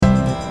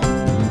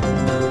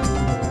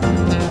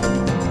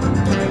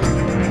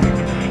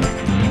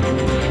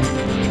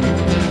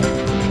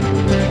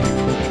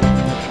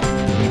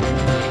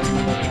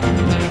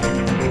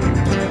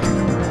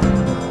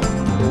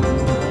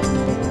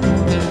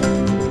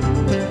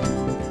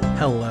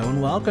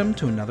welcome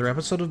to another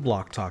episode of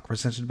Block Talk,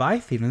 presented by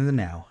Theater in the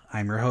Now.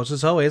 I'm your host,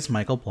 as always,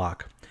 Michael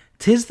Block.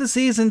 'Tis the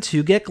season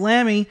to get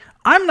glammy.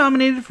 I'm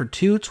nominated for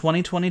two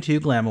 2022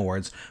 Glam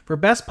Awards for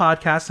Best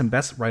Podcast and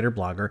Best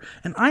Writer-Blogger,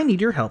 and I need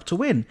your help to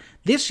win.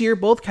 This year,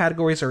 both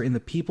categories are in the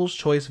People's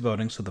Choice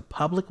voting, so the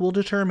public will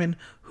determine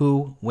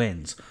who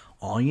wins.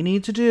 All you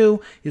need to do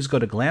is go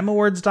to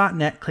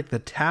glamawards.net, click the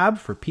tab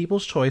for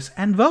People's Choice,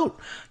 and vote.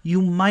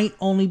 You might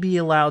only be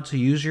allowed to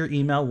use your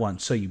email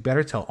once, so you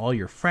better tell all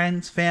your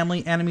friends,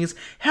 family, enemies,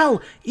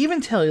 hell,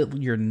 even tell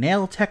your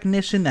nail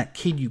technician, that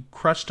kid you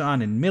crushed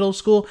on in middle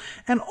school,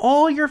 and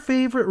all your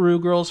favorite Rue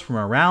girls from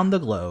around the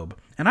globe.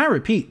 And I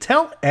repeat,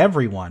 tell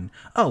everyone.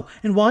 Oh,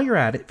 and while you're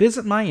at it,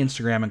 visit my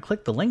Instagram and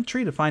click the link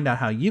tree to find out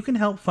how you can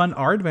help fund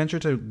our adventure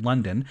to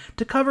London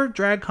to cover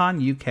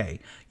DragCon UK.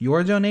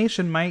 Your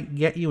donation might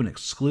get you an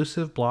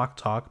exclusive Block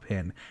Talk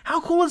pin. How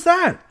cool is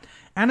that?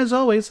 And as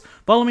always,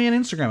 follow me on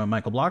Instagram at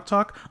Michael Block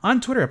Talk, on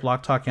Twitter at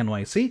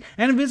BlockTalkNYC,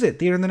 and visit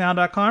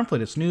theaterthenow.com for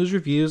latest news,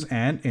 reviews,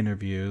 and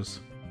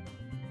interviews.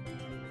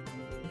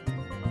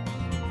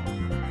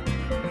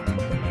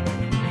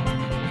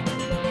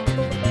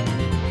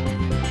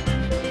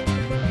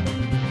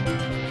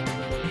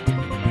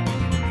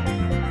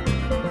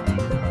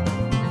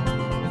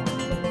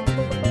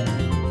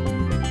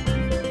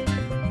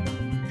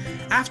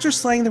 After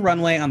slaying the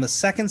runway on the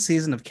second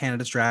season of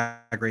Canada's Drag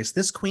Race,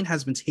 this queen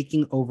has been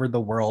taking over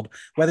the world.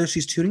 Whether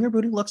she's tooting her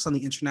booty looks on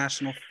the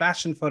International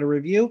Fashion Photo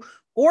Review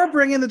or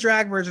bringing the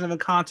drag version of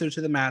Encanto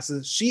to the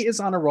masses, she is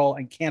on a roll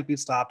and can't be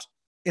stopped.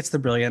 It's the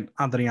brilliant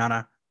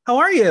Adriana. How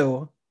are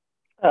you?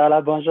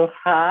 Hola, bonjour.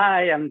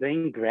 Hi, I'm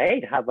doing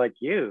great. How about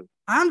you?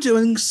 I'm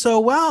doing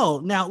so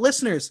well. Now,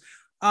 listeners,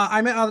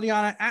 I met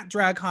Adriana at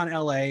DragCon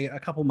LA a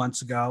couple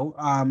months ago,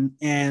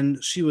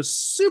 and she was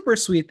super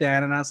sweet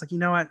then. And I was like, you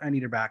know what? I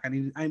need her back.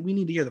 We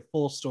need to hear the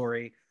full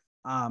story.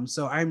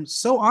 So I'm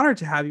so honored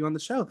to have you on the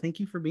show. Thank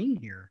you for being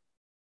here.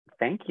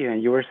 Thank you.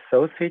 And you were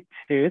so sweet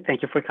too.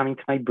 Thank you for coming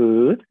to my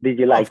booth. Did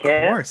you like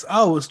it? Of course.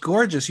 Oh, it was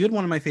gorgeous. You had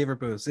one of my favorite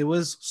booths. It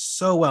was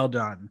so well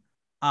done.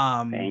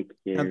 Thank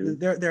you.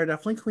 There are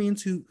definitely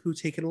queens who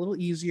take it a little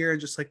easier and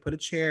just like put a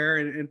chair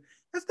and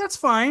that's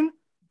fine.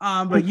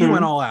 But you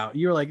went all out.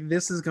 You were like,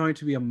 this is going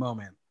to be a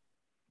moment.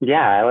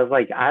 Yeah, I was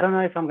like, I don't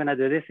know if I'm going to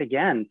do this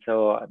again.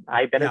 So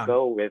I better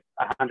go with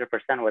 100%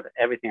 with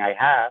everything I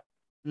have.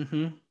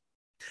 Mm-hmm.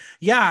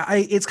 Yeah,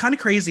 it's kind of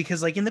crazy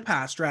because like in the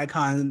past,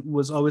 DragCon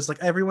was always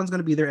like, everyone's going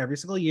to be there every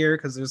single year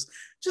because there's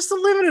just a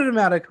limited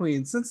amount of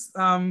queens. Since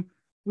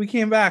we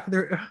came back,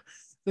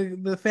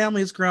 the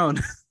family has grown.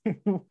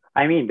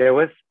 I mean, there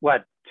was,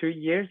 2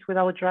 years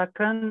without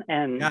DragCon?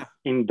 And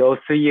in those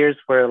 2 years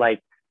were like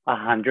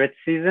 100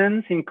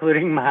 seasons,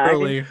 including mine.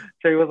 Literally.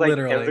 So it was like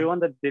everyone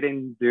that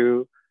didn't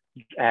do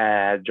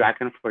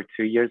DragCon for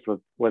 2 years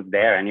was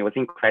there, and it was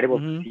incredible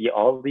to see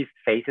all these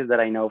faces that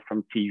I know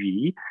from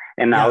TV,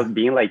 and now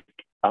being like,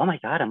 oh my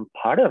god, I'm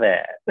part of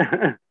it.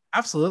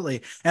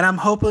 Absolutely. And I'm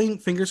hoping,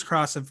 fingers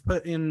crossed, I've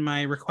put in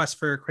my request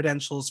for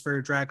credentials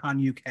for DragCon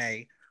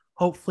UK.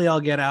 Hopefully I'll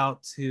get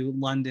out to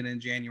London in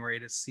January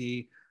to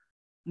see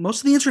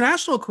most of the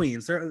international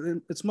queens.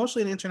 It's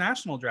mostly an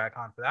international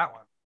DragCon for that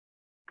one.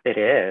 It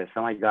is.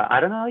 Oh my god. I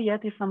don't know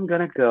yet if I'm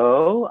gonna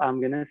go.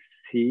 I'm gonna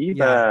see,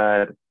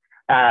 but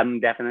I'm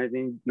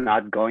definitely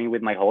not going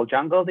with my whole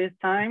jungle this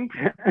time.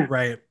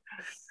 Right.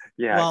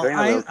 Yeah.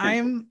 Well,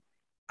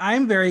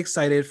 I'm very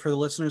excited for the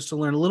listeners to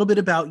learn a little bit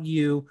about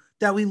you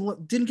that we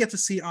didn't get to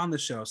see on the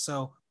show.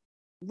 So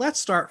let's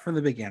start from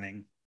the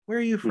beginning. Where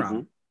are you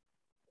from?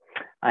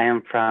 I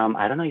am from,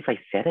 I don't know if I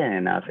said it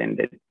enough in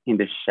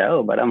the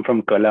show, but I'm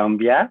from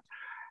Colombia.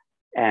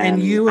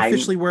 And you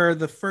officially were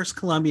the first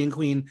Colombian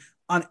queen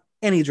on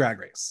any drag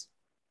race.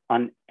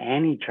 On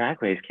any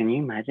drag race. Can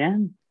you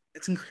imagine?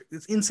 It's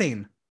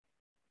insane.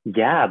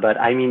 Yeah, but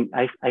I mean,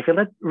 I feel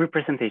that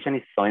representation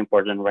is so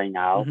important right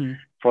now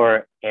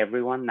for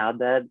everyone, now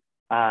that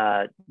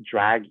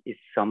drag is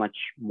so much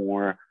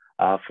more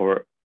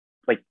for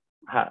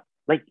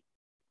like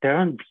they're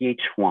on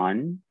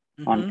VH1,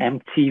 on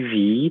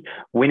MTV,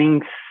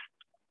 winning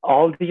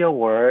all the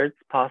awards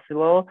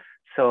possible.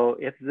 So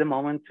it's the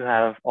moment to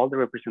have all the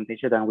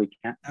representation that we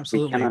can on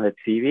the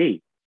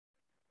TV.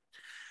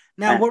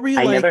 Now, what were you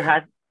like? I never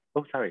had.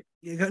 Oh, sorry.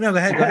 No, go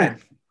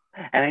ahead.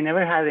 And I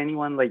never had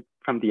anyone like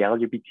from the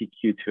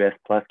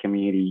LGBTQ2S+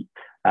 community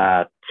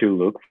to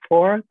look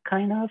for,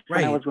 kind of,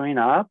 when I was growing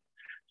up.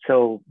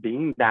 So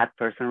being that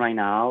person right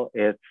now,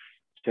 it's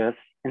just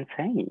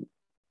insane.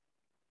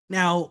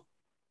 Now,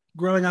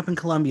 growing up in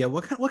Colombia,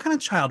 what kind of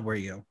child were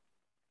you?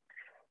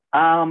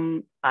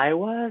 I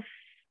was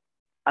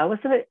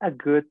a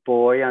good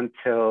boy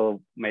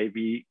until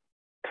maybe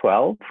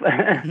 12.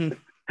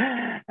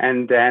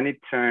 And then it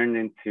turned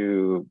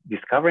into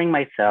discovering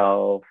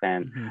myself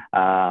and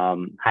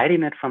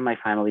hiding it from my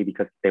family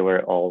because they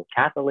were all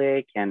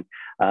Catholic, and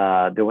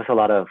there was a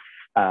lot of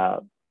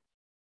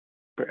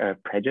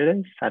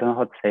prejudice. I don't know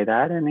how to say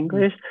that in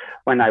English.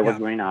 When I was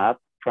growing up,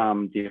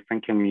 from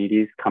different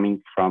communities,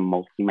 coming from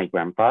mostly my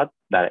grandpa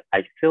that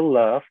I still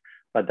love,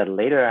 But then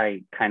later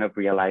I kind of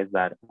realized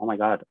that, oh my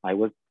God, I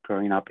was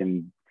growing up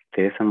in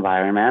this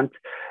environment.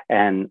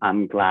 And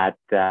I'm glad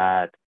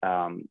that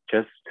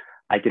just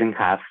I didn't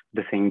have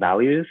the same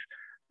values,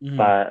 Mm-hmm.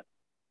 but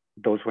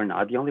those were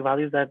not the only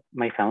values that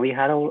my family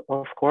had,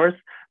 of course.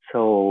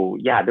 So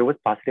yeah, there was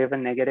positive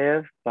and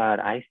negative, but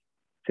I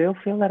still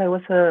feel that I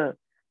was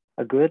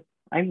a good.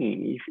 I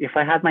mean, if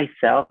I had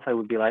myself, I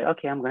would be like,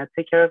 okay, I'm gonna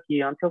take care of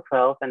you until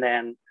 12, and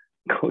then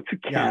go to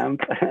Yeah.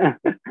 camp.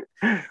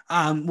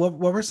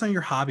 What were some of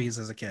your hobbies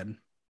as a kid?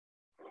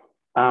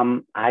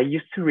 I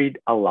used to read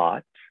a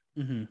lot.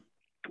 Mm-hmm.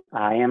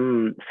 I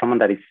am someone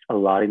that is a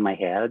lot in my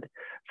head,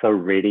 so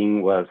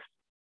reading was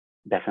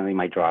definitely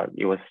my drug.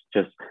 It was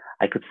just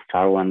I could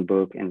start one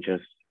book and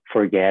just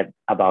forget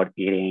about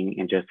eating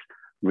and just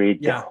read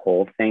the Yeah.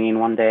 whole thing in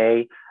one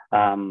day.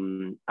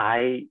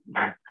 I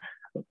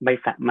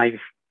my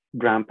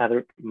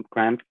grandfather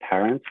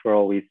grandparents were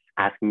always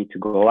asking me to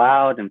go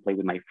out and play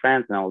with my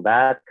friends and all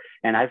that,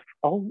 and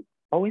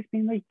always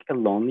been like a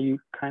lonely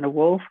kind of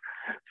wolf.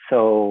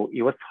 So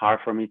it was hard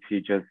for me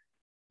to just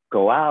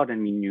go out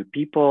and meet new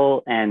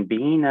people. And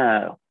being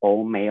a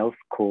all male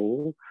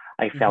school,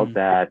 I Mm-hmm. felt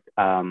that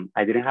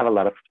I didn't have a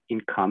lot of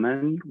in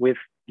common with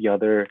the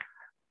other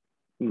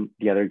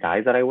the other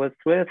guys that I was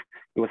with.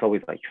 It was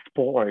always like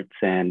sports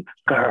and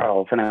Sure.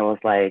 girls, and I was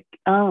like,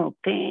 oh,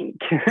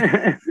 pink.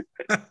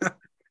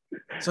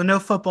 So no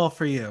football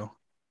for you.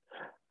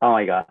 Oh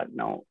my god,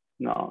 no,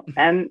 no.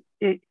 And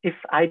if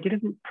I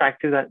didn't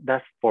practice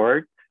that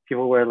sport,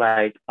 people were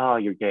like, oh,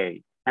 you're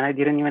gay, and I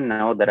didn't even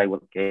know that I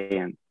was gay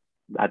and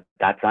at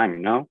that time, you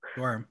know.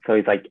 Sure. So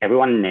it's like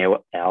everyone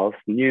else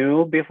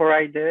knew before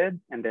I did,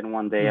 and then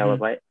one day I was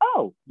Mm-hmm. like,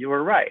 oh, you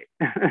were right.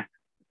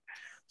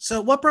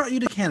 So what brought you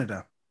to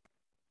Canada?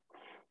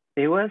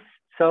 It was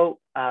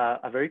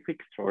a very quick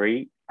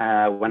story.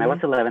 When I was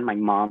Mm-hmm. 11, my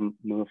mom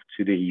moved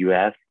to the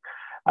US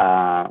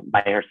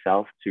by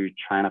herself to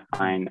try to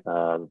find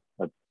a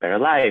better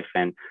life.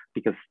 And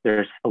because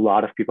there's a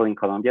lot of people in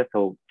Colombia,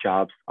 so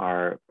jobs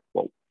are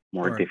well,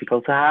 more Sure.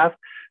 difficult to have.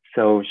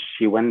 So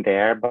she went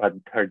there, but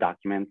her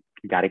documents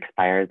got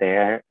expired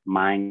there.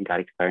 Mine got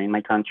expired in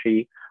my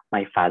country.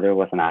 My father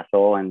was an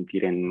asshole and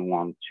didn't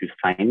want to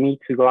sign me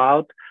to go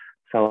out.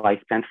 So I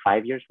spent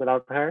 5 years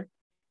without her.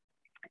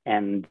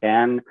 And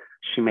then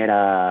she met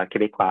a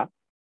Quebecois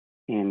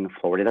in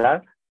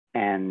Florida,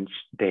 and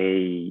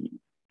they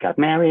got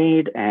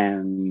married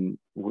and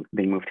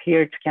they moved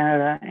here to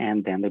Canada.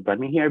 And then they brought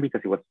me here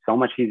because it was so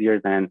much easier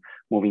than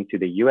moving to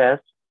the US.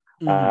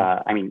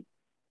 Mm-hmm. I mean,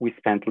 we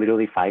spent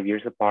literally 5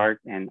 years apart,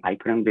 and I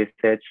couldn't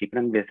visit, she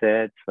couldn't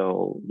visit.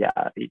 So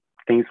yeah,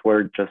 things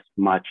were just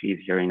much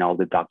easier in all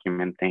the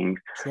document things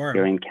here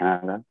Sure. in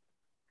Canada.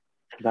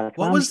 So that's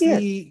why What I'm was here.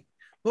 the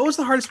what was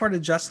the hardest part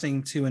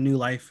adjusting to a new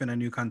life in a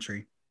new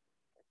country?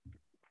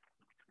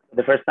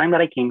 The first time that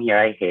I came here,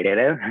 I hated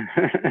it.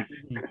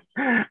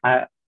 Mhm.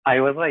 I, I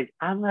was like,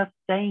 I'm not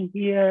staying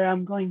here.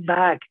 I'm going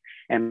back.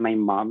 And my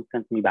mom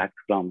sent me back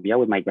to Colombia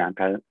with my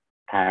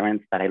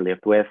grandparents that I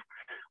lived with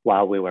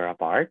while we were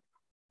apart.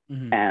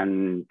 Mhm.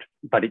 And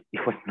but it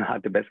was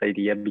not the best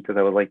idea because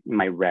I was like in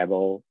my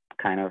rebel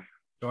kind of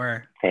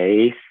Sure.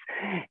 phase.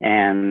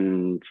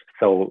 And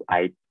so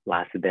I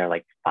lasted there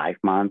like 5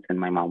 months, and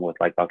my mom was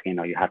like, okay,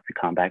 no, you have to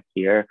come back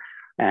here.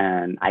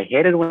 And I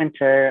hated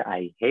winter.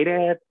 I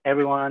hated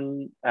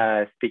everyone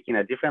speaking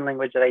a different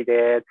language that I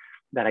did,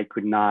 that I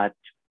could not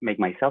make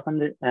myself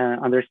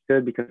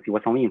understood because it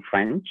was only in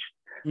French.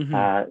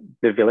 Mhm.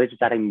 The village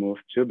that I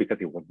moved to, because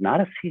it was not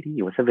a city,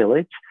 it was a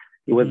village.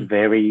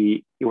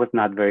 Mhm. It was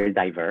not very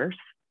diverse.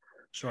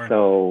 Sure.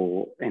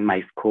 So in my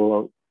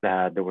school,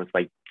 there was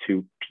like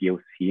two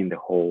POC in the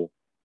whole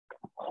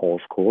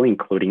school,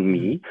 including Mhm.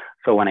 me.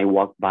 So when I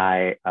walked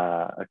by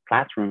a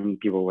classroom,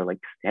 people were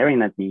like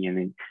staring at me, and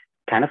it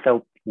kind of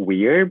felt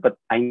weird. But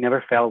I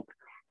never felt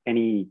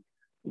any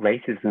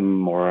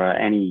racism or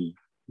any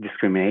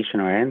discrimination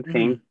or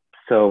anything. Mhm.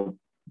 So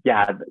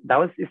yeah, that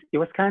was it.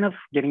 Was kind of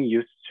getting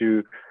used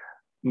to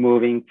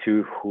moving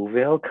to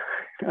Whoville.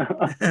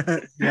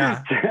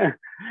 Yeah.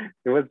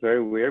 It was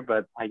very weird,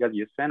 but I got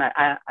used to it.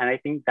 And I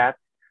think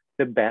that's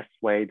the best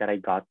way that I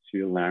got to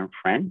learn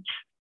French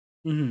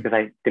Mhm. because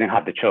I didn't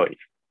have the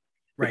choice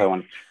if I Right.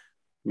 wanted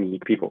to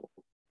meet people.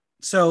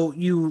 So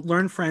you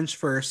learned French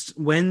first.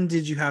 When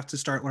did you have to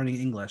start learning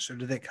English, or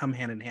did they come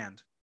hand in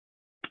hand?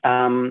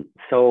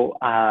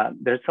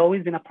 There's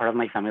always been a part of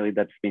my family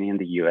that's been in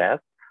the US.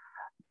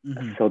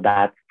 Mhm. So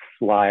that's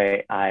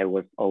why I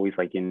was always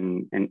like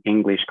in an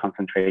English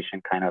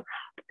concentration kind of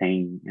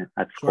thing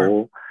at Sure.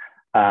 school.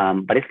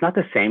 But it's not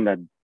the same that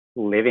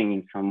living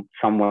in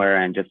somewhere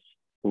and just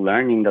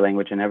learning the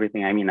language and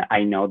everything. I mean,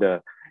 I know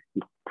the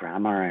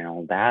grammar and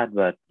all that,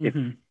 but it's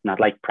Mhm. not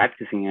like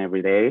practicing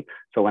every day.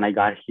 So when I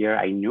got here,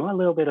 I knew a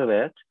little bit of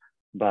it,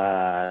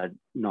 but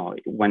no,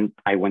 when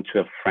I went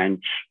to a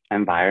French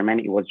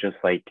environment, it was just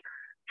like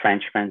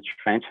French, French,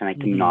 French, and I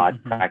could Mhm. not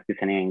Mhm. practice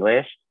any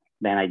English.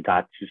 Then I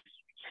got to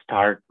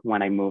start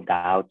when I moved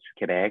out to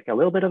Quebec, a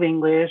little bit of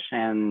English,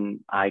 and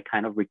I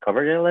kind of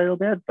recovered it a little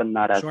bit, but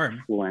not as Sure.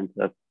 fluent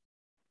as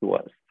it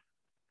was.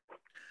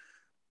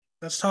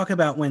 Let's talk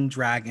about when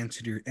drag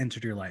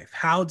entered your life.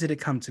 How did it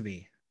come to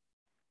be?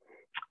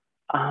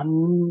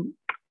 Um,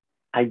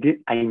 I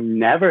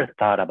never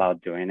thought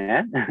about doing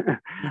it. I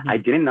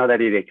Mm-hmm. didn't know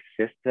that it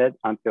existed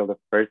until the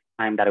first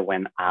time that I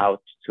went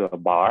out to a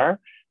bar.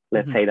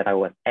 Let's Mm-hmm. say that I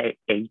was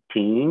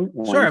 18,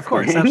 Sure, wink, of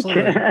course, wink.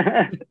 absolutely.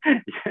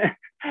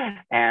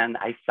 And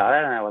I saw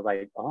it and I was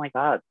like, oh my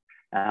God.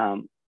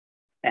 Um,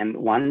 and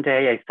one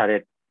day I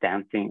started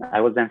dancing.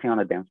 I was dancing on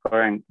a dance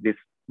floor and this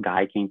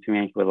guy came to me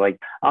and he was like,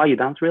 oh, you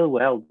dance really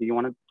well. Do you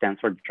want to dance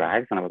for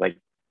drags? And I was like,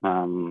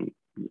 um,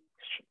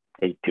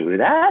 they do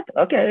that?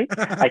 Okay,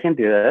 I can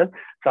do this.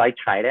 So I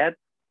tried it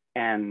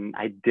and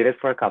I did it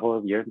for a couple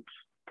of years,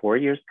 4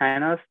 years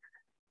kind of.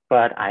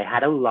 But I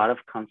had a lot of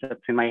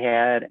concepts in my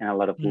head and a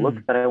lot of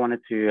looks Mm, that I wanted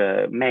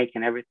to make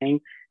and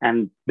everything.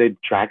 And the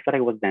drags that I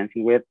was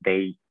dancing with,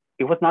 it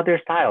was not their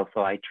style.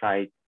 So I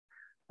tried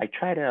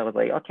it. I was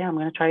like, okay, I'm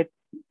gonna try it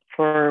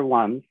for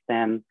once.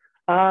 Then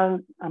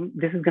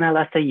this is gonna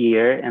last a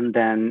year, and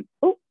then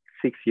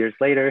 6 years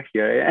later,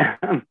 here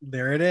I am.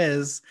 there it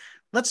is.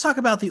 Let's talk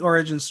about the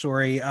origin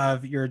story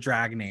of your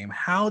drag name.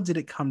 How did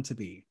it come to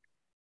be?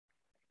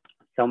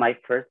 So my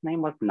first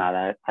name was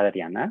Nada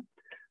Adriana.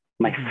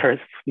 My Mhm.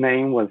 first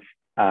name was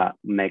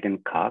Megan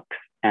Cox,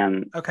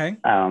 and Okay.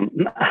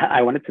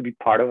 I wanted to be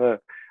part of a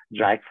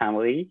drag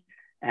family.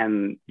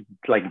 And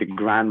like the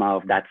grandma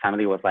of that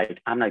family was like,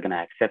 I'm not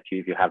gonna accept you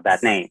if you have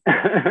that name.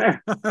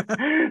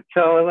 So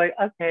I was like,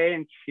 okay.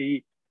 And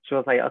she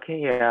was like,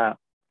 okay,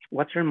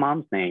 what's your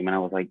mom's name? And I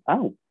was like,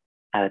 oh,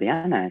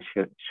 Adriana.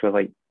 She was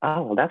like,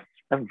 oh, well, that's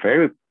a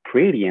very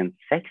pretty and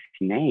sexy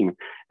name.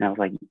 And I was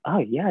like, oh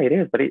yeah, it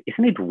is. But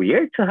isn't it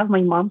weird to have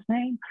my mom's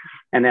name?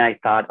 And then I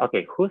thought,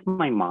 okay, who's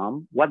my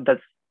mom? What does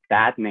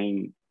that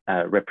name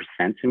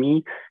represent to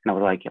me? And I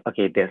was like,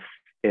 okay, this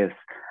is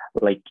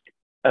like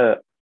a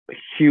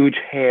huge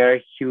hair,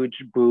 huge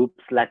boobs,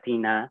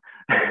 Latina.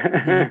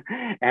 Mhm.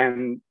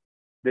 And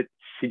that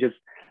she just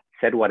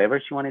said whatever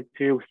she wanted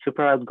to,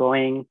 super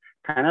outgoing,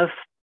 kind of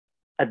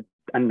a,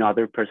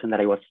 another person that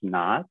I was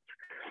not.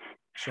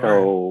 Sure.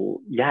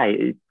 So yeah,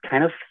 it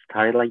kind of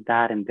started like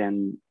that. And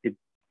then it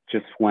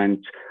just went,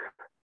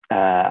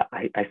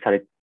 I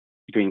started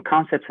doing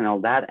concepts and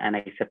all that. And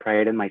I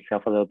separated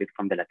myself a little bit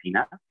from the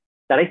Latina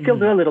that I still Mhm.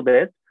 do a little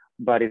bit,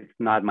 but it's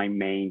not my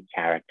main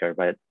character.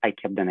 But I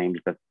kept the name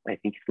because I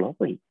think it's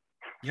lovely.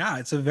 Yeah,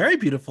 it's a very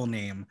beautiful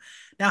name.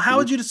 Now, how Mhm.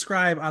 would you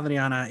describe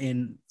Adriana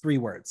in 3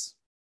 words?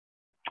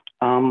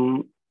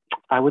 Um,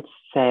 I would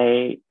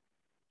say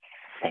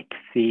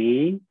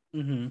sexy,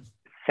 Hmm.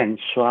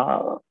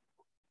 sensual,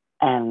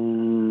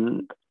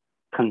 and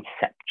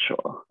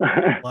conceptual.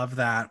 Love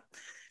that.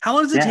 How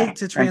long does it Yeah, take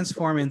to and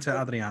transform into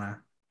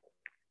Adriana?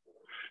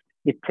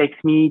 it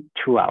takes me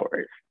 2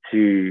 hours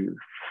to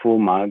full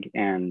mug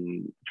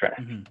and dress.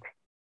 Hmm.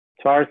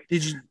 2 hours,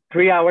 Did you?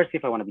 3 hours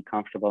if I want to be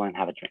comfortable and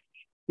have a drink.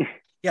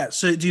 Yeah.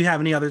 So, do you have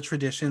any other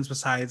traditions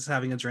besides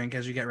having a drink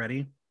as you get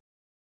ready?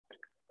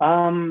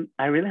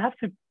 I really have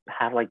to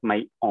have like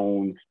my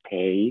own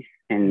space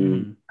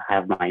and Mm.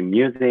 have my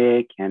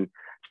music and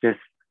just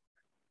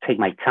take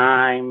my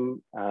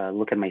time,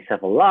 look at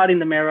myself a lot in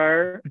the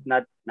mirror,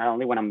 not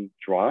only when I'm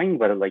drawing,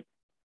 but like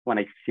when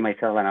I see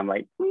myself and I'm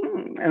like,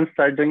 and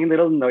start doing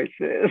little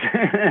noises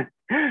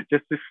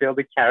just to feel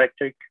the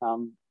character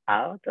come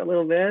out a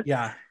little bit.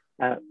 Yeah.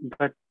 Uh,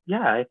 but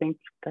yeah, I think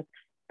that's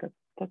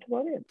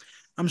about it.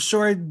 I'm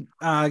sure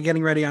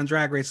getting ready on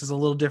Drag Race is a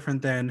little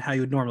different than how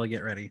you would normally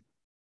get ready.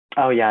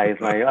 Oh yeah,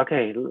 it's like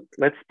okay,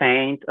 let's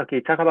paint. Okay,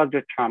 talk about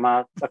your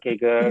traumas. Okay,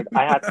 good.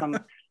 I had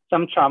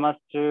some traumas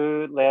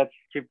too. Let's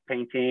keep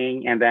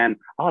painting, and then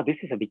this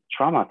is a big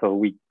trauma. So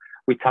we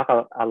talk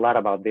a lot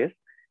about this,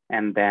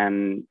 and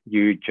then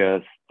you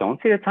just don't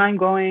see the time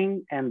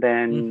going, and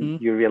then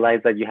Hmm. you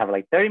realize that you have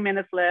like 30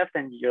 minutes left,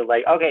 and you're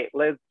like, okay,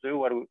 let's do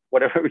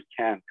whatever we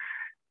can.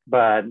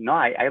 But no,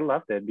 I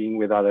loved it being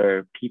with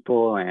other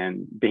people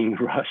and being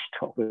rushed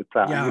all the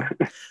time.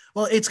 Yeah.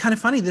 Well, it's kind of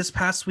funny. This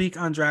past week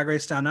on Drag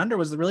Race Down Under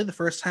was really the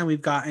first time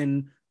we've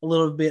gotten a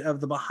little bit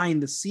of the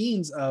behind the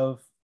scenes of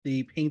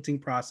the painting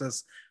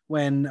process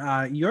when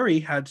Yuri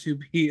had to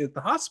be at the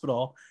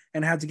hospital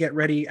and had to get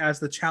ready as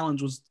the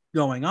challenge was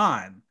going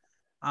on.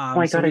 Oh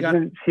my So god, we I got,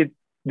 didn't see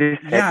this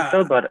yeah,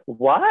 episode, but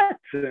what?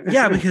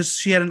 yeah, because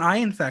she had an eye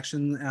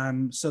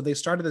infection. So they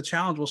started the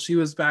challenge while she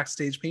was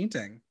backstage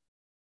painting.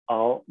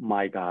 Oh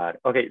my god.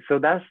 Okay, so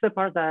that's the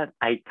part that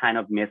I kind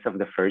of miss of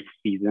the first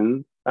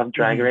season of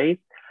Drag Hmm. Race.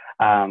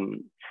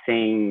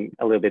 Seeing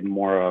a little bit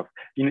more of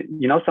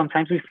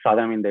sometimes we saw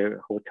them in their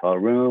hotel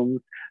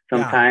rooms. Yeah,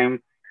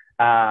 Sometimes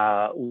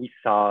we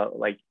saw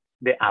like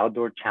the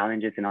outdoor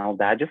challenges and all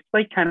that. Just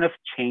like kind of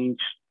change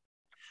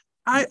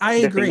I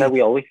the thing that agree.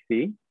 we always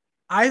see.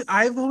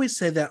 I've always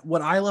said that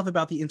what I love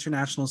about the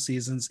international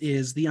seasons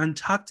is the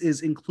Untucked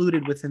is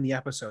included within the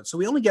episode. So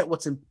we only get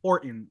what's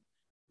important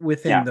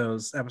within Yeah.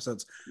 those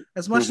episodes.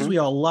 As much as Mm-hmm. we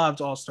all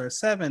loved All Star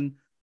 7,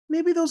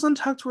 maybe those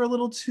Untucked were a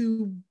little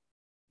too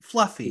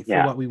fluffy for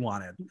Yeah. what we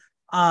wanted.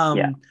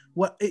 Yeah.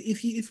 What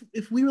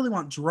if we really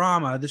want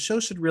drama, the show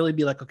should really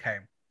be like, okay,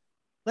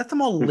 let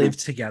them all Mm-hmm. live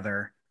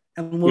together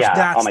And Yeah. Oh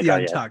that's my the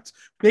God, yes. Untucked.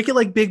 Make it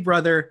like Big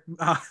Brother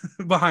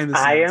behind the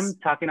scenes. I am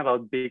talking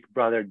about Big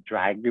Brother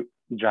Drag Race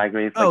Oh,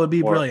 like it'd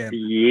be for brilliant.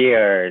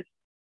 years.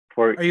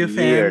 For Are you a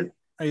years. fan?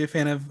 Are you a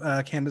fan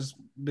of Canada's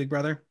Big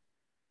Brother?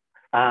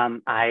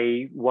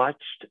 I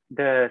watched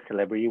the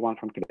celebrity one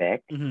from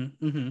Quebec.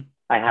 Mm-hmm, mm-hmm,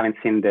 I haven't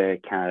seen the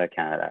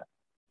Canada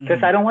because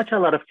mm-hmm. I don't watch a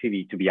lot of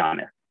TV, to be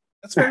honest.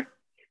 That's fair.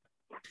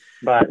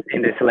 But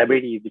in the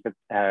celebrity, because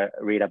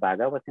Rita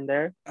Baga was in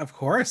there. Of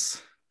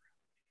course.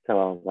 So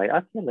I was like,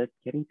 okay, let's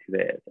get into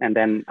this. And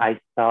then I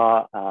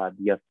saw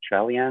the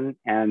Australian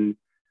and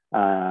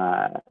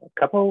a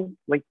couple,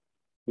 like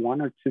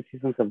 1 or 2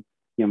 seasons of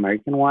the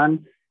American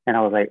one. And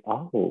I was like,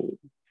 oh,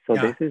 so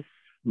Yeah. this is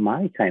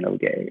my kind of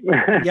game.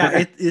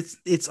 Yeah,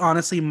 it's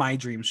honestly my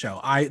dream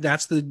show.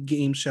 That's the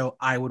game show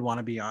I would want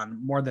to be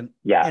on more than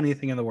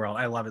anything in the world.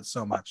 I love it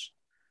so much.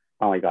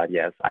 Oh my God,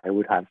 yes. I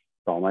would have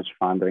so much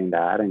fun doing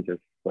that and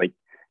just like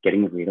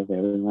getting rid of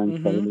everyone.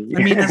 Mm-hmm.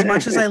 I mean, as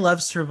much as I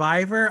love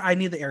Survivor, I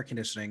need the air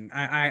conditioning.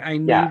 I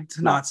need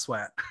to not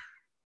sweat.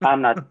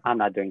 I'm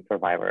not doing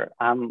Survivor.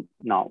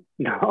 No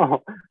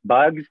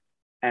bugs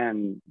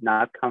and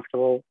not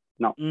comfortable.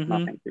 No,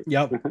 no, thank you.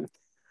 Yep.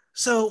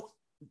 So,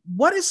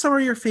 what is some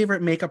of your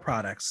favorite makeup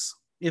products?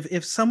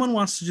 If someone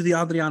wants to do the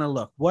Adriana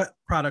look, what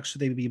products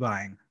should they be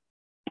buying?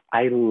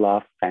 I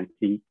love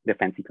the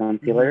Fenty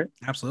concealer.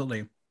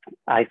 Absolutely.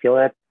 I feel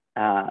that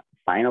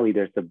finally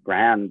there's a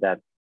brand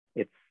that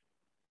it's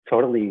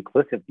totally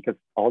inclusive because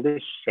all the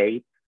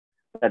shapes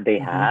that they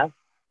have,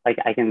 like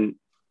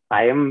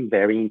I am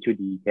very into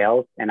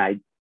details, and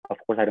of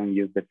course I don't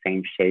use the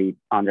same shade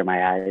under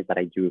my eyes that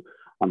I do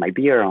on my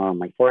beard or on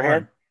my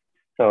forehead.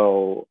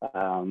 So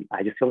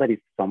I just feel that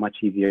it's so much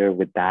easier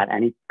with that,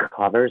 and it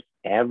covers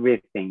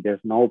everything. There's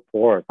no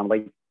pores. I'm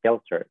like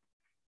filtered,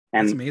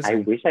 and that's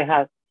amazing.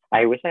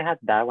 I wish I had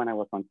that when I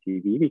was on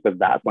TV because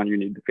that's when you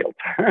need the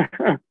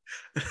filter.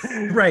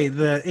 Right,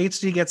 the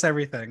HD gets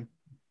everything.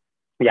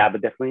 Yeah,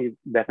 but definitely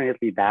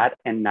that.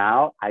 And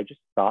now I just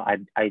saw I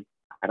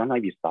don't know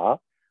if you saw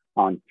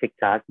on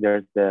TikTok.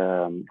 There's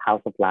the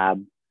House of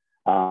Lab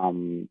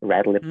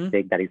red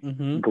lipstick that is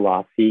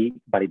glossy,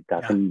 but it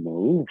doesn't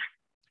move.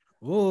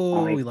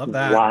 Oh, we love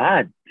that.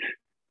 What?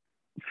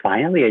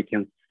 Finally, I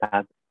can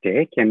suck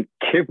dick and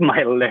keep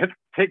my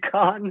lipstick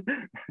on.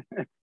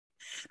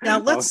 Now,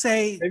 let's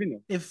say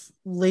if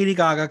Lady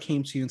Gaga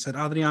came to you and said,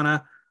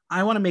 Adriana,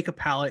 I want to make a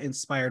palette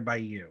inspired by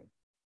you.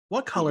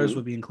 What colors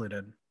would be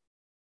included?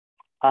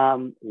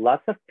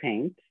 Lots of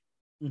pink,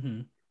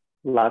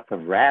 lots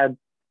of red,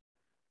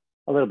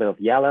 a little bit of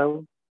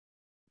yellow,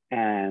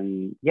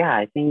 and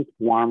I think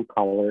warm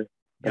colors,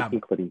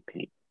 including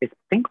pink. Is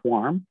pink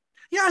warm?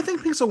 Yeah, I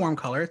think pink's a warm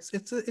color.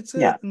 It's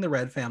in the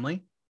red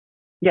family.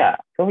 Yeah.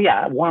 So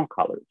warm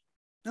colors.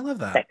 I love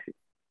that. Sexy.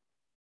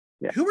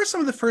 Yeah. Who were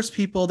some of the first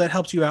people that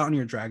helped you out on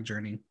your drag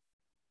journey?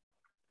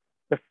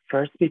 The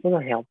first people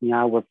that helped me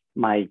out was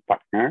my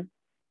partner.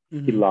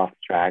 He loves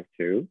drag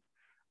too.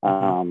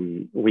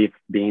 We've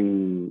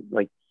been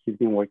he's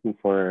been working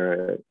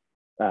for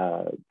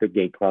the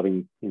gay club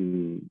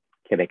in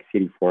Quebec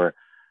City for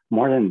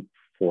more than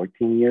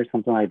 14 years,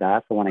 something like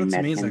that. So when I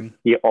met him,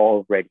 he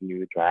already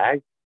knew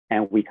drag,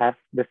 and we have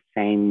the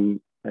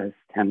same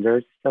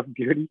standards of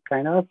beauty,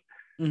 kind of.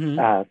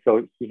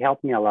 So he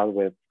helped me a lot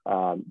with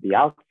the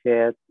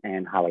outfits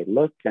and how I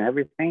look and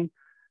everything.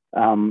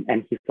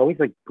 And he's always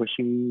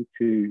pushing me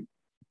to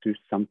do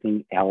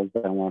something else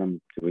than what I'm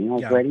doing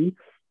already.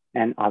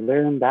 And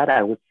other than that,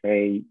 I would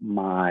say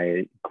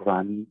my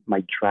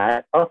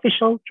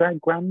official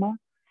drag grandma,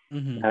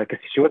 because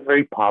she was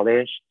very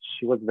polished.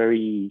 She was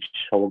very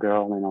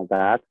showgirl and all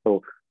that.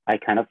 So I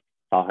kind of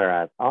saw her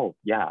as, oh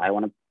yeah, I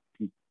want to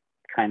be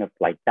kind of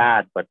like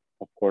that, but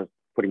of course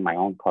putting my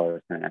own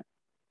colors in it.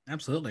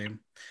 Absolutely.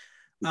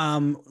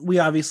 We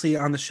obviously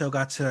on the show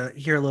got to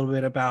hear a little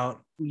bit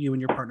about you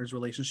and your partner's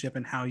relationship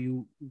and how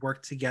you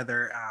work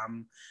together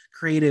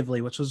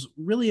creatively, which was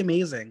really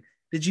amazing.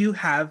 Did you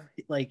have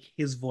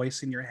his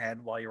voice in your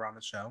head while you were on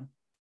the show?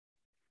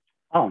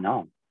 Oh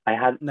no, I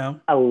had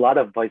a lot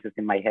of voices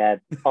in my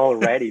head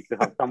already to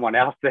have someone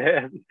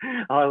else's.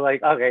 I was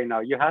like, okay, no,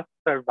 you have to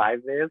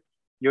survive this.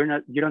 You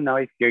don't know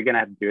if you're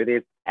gonna do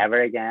this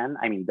ever again.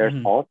 I mean, there's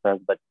also,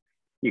 but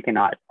you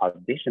cannot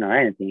audition or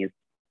anything. It's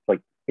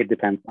it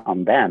depends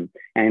on them,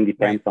 and it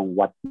depends on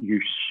what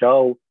you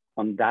show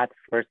on that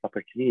first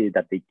opportunity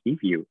that they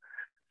give you.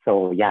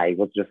 So it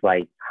was just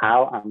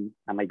how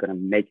am I gonna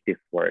make this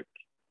work?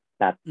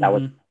 That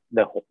was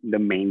the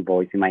main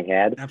voice in my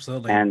head.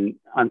 Absolutely. And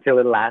until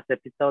the last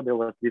episode, there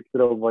was this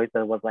little voice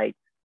that was like,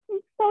 I'm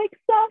so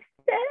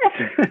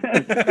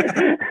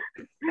exhausted.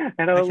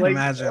 And I was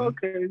imagine.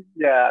 Okay,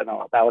 that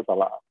was a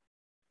lot.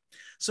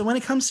 So when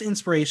it comes to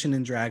inspiration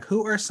in drag,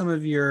 who are some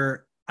of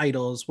your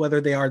idols,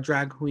 whether they are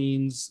drag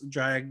queens,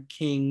 drag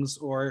kings,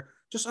 or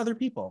just other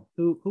people?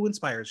 Who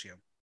inspires you?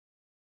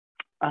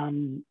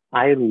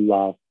 I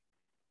love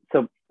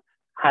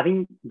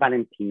having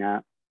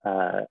Valentina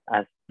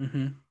as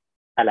a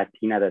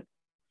Latina that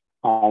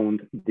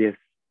owned this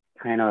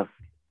kind of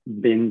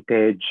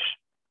vintage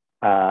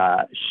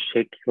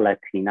chic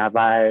Latina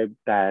vibe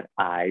that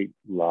I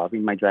love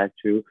in my drag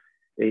too.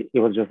 It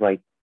was just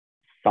like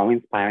so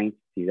inspiring to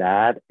see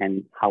that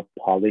and how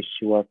polished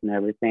she was and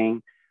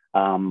everything.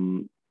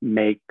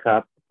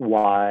 Makeup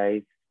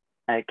wise,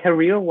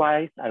 career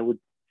wise, I would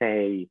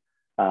say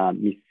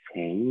Miss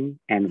Hing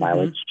and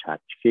Violet Mm-hmm.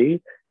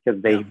 Chachki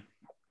because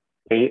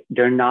Yeah.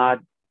 they're not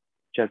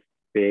just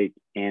big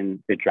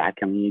in the drag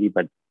community,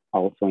 but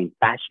also in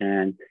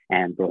fashion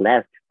and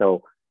burlesque.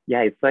 So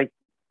yeah, it's like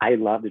I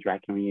love the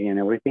drag community and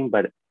everything,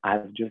 but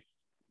I've just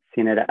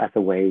seen it as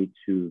a way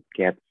to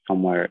get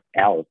somewhere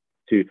else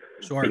to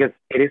Sure. because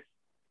it is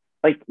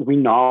like we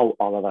know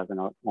all of us and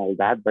all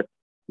that, but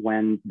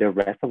when the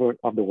rest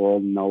of the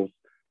world knows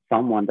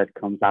someone that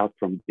comes out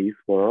from this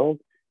world,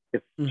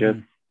 it's just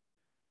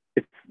Mm-hmm.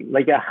 it's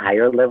like a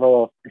higher level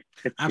of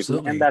achievement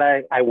Absolutely.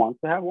 that I want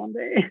to have one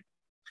day.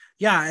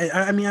 Yeah,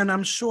 I mean, and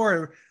I'm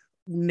sure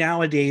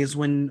nowadays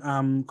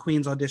when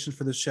queens audition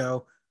for the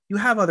show, you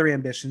have other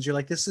ambitions. You're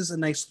like, this is a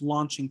nice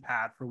launching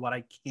pad for what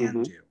I can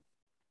Mm-hmm. do.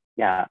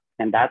 Yeah,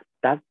 and that's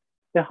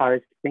the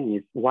hardest thing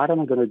is what am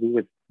I gonna do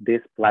with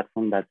this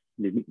platform that's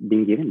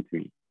been given to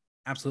me?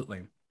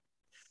 Absolutely.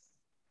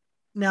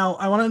 Now,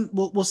 I want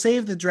to we'll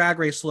save the drag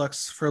race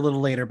looks for a little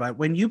later, but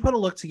when you put a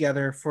look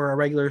together for a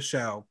regular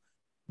show,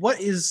 what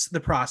is the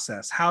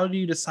process? How do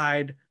you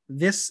decide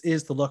this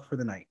is the look for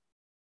the night?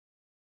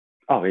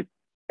 Oh, it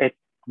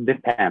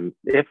depends.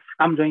 If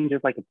I'm doing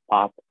just like a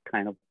pop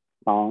kind of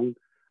song,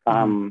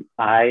 Mm-hmm.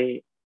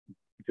 I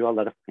do a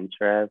lot of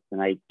Pinterest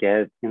and I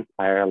get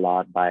inspired a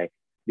lot by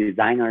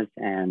designers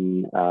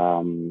and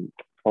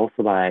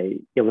also by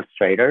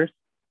illustrators.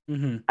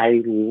 Mm-hmm.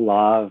 I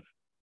love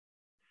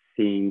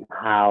seeing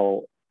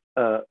how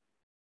uh,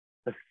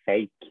 a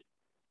fake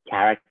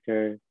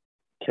character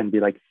can be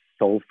like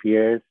so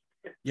fierce.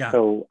 Yeah.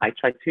 So I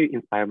try to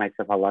inspire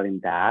myself a lot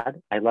in that.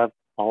 I love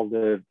all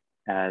the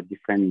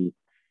different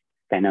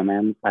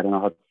phenomena. I don't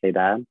know how to say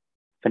that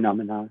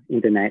phenomena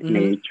in the Mm-hmm.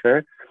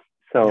 nature.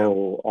 Yeah.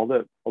 So all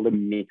the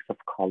mix of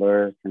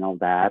colors and all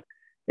that.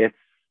 It's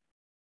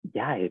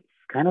yeah, it's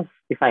kind of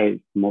if I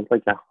smoke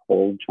like a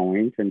whole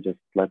joint and just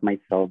let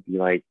myself be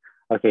like,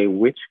 okay,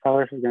 which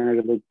colors are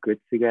gonna look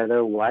good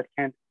together? What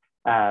can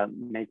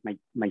make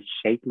my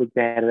shape look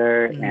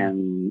better? Mm-hmm.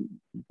 And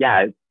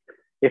yeah,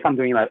 if I'm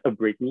doing like a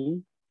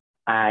Britney,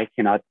 I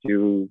cannot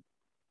do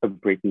a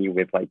Britney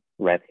with like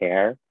red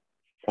hair.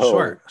 So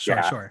Sure. Sure.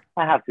 yeah, Sure.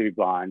 I have to be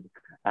blonde.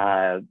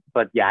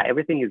 But yeah,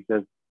 everything is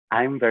just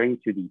I'm very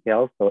into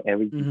details, so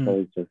every Mm-hmm. detail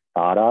is just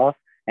thought of,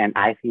 and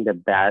I think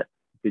that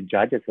the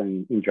judges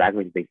in Drag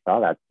Race they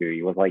saw that too.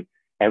 It was like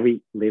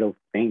every little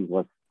thing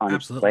was on its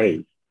Absolutely.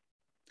 place.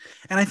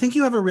 And I think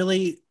you have a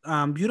really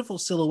beautiful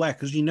silhouette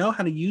because you know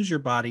how to use your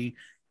body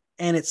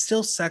and it's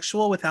still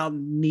sexual without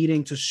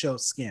needing to show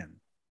skin.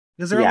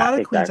 Because there are a Yeah, lot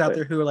of queens out exactly.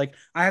 there who are like,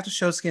 I have to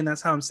show skin.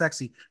 That's how I'm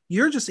sexy.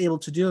 You're just able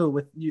to do it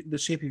with the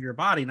shape of your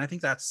body. And I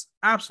think that's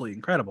absolutely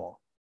incredible.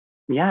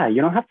 Yeah,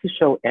 you don't have to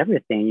show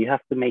everything. You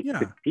have to make the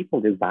Yeah, people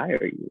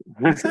desire you.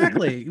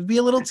 exactly. It'd be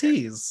a little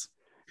tease.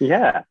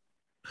 Yeah.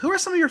 Who are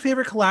some of your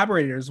favorite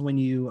collaborators when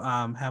you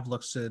have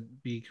looks to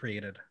be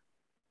created?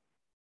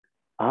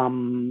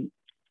 Um,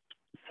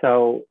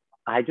 So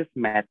I just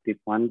met this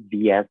one,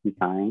 VS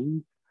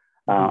Designs,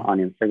 Mm-hmm. on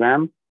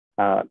Instagram.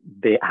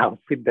 The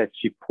outfit that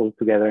she pulled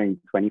together in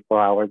 24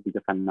 hours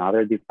because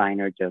another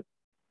designer just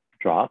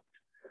dropped.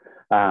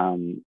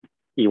 Um,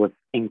 it was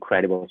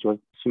incredible.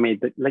 She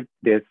made like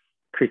this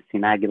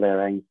Christina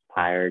Aguilera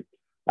inspired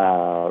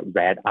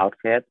red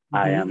outfit.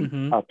 I Mm-hmm. am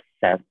Mm-hmm.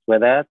 obsessed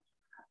with it.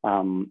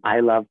 I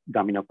love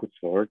Domino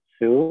Couture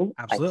too.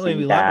 I Absolutely.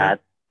 We think love her. that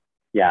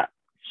yeah,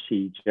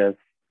 she just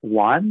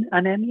won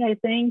an Emmy, I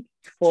think,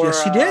 Yes, for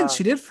she did.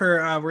 She did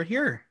for We're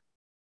Here.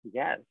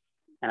 yes.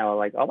 And I was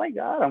like, oh my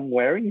God, I'm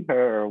wearing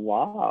her.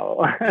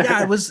 Wow.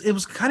 Yeah, it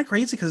was kind of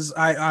crazy because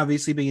I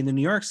obviously being in the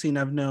New York scene,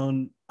 I've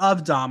known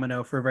of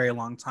Domino for a very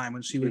long time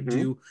when she would hmm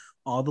do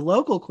all the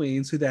local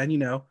queens who then,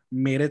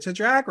 made it to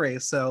Drag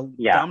Race. So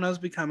Yeah, Domino's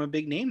become a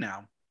big name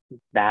now.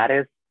 that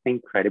is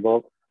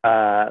incredible.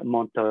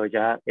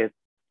 Montoya is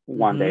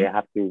one day Mm-hmm. I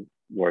have to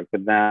work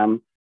with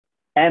them.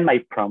 And my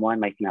promo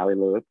and my finale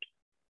look,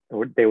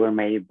 they were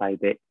made by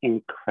the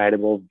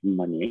incredible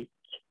Monique,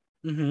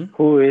 Mm-hmm.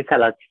 who is a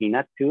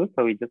Latina too.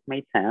 So it just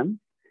made sense.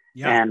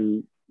 Yeah.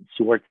 And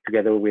she works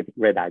together with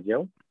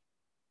Redagio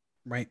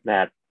Right.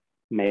 that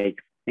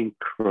makes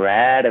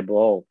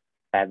incredible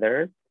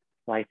feathers.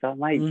 So I felt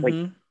like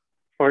Mm-hmm.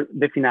 for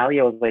the finale,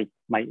 it was like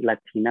my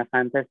Latina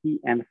fantasy,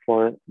 and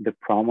for the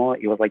promo,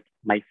 it was like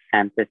my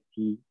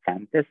fantasy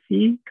kind of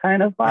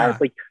vibe, Yeah.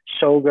 like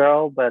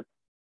showgirl, but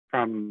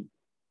from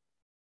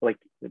like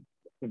a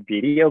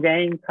video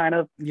game kind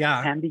of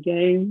Yeah. candy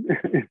game.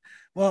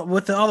 Well,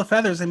 with all the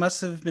feathers, they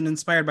must have been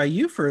inspired by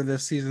you for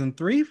this season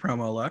 3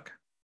 promo look.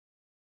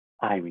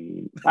 I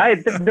mean,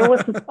 there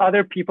was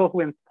other people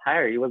who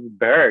inspired. It was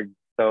birds,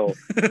 so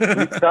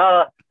we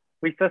saw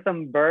we saw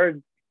some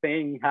bird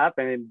thing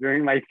happen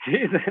during my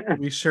season.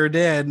 We sure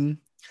did.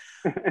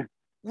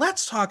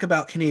 Let's talk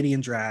about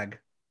Canadian drag.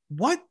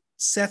 What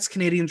sets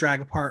Canadian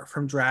drag apart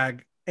from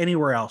drag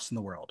anywhere else in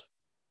the world?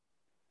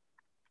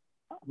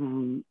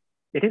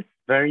 It is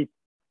very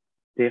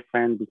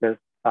different because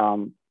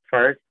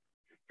first,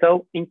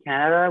 so in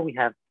Canada we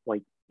have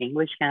like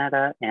English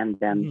Canada and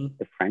then Mhm.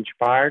 the French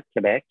part,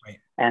 Quebec, Right.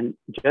 and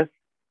just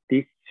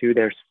these two,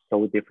 they're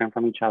so different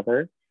from each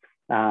other.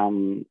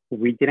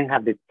 We didn't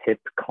have the tip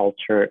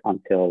culture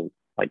until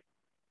like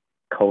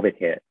COVID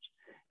hit,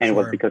 and it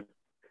was Sure. because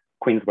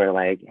queens were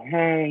like,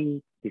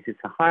 "Hey, these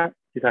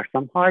are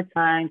some hard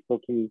times, so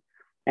can,"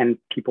 and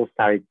people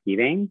started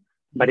giving,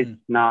 but it's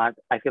Mhm. not.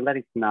 I feel that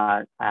it's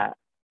not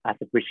as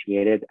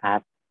appreciated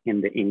as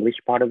in the English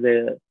part of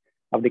the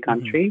Mhm.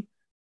 country,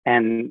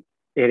 and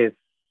it is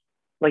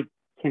like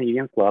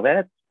Canadians love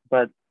it,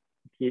 but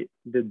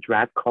the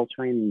drag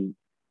culture in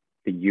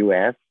the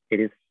U.S. it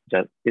is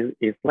just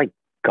it's like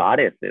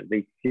goddesses.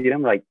 They see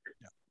them like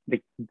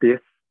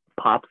this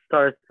pop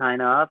stars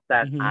kind of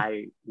that Mhm.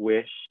 I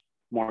wish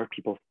more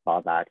people saw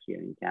that here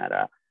in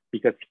Canada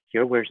because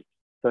here we're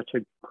such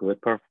a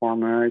good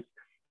performers.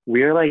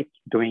 We're like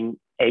doing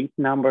 8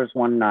 numbers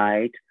one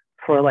night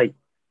for Mhm. like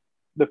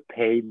the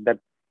pay that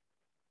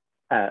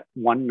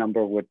one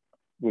number would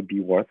be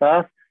worth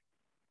us.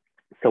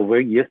 So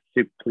we're used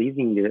to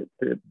pleasing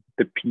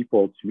the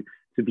people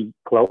to be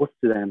close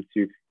to them,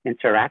 to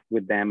interact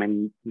with them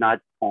and not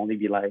only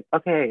be like,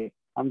 okay,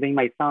 I'm doing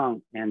my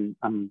song and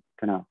I'm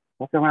gonna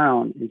walk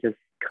around and just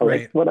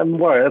collect Right. what I'm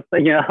worth,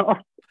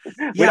 Yeah.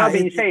 without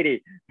being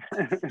shady.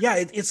 Yeah.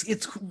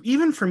 It's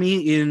even for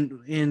me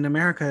in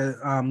America,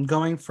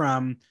 going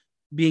from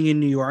being in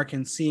New York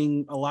and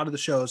seeing a lot of the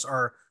shows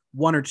are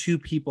one or two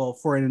people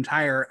for an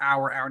entire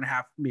hour, hour and a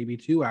half, maybe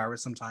 2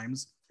 hours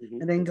sometimes.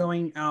 Mhm. And then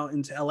going out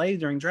into LA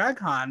during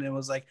DragCon, it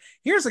was like,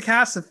 here's a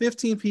cast of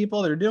 15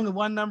 people. They're doing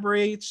one number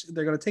each.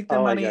 They're going to take their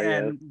Oh my money, god,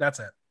 yes, and that's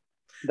it.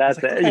 It's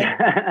that's like, it. okay,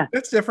 Yeah,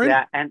 that's different.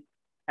 yeah,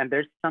 and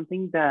there's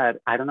something that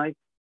I don't know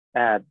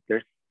if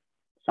there's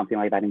something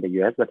like that in the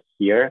US, but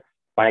here,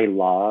 what I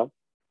love,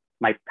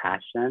 my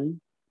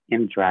passion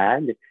in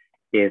drag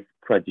is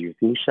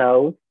producing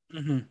shows,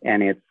 Hmm.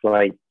 and it's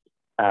like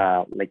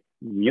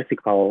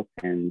musicals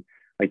and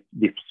like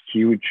this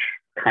huge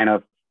kind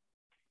of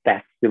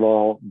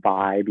festival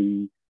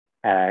vibey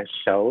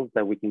shows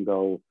that we can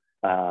go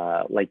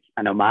like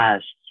an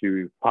homage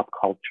to pop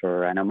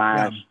culture, an Yeah.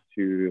 homage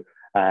to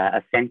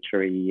a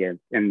century,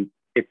 and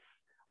it's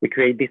we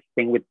create this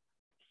thing with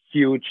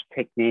huge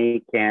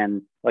technique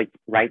and like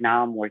right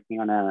now I'm working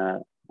on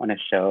a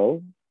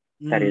show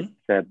that is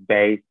Hmm.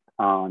 based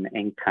on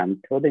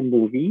Encanto, the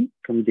movie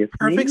from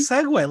Perfect Disney.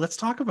 segue. Let's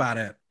talk about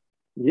it.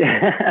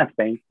 Yeah,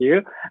 thank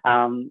you.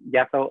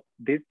 Yeah, so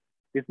this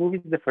movie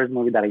is the first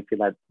movie that I feel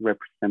that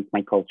represents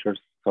my culture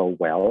so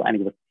well, and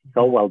it was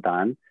so Mhm. well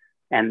done,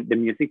 and the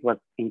music was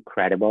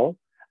incredible.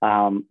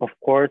 Of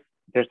course,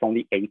 there's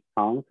only 8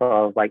 songs, so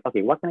I was like,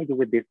 okay, what can I do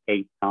with these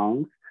 8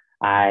 songs?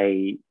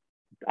 I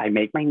I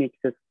make my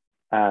mixes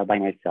by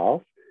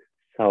myself,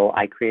 so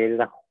I created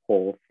a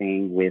whole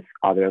thing with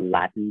other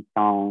Latin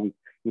songs,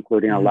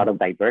 including a lot Mhm. of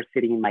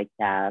diversity in my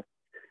cast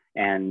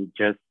and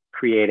just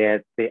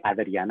created the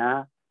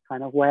Adriana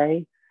kind of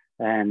way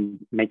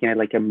and making it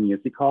like a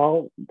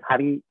musical,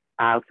 having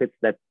outfits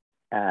that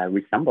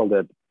resemble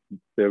the,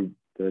 the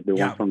ones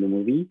Yeah. from the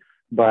movie,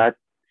 but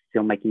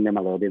still making them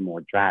a little bit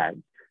more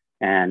drag.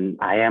 And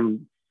I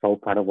am so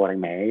proud of what I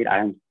made. I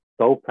am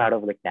so proud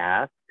of the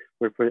cast.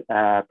 We're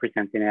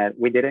presenting it.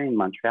 We did it in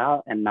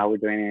Montreal, and now we're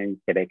doing it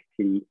in Quebec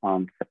City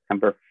on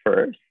September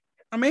 1st.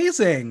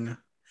 Amazing.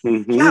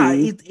 Yeah,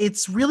 Mm-hmm.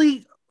 it's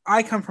really,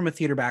 I come from a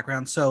theater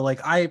background, so like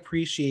I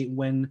appreciate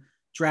when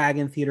drag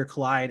and theater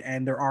collide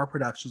and there are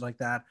productions like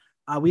that.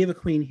 We have a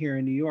queen here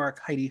in New York,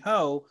 Heidi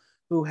Ho,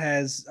 who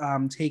has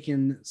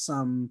taken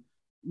some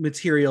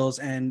materials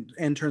and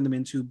turned them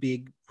into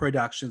big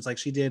productions. Like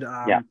she did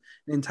Yeah.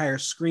 an entire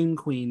Scream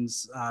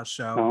Queens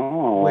show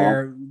Oh,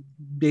 where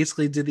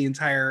basically did the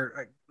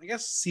entire, I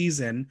guess,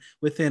 season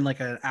within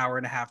like an hour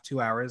and a half, 2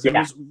 hours, and it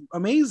yeah. was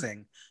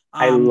amazing.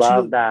 I She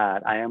love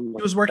that. I am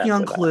was working obsessed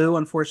on with that. Clue.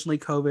 Unfortunately,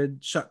 COVID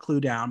shut Clue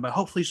down, but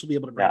hopefully she'll be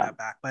able to bring Yeah. that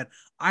back. But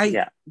I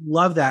Yeah.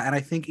 love that, and I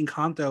think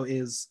Encanto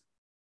is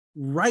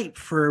ripe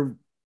for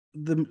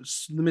the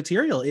the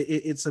material.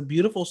 It's a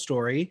beautiful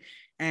story,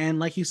 and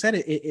like you said,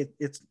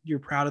 it's you're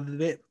proud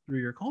of it through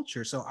your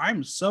culture. So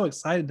I'm so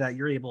excited that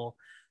you're able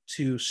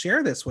to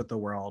share this with the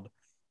world.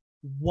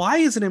 Why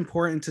is it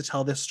important to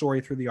tell this story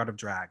through the art of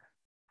drag?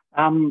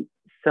 Um,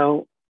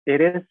 so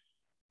it is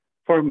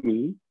for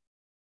me,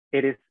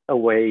 it is a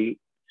way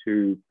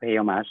to pay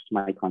homage to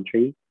my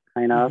country,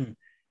 kind of, Mm-hmm.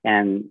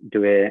 and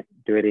do it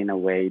in a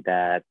way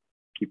that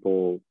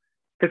people,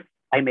 because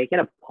I make it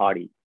a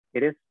party.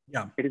 It is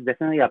Yeah. it is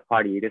definitely a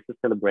party. It is a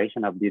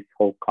celebration of this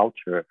whole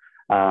culture.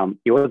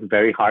 It was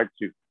very hard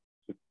to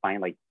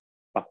find like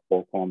a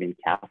whole Colombian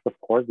cast, of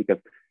course, because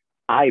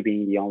I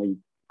being the only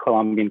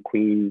Colombian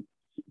queen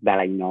that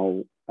I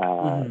know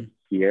Mm-hmm.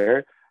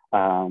 here.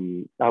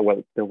 Oh,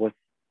 well, there was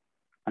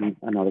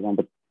another one,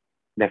 but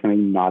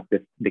definitely not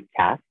the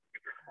cast.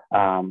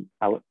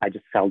 I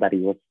just felt that it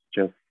was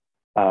just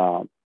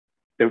uh,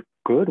 the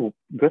good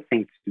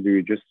things to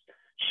do. Just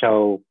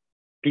show.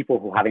 people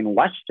who haven't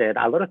watched it,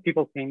 a lot of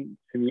people came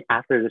to me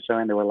after the show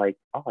and they were like,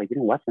 "Oh, I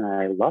didn't watch it and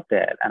I loved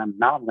it, and I'm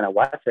gonna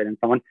watch it." And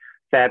someone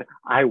said,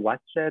 "I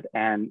watched it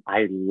and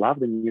I love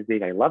the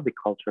music, I love the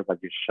culture,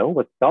 but your show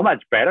was so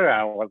much better."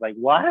 And I was like,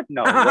 "What?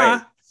 No,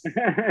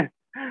 wait,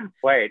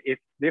 wait,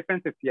 it's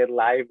different to see it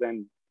live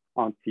than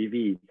on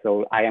TV."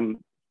 So I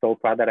am so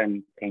proud that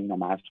I'm paying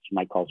homage to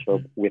my culture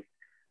with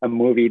a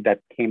movie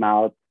that came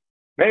out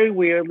very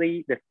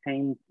weirdly the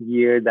same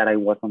year that I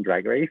was on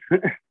Drag Race.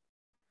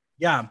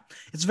 Yeah,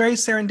 it's very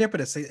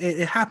serendipitous.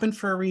 It happened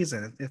for a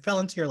reason. It fell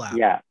into your lap.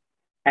 Yeah,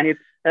 and it's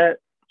a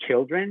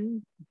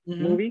children's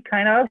movie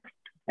kind of,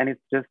 and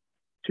it's just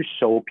to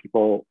show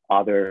people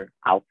other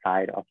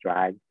outside of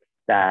drag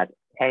that,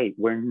 hey,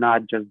 we're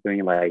not just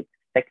doing like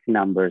sexy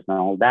numbers and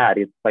all that.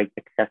 It's like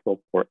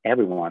accessible for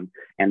everyone,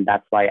 and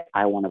that's why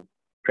I want to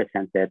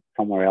present it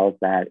somewhere else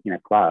that in a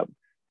club.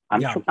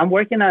 I'm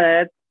working on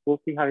it.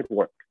 We'll see how it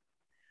works.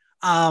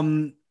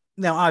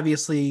 Now,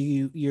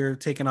 obviously, you're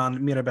taking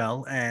on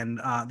Mirabel, and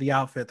the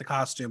outfit, the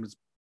costume is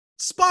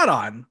spot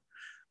on.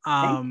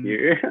 Thank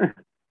you.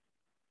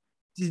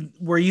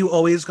 Were you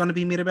always going to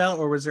be Mirabel,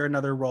 or was there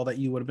another role that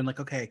you would have been like,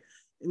 okay,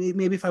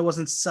 maybe if I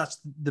wasn't such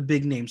the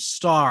big name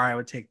star, I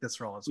would take this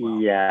role as well?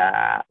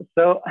 Yeah.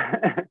 So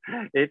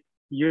it's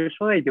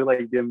usually I do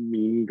like the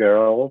mean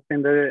girls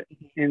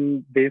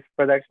in these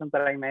productions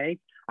that I make.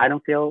 I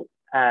don't feel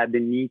the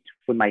need to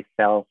put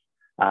myself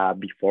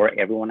before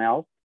everyone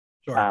else.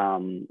 Sure.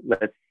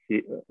 Let's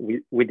see.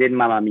 We did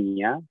Mamma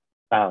Mia.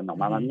 Oh no,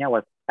 Mamma Mia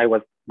was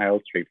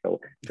Meryl Streep,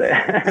 so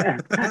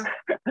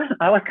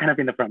I was kind of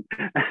in the front.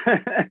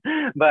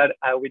 But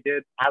we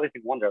did Alice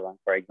in Wonderland,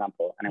 for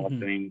example, and I was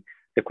doing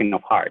the Queen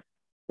of Hearts.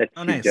 That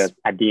she's just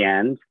at the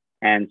end,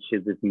 and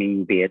she's this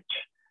mean bitch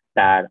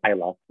that I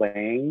love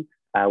playing.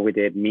 We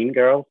did Mean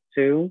Girls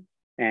too,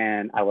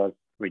 and I was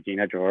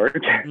Regina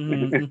George.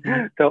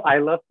 So I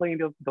love playing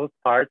those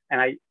parts, and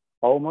I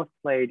almost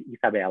played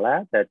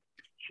Isabella, that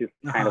she's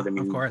kind of the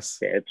mean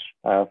bitch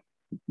of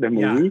the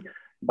movie. Yeah.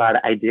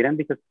 But I didn't,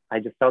 because I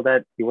just felt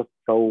that it was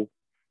so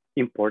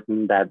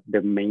important that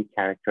the main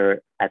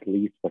character at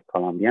least was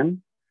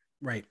Colombian.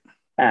 Right.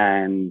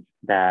 And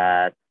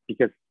that,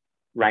 because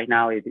right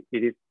now it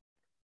is,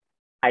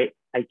 I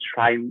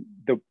try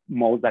the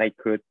most that I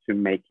could to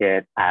make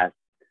it as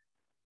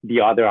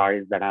the other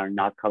artists that are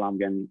not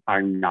Colombian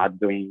are not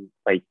doing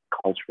like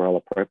cultural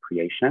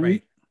appropriation.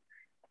 Right.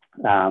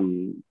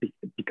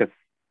 Because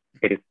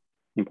it is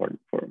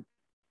important for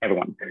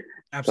everyone.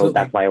 Absolutely. So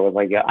that's why I was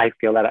like, I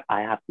feel that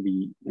I have to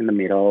be in the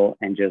middle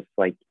and just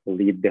like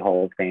lead the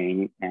whole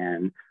thing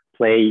and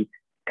play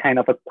kind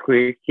of a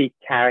quirky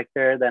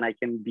character that I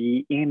can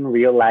be in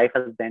real life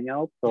as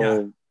Daniel.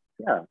 So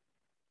yeah.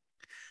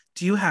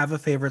 Do you have a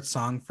favorite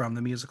song from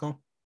the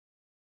musical?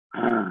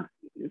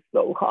 It's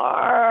so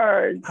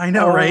hard. I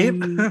know, right?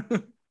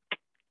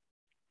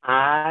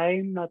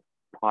 I'm not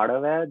part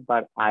of it,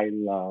 but I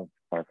love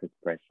Surface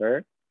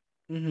Pressure.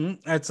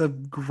 It's a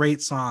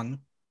great song.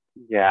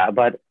 Yeah,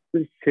 but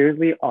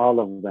seriously, all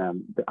of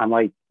them. I'm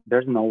like,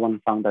 there's no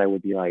one song that I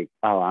would be like,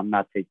 oh, I'm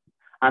not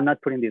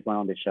putting this one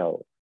on the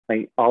show.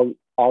 Like all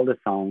the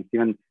songs,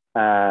 even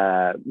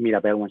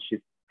Mirabel when she's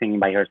singing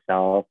by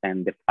herself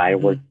and the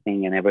fireworks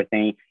thing and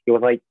everything. It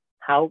was like,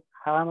 how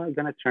am I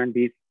gonna turn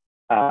this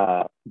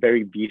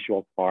very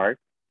visual part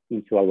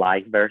into a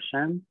live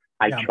version?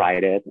 I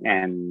tried it,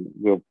 and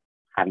we're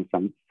having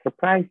some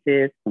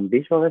surprises, some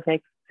visual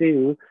effects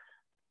too.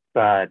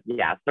 But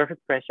yeah, Surface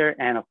Pressure,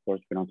 and of course,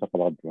 we don't talk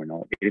about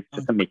Bruno. It's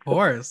just a mix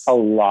of a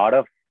lot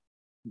of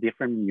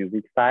different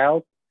music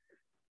styles.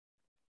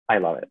 I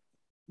love it.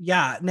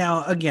 Yeah.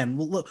 Now, again,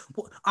 look,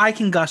 I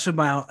can gush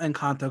about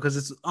Encanto because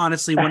it's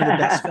honestly one of the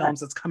best films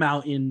that's come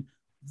out in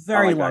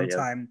very long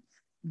time.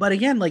 But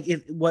again, like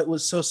what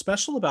was so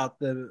special about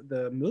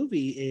the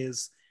movie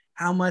is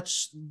how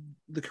much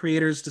the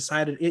creators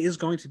decided it is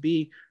going to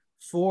be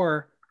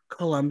for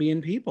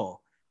Colombian people.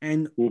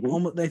 And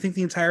almost, I think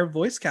the entire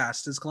voice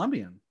cast is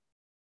Colombian.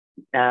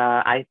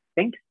 I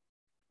think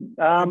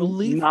I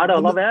believe not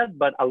all of it,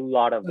 but a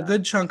lot of them. A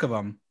good chunk of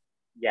them.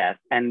 Yes,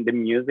 and the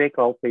music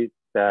also is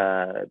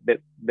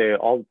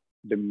all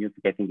the music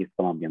I think is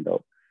Colombian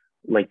though.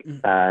 Like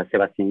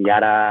Sebastián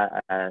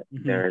Yara,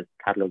 there's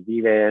Carlos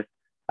Vives.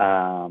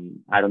 I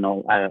don't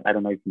know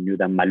if you knew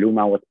that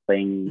Maluma was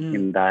playing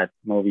in that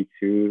movie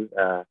too.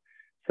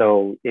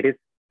 So it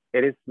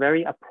is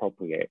very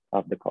appropriate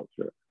of the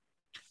culture.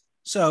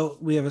 So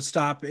we've had a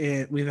stop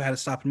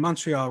in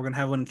Montreal. We're going to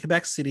have one in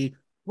Quebec City.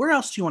 Where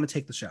else do you want to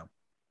take the show?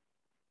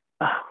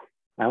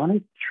 I want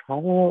to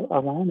travel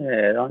around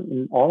it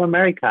in all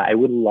America. I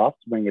would love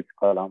to bring it to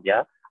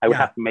Colombia. I would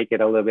have to make it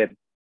a little bit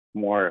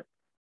more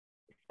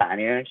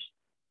Spanish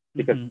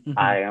because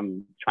I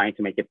am trying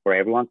to make it for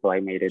everyone. So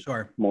I made it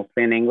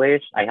mostly in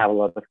English. I have a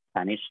lot of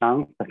Spanish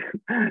songs.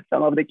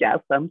 Some of the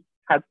cast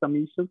had some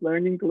issues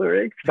learning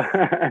lyrics.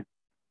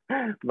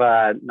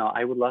 But no,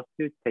 I would love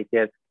to take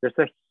it. There's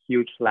a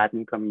huge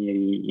Latin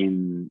community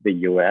in the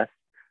US.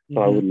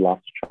 So I would love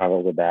to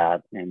travel with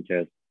that and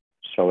just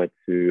show it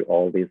to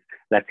all these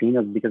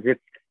Latinos because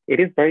it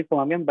is very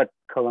Colombian, but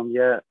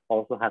Colombia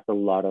also has a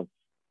lot of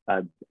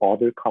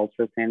other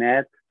cultures in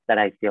it that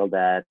I feel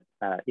that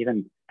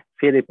even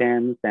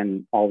Philippines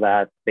and all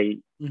that, they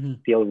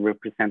feel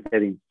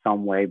represented in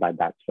some way by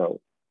that show.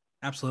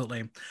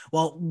 Absolutely.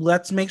 Well,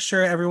 let's make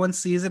sure everyone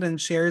sees it and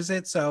shares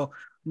it. So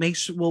make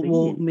sure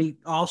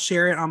I'll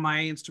share it on my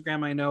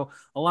Instagram. I know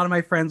a lot of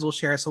my friends will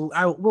share, so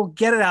we'll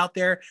get it out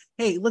there.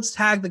 Hey, let's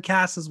tag the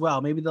cast as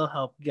well. Maybe they'll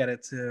help get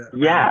it to.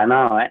 Yeah,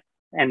 no,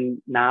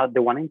 and now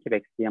the one in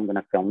Quebec City, I'm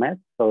gonna film it,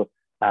 so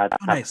to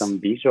have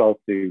some visuals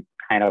to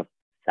kind of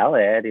sell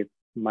it. It's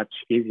much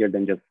easier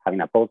than just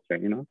having a poster,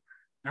 you know.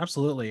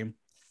 Absolutely.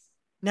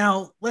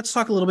 Now let's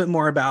talk a little bit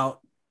more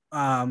about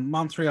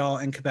Montreal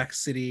and Quebec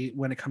City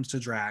when it comes to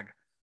drag.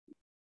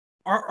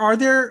 Are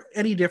there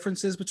any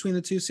differences between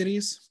the two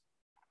cities?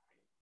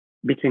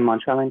 Between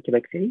Montreal and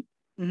Quebec City?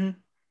 It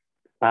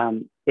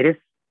is,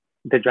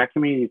 the drag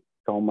community is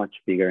so much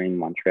bigger in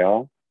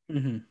Montreal.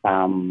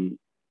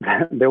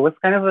 There was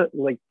kind of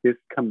this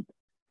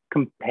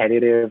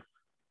competitive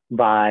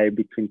vibe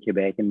between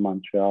Quebec and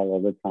Montreal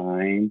all the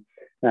time.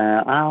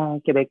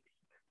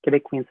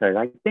 Quebec queens are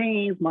like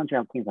this,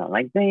 Montreal queens are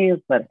like this,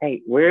 but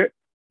hey, we're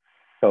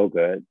so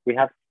good. We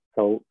have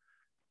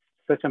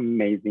such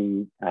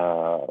amazing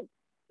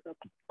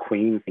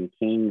queens and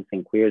kings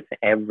and queers,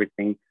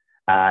 everything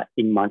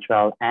in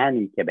Montreal and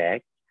in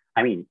Quebec.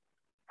 I mean,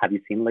 have you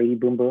seen Lady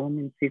Boom Boom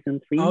in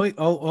season 3?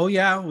 Oh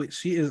yeah,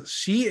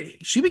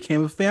 she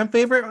became a fan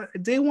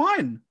favorite day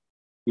one.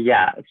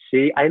 Yeah,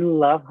 I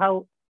love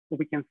how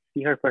we can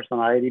see her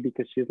personality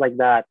because she's like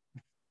that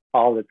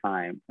all the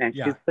time, and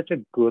she's such a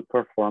good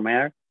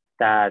performer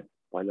that,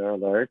 spoiler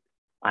alert,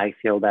 I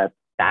feel that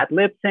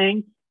lip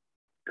sync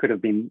could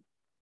have been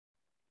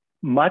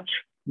much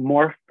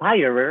more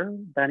fire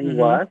than it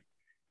was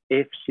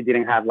if she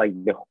didn't have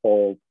the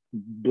whole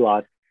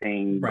blood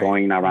thing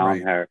going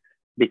around her,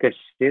 because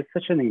she's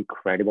such an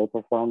incredible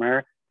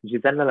performer.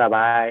 Giselle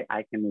Lalabay,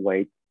 I can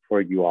wait for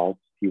you all to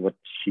see what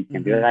she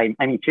can do. I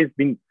mean, she's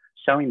been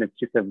showing that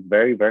she's a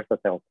very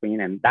versatile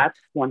queen, and that's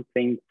one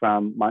thing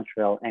from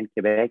Montreal and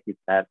Quebec is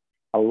that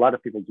a lot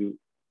of people do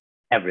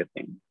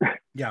everything.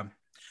 Yeah.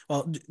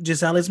 Well,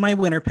 Giselle is my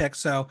winner pick,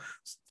 so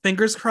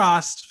fingers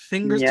crossed.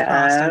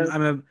 Crossed.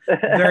 I'm a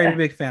very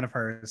big fan of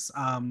hers.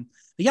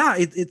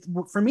 It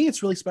for me,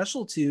 it's really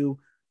special to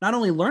not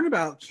only learn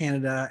about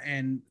Canada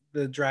and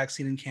the drag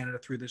scene in Canada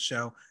through this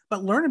show,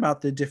 but learn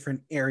about the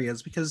different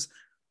areas, because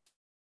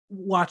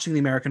watching the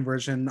American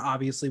version,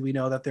 obviously we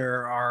know that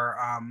there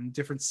are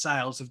different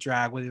styles of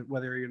drag,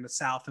 whether you're in the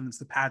South and it's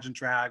the pageant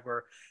drag,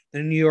 or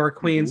the New York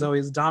queens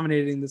always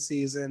dominating the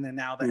season, and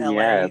now the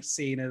LA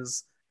scene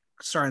is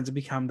starting to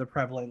become the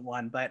prevalent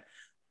one. But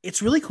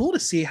it's really cool to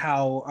see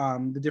how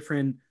the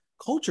different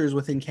cultures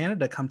within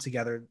Canada come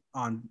together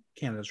on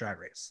Canada's Drag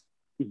Race.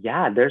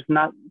 Yeah, there's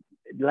not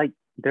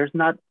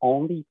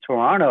only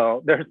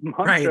Toronto, there's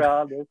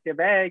Montreal, there's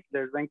Quebec,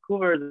 there's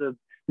Vancouver, there's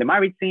the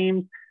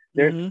Maritimes.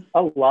 There's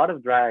a lot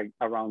of drag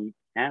around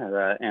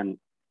Canada, and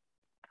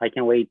I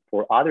can wait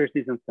for other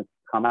seasons to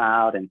come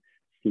out and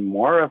see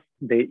more of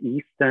the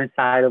eastern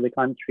side of the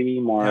country,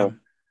 more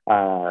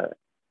of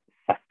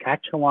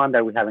Saskatchewan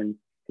that we haven't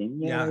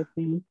seen yet. I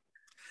think.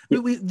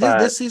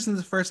 This season is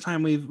the first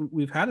time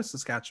we've had a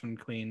Saskatchewan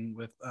queen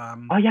with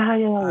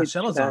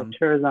Chelazon.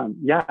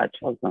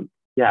 Chelazon.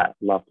 Yeah,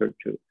 loved her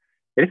too.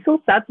 It's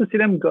so sad to see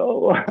them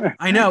go.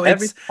 I know,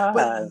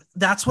 but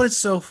that's what it's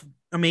so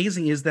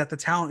amazing, is that the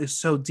talent is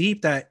so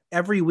deep that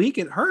every week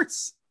it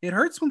hurts. It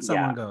hurts when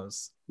someone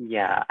goes.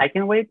 Yeah, I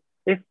can wait.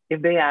 If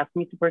they ask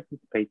me to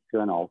participate to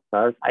an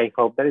All-Stars, I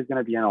hope that it's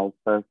going to be an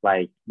All-Stars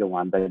like the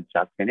one that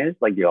just finished,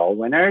 like the All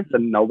Winners,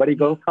 and nobody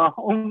goes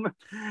home.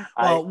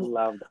 I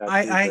love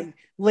that.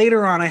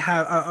 Later on, I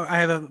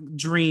have a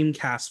dream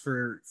cast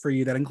for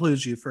you that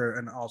includes you for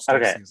an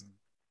All-Star season.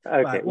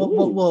 Okay,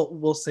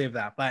 we'll save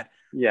that. But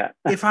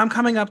if I'm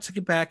coming up to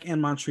Quebec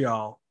and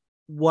Montreal,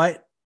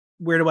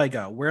 where do I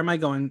go? Where am I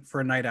going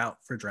for a night out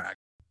for drag?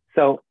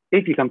 So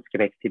if you come to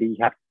Quebec City, you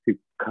have to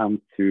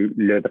come to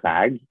Le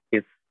Drag.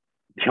 It's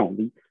the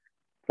only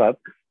club,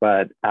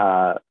 but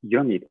you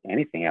don't need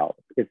anything else.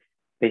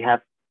 They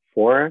have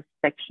 4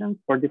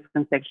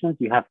 different sections.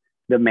 You have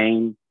the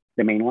main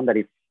one that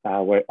is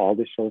where all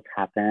the shows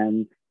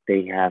happen.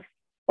 They have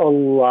a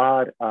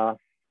lot of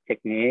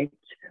techniques,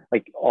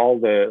 like all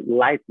the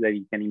lights that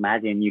you can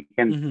imagine. You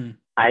can.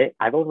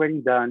 I've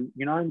already done,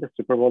 in the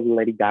Super Bowl,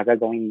 Lady Gaga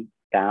going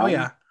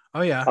down.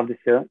 Oh yeah. Of the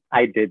film,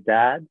 I did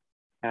that.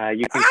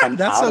 You can come.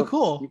 That's so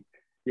cool.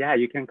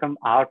 You can come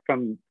out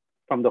from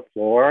the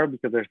floor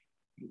because there's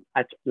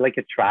a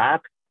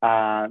trap.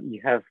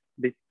 You have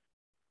this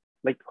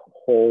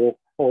whole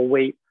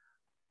hallway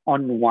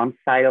on one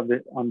side of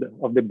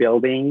the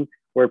building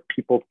where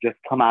people just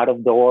come out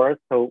of doors.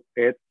 So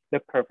it's the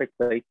perfect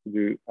place to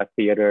do a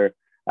theater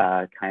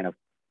kind of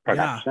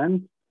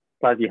production.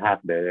 Plus, you have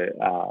the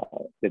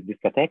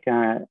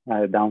discotheque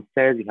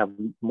downstairs. You have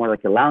more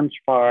like a lounge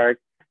part.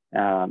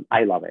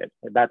 I love it.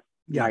 That's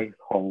my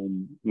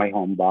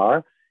home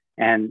bar.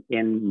 And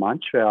in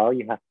Montreal,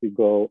 you have to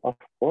go, of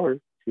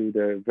course, to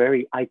the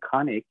very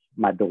iconic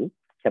Mado,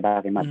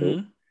 Cabaret Mado,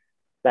 Mm-hmm.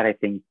 that I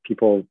think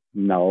people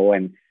know.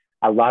 And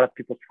a lot of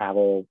people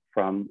travel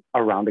from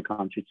around the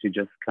country to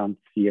just come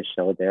see a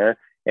show there.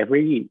 It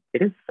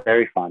is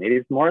very fun. It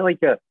is more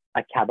like a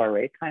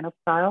cabaret kind of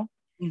style,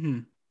 Mm-hmm.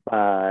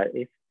 but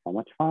it's so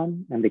much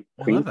fun. And the I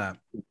love queens that.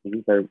 and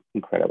queens are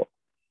incredible.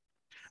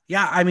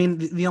 Yeah, I mean,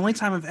 the only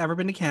time I've ever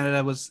been to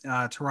Canada was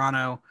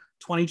Toronto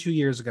 22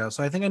 years ago.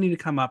 So I think I need to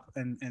come up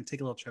and take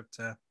a little trip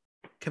to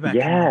Quebec and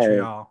Yes.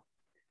 Montreal.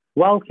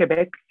 Well,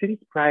 Quebec City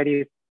Pride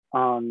is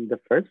on the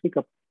first week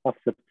of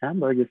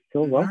September. You're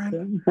still All right.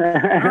 welcome. All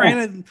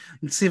right.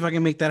 Let's see if I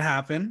can make that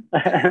happen.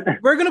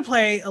 We're going to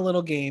play a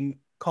little game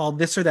called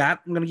This or That.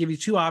 I'm going to give you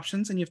two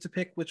options and you have to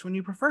pick which one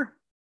you prefer.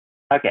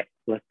 Okay,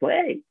 let's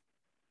play.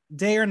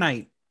 Day or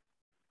night?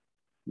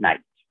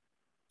 Night.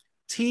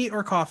 Tea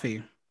or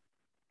coffee?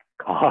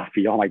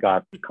 Coffee. Oh my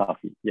God,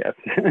 coffee. Yes.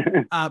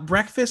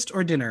 Breakfast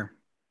or dinner?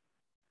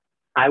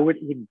 I would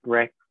eat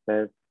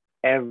breakfast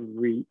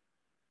every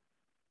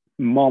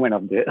moment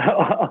of the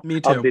Me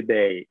of too. the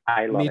day.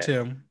 I love Me it.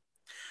 too.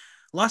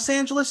 Los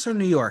Angeles or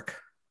New York?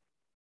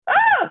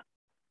 Ah!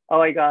 Oh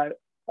my God.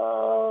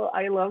 Oh,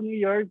 I love New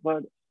York,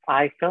 but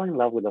I fell in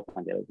love with Los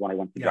Angeles when I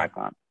went to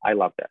DragCon. I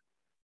loved it.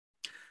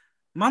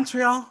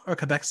 Montreal or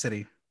Quebec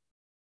City?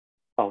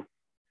 Oh.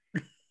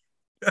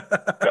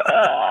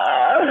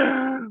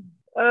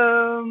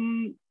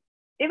 um,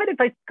 Even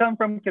if I come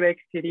from Quebec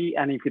City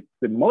and if it's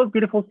the most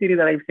beautiful city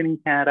that I've seen in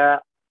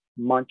Canada,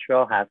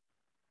 Montreal has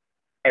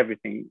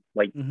everything.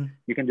 Like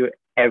you can do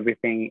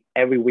everything.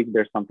 Every week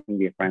there's something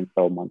different.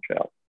 So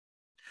Montreal.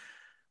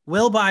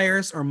 Will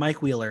Byers or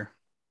Mike Wheeler?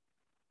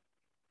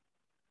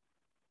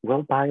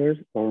 Will Byers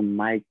or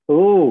Mike?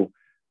 Oh,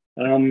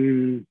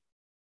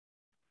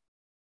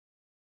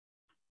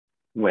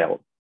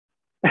 Will.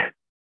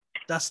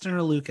 Dustin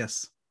or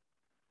Lucas?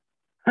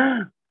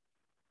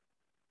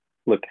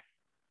 Lucas.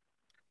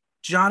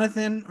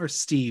 Jonathan or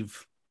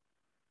Steve?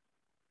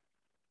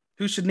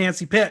 Who should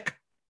Nancy pick?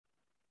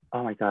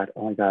 Oh my God.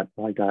 Oh my God.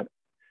 Oh my God.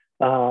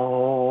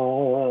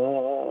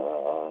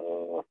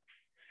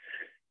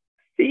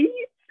 Steve?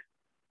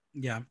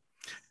 Yeah,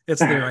 it's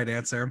the right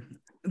answer.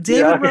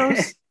 David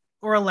Rose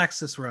or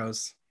Alexis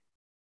Rose?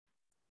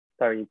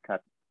 Sorry, you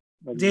cut.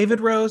 David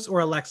Rose or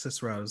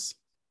Alexis Rose?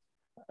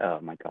 Oh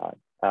my God.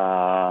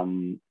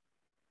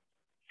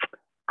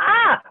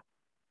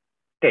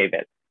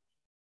 David.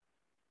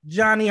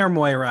 Johnny or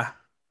Moira?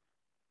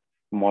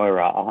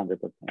 Moira,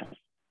 100%.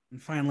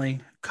 And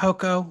finally,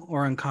 Coco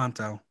or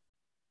Encanto?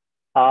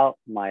 Oh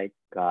my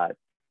God.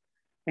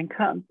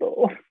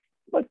 Encanto.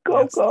 But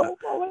Coco. Yes,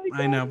 oh my God.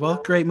 I know,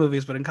 both great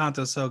movies, but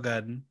Encanto's so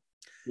good.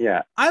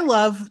 Yeah. I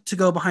love to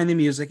go behind the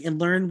music and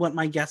learn what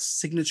my guest's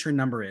signature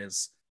number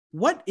is.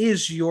 What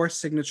is your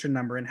signature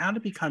number and how to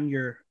become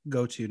your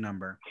go-to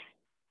number?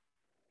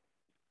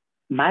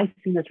 My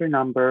signature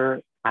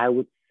number, I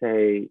would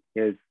say,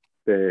 is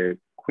the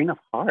Queen of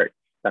Hearts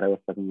that I was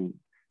talking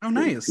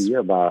to you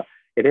about.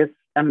 It is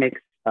a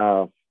mix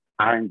of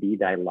R&B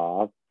that I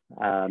love,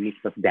 a mix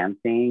of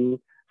dancing,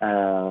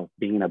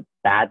 being a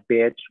bad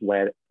bitch,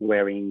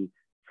 wearing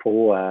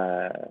full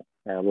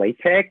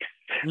latex.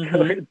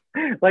 So it's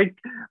like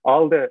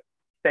all the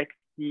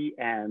sexy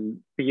and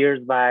fierce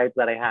vibes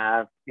that I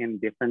have in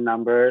different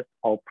numbers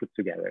all put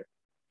together.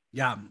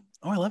 Yeah.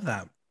 Oh, I love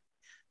that.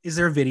 Is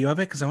there a video of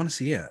it? Because I want to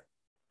see it.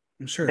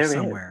 I'm sure it's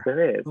somewhere.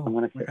 There is. Ooh, I'm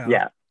gonna say, okay,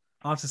 yeah.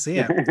 I'll have to see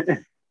it.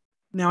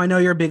 Now, I know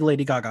you're a big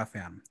Lady Gaga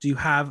fan. Do you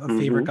have a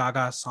favorite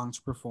Gaga song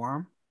to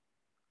perform?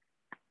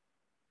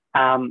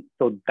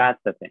 So that's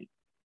the thing,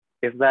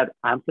 is that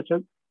I'm such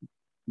a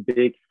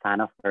big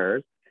fan of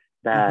hers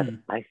that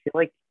I feel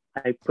like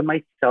I put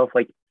myself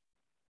like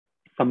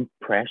some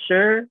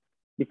pressure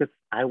because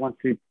I want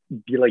to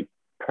be like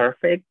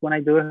perfect when I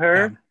do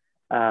her.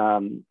 Yeah.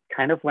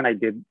 Kind of when I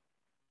did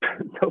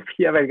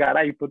Sofia Vergara,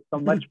 I put so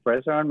much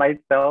pressure on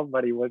myself,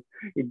 but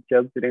it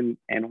just didn't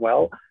end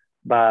well.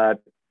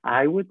 But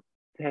I would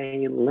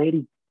say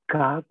Lady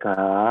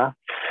Gaga,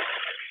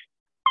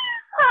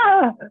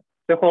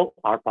 the whole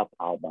art pop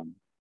album.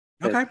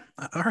 Okay,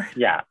 all right.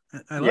 Yeah,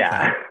 I love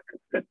that.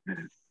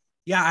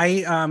 Yeah,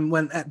 I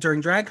when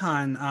during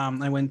DragCon,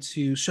 I went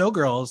to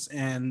Showgirls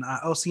and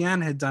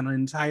Oceane had done an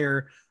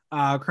entire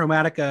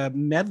Chromatica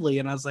medley,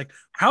 and I was like,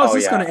 "How is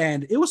this going to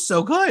end?" It was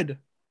so good.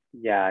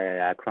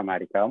 Yeah,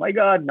 Chromatica. Oh my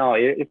God, no,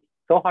 it's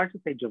so hard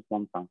to say just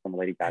one song from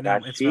Lady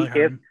Gaga. She really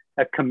is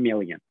a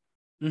chameleon.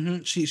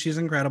 She's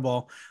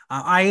incredible.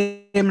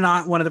 I am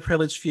not one of the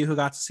privileged few who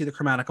got to see the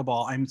Chromatica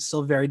Ball. I'm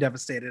still very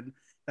devastated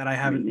that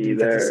I didn't get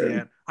to see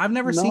it. I've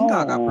never seen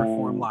Gaga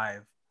perform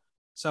live,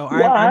 so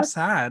I'm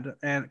sad,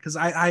 and because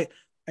I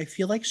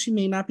feel like she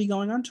may not be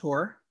going on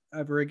tour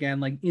ever again,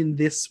 like in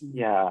this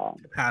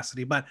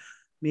capacity. But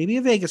maybe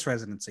a Vegas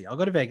residency. I'll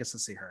go to Vegas to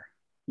see her.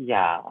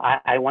 Yeah,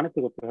 I wanted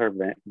to go to her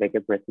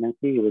Vegas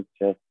residency. It was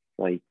just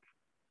like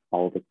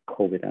all the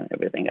COVID and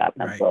everything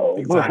happened. Right, so.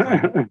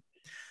 Exactly.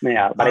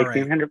 Yeah, but I've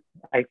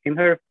seen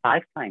her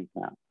 5 times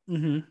now.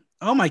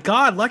 Oh my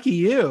God, lucky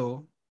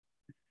you.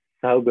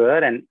 So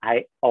good. And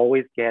I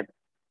always get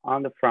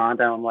on the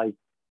front and I'm like,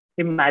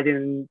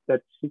 imagine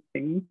that she's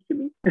singing to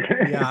me.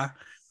 Yeah.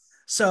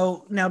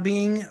 So now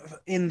being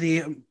in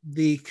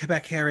the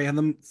Quebec area,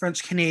 the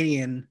French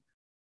Canadian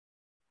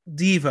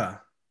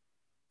diva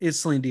is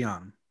Celine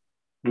Dion.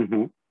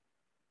 Mm-hmm. Do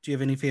you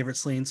have any favorite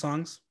Celine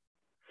songs?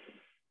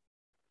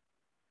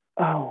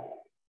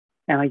 Oh,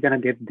 am I gonna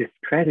get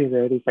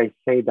discredited if I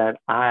say that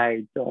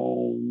I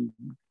don't?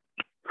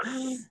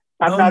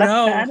 I'm Oh not a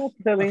no. fan of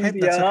Celine Okay,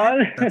 that's okay.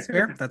 Dion. That's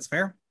fair. That's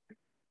fair.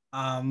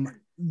 Um,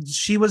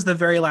 she was the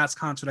very last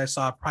concert I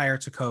saw prior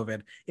to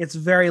COVID. It's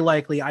very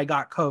likely I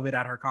got COVID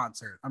at her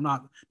concert. I'm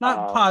not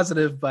Oh,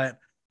 positive, but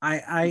I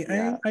I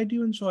yeah. I, I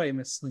do enjoy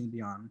Miss Celine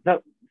Dion.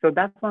 So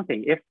that's one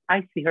thing. If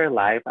I see her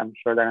live, I'm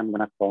sure that I'm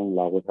gonna fall in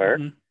love with her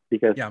Hmm.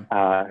 because Yeah.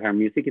 her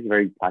music is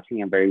very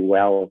touching and very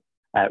well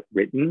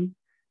written,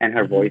 and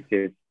her Hmm. voice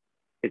is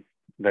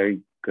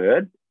very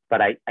good.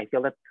 But I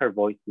feel that her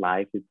voice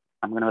live is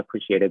I'm gonna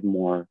appreciate it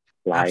more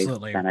live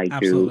Absolutely. than I do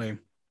Absolutely.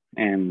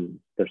 in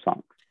their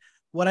songs.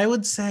 What I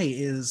would say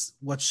is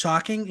what's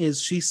shocking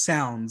is she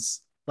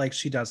sounds like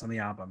she does on the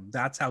album.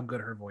 That's how good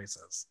her voice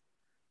is.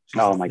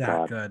 She's Oh my that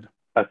god. good.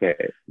 Okay,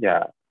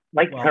 yeah.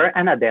 Like her Well,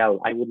 and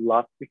Adele. I would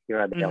love to hear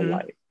Adele hmm,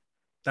 live.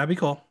 that'd be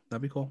cool.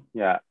 That'd be cool.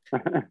 Yeah.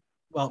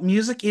 Well,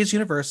 music is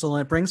universal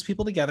and it brings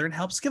people together and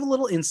helps give a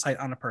little insight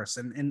on a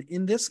person. And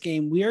in this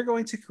game, we are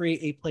going to create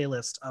a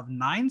playlist of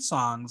 9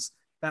 songs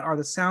that are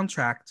the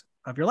soundtrack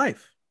of your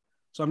life.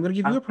 So I'm going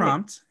to give you a Okay.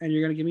 prompt and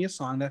you're going to give me a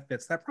song that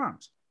fits that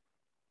prompt.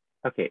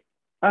 Okay.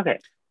 Okay.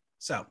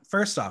 So,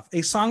 first off,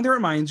 a song that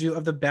reminds you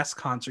of the best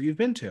concert you've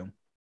been to.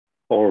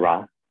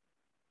 Aura.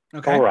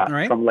 Okay. Aura All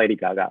right. from Lady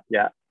Gaga.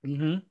 Yeah.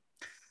 Mm-hmm.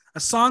 A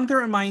song that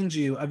reminds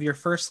you of your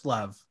first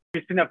love.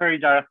 Christina Perry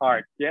Jar of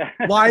Heart. Yeah.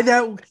 Why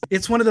that?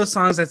 It's one of those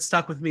songs that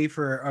stuck with me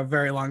for a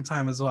very long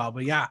time as well.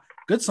 But yeah,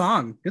 good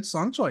song. Good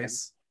song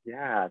choice.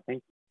 Yeah.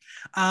 Thank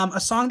A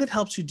song that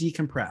helps you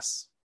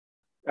decompress.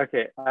 you.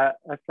 Okay. A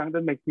song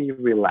that makes me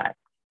relax.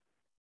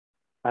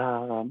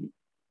 Um,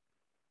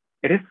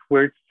 it is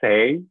weird to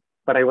say,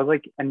 but I was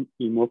like an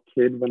emo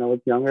kid when I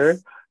was younger.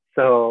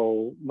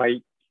 So my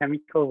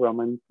Chemical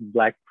Romance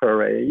Black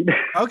Parade.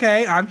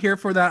 Okay, I'm here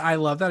for that. I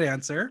love that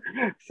answer.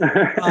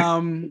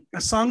 A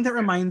song that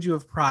reminds you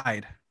of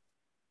pride.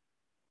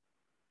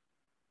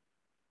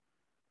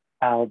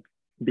 uh,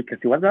 because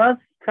it was us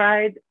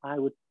tried, I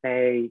would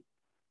say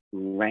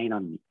Rain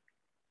on Me.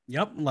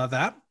 Yep, love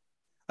that.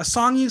 A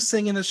song you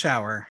sing in the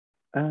shower.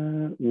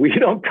 We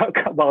don't talk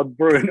about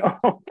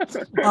Bruno.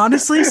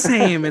 Honestly,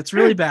 same. It's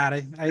really bad.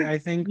 I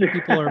think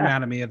people are Yeah.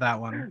 mad at me at that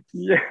one.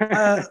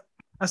 Yeah.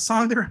 A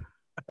song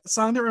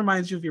that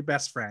reminds you of your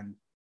best friend.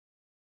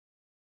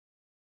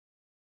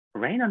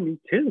 Rain on Me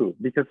too,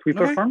 because we Okay,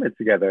 performed it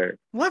together.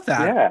 love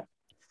that. Yeah.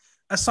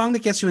 A song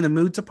that gets you in the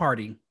mood to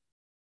party.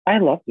 I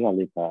love Dua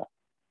Lipa.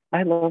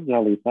 I love Dua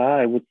Lipa.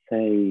 I would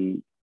say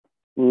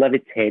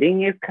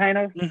Levitating is kind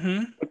of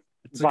Mm-hmm.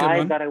 It's a good vibe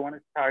one. that I want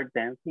to start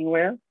dancing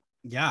with.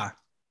 Yeah.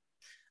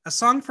 A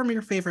song from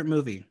your favorite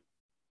movie.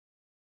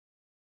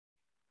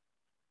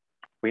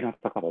 We don't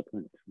talk about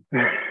it.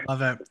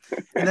 Love it.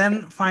 And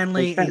then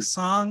finally, a Okay.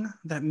 song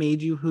that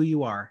made you who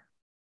you are.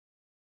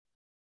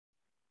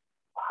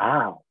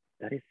 Wow,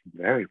 that is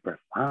very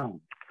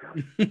profound.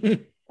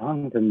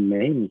 Song that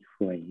made me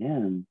who I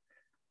am.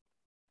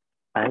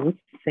 I would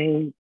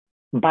say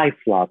by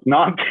flop,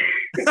 not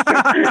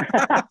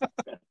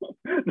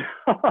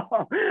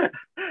no.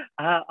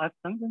 A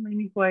song that made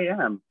me who I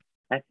am.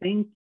 I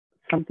think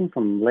something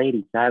from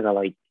Lady Gaga,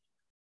 like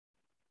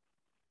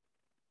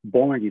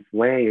Born This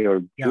Way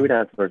or Yeah.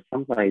 Judas or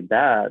something like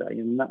that.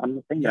 I'm not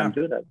saying that I'm Yeah.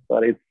 Judas,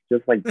 but it's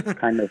just like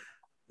kind of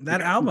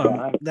That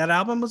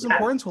album was Yeah.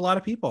 important to a lot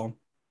of people.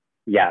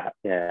 yeah,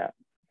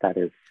 that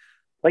is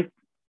like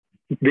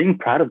being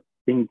proud of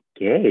being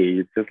gay.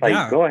 It's just like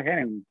Yeah. go ahead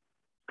and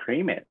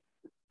scream it.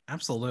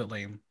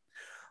 Absolutely.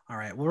 All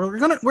right. Well,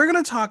 we're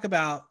gonna talk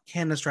about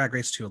Canada's Drag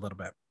Race 2 a little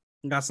bit.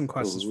 I got some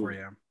questions for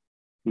you.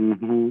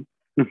 Mm-hmm.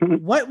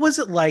 What was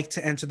it like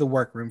to enter the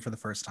workroom for the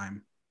first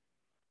time?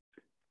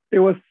 It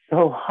was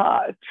so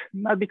hot.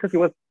 Not because it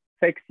was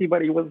sexy,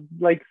 but it was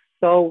like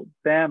so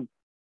damn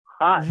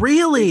hot.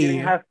 Really?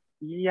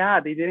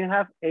 They didn't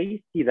have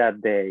AC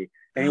that day.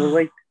 And it was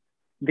like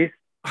this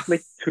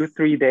like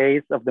 2-3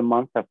 days of the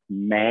month of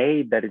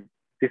May that it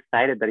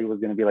decided that it was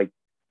gonna be like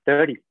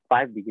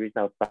 35 degrees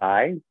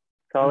outside.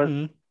 So I was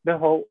Mhm.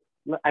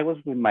 I was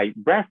with my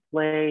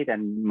breastplate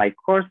and my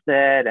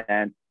corset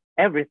and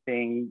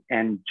everything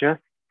and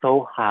just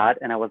so hot.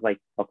 And I was like,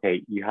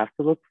 okay, you have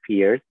to look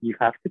fierce. You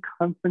have to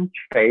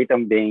concentrate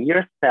on being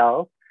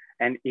yourself.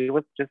 And it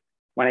was just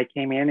when I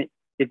came in,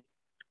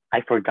 I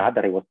forgot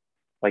that I was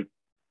like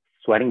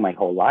sweating my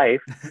whole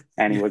life.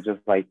 And it was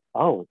just like,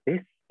 oh,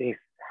 this is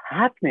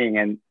happening.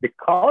 And the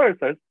colors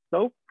are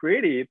so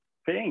pretty. It's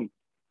pink.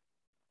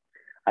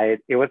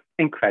 It was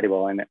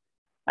incredible. And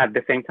at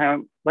the same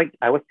time, like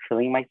I was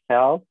killing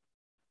myself,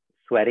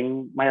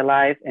 sweating my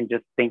life, and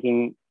just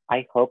thinking,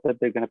 I hope that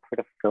they're gonna put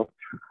a filter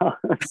on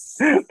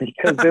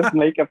because this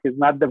makeup is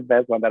not the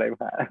best one that I've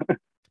had.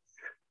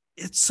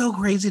 it's so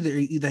crazy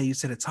that you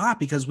said it's hot,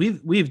 because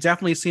we've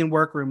definitely seen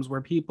workrooms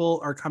where people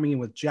are coming in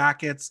with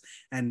jackets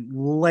and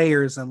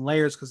layers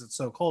because it's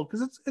so cold,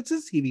 because it's a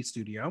TV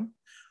studio.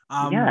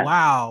 Yeah,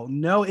 Wow,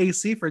 no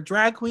AC for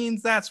drag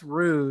queens. That's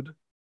rude.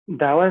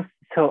 that was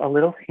so a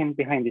little hint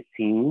behind the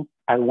scenes.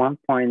 At one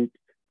point,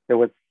 there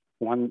was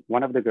one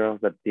of the girls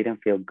that didn't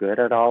feel good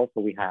at all,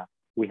 so we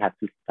had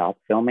to stop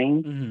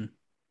filming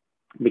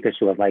Mm-hmm. because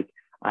she was like,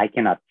 I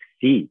cannot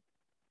see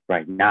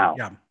right now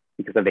Yeah.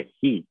 because of the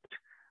heat.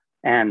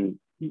 And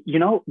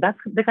that's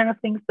the kind of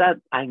things that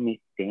I miss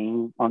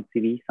seeing on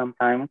TV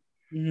sometimes.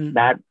 Mm-hmm.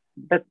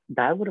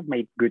 That would have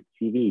made good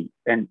TV.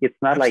 And it's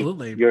not like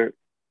Absolutely.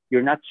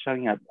 you're not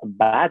showing a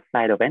bad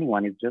side of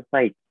anyone. It's just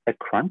like a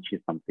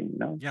crunchy something.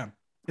 Yeah.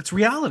 It's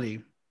reality.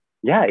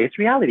 Yeah, it's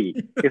reality.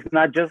 It's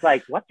not just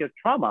like, what's your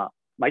trauma?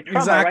 My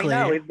trauma right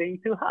now Exactly. is being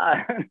too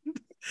hot.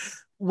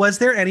 Was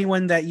there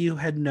anyone that you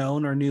had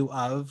known or knew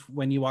of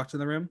when you walked in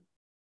the room?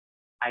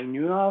 I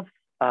knew of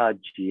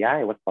Gia.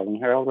 I was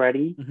following her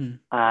already. Mm-hmm.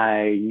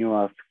 I knew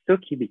of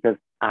Suki because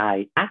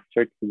I asked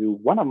her to do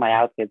one of my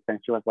outfits, and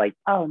she was like,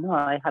 "Oh no,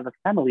 I have a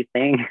family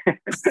thing."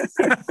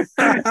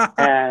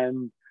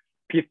 And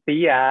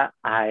Pythia,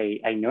 I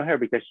know her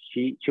because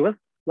she was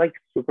like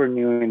super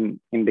new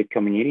in the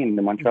community, in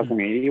the Montreal Mm-hmm.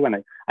 community.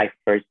 When I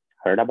first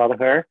heard about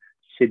her,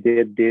 she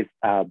did this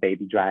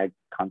baby drag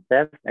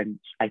contest, and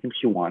I think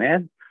she won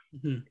it.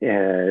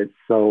 Mm-hmm.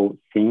 So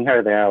seeing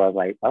her there, I was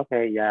like,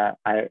 okay, yeah,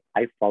 I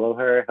follow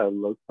her. Her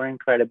looks were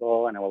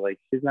incredible, and I was like,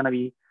 she's gonna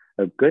be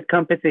a good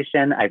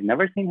competition. I've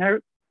never seen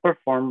her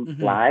perform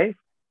Mm-hmm. live,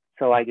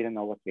 so I didn't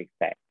know what to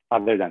expect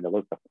other than the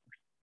looks of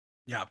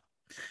Yeah.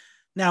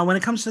 Now, when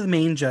it comes to the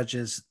main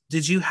judges,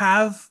 did you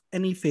have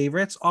any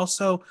favorites?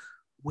 Also,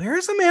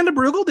 where's Amanda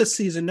Brugel this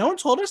season? No one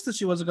told us that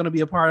she wasn't going to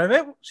be a part of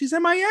it. She's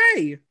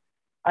MIA.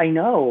 I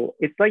know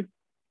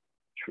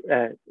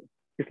uh,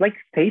 it's like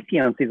Stacey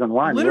on season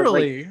one. It was like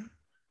Literally.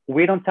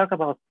 we don't talk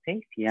about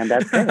Stacey, and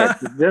that's it.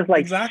 It's just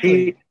like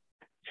Exactly.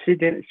 she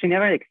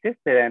never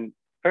existed. And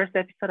first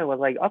episode, I was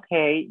like,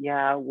 okay,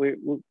 yeah, we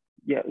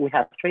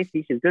have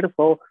Tracy, she's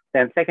beautiful.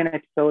 Then second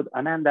episode,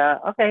 Amanda.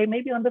 Okay,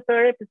 maybe on the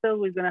third episode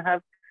we're gonna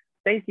have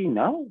Stacey.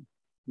 No,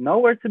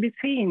 nowhere to be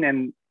seen.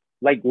 And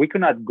like we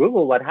could not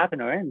Google what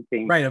happened or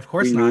anything. Right. Of We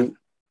course not. knew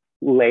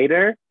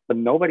later, but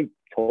nobody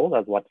told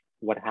us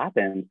what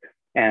happened.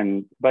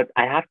 And but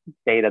I have to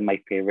say that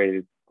my favorite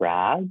is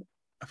Brad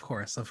Of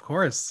course. Of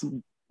course.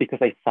 because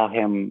I saw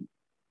him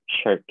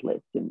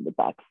shirtless in the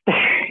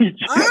backstage.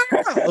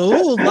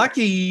 Oh,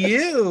 lucky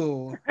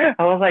you. I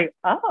was like,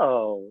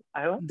 oh,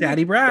 I wasn't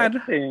Daddy Brad.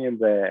 expecting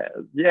this.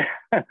 Yeah.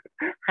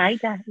 Hi,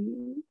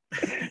 Daddy.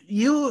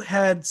 You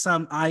had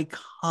some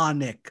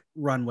iconic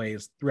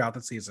runways throughout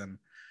the season.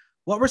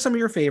 What were some of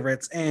your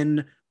favorites,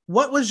 and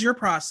what was your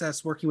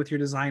process working with your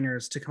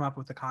designers to come up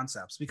with the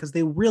concepts, because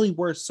they really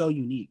were so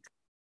unique?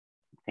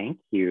 Thank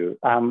you.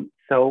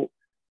 So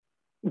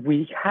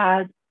we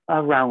had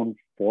around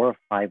 4 or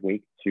 5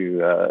 weeks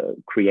to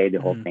create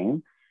the whole Mm-hmm.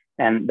 thing.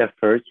 And the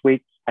first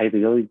week, I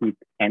really did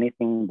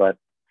anything but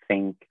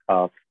think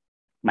of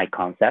my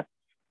concept.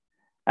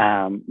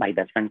 My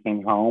best friend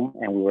came home,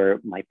 and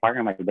my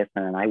partner, my best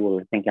friend, and I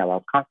were thinking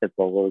about concepts,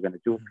 what we were going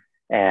to do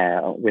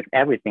with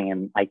everything.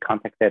 And I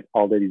contacted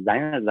all the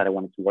designers that I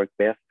wanted to work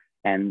with.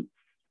 And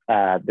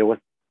there was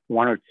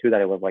one or two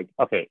that I was like,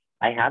 okay,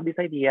 I have this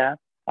idea.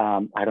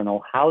 I don't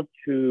know how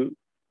to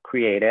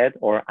create it,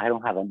 or I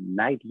don't have an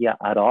idea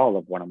at all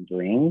of what I'm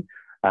doing.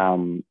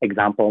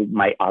 Example,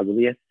 my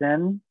ugliest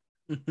sin.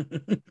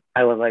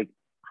 I was like,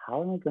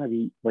 how am I gonna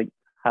be like?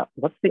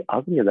 What's the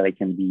ugliest that I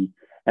can be?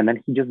 And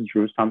then he just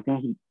drew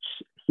something.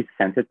 He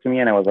sent it to me,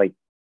 and I was like,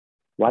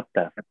 what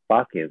the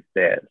fuck is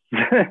this?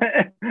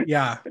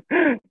 Yeah.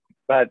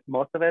 But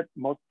most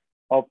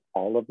of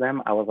all of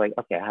them, I was like,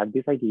 okay, I have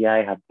this idea.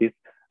 I have this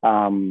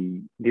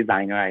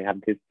designer. I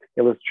have this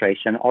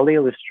illustration. All the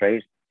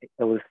illustrators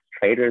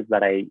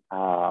that I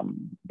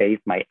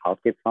based my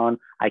outfits on,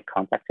 I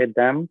contacted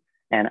them,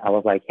 and I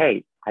was like,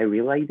 hey, I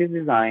really like this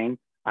design.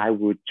 I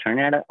would turn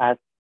it as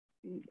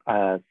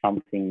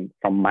something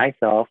from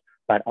myself,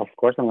 but of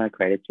course I'm going to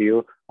credit to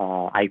you.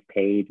 I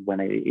paid when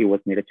it was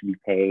needed to be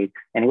paid,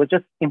 and it was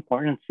just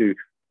important to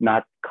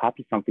not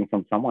copy something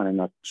from someone and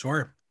not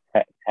Sure.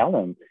 tell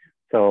them.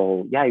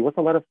 So yeah, it was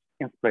a lot of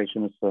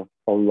inspiration. So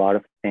a lot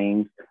of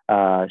things,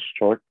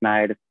 short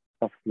night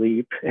of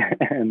sleep,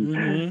 and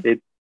Mm-hmm.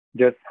 it's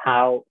just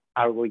how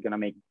are we going to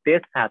make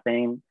this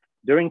happen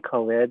during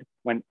COVID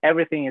when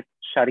everything is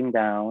shutting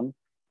down.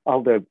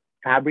 All the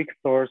fabric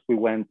stores we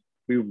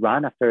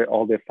run after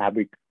all the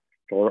fabric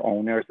store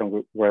owners,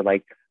 and we're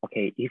like,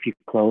 okay, if you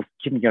close,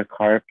 give me your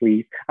card,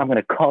 please. I'm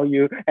gonna call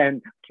you,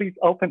 and please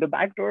open the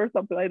back door or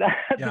something like that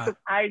Yeah. because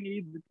I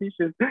need the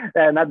tissues,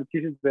 not the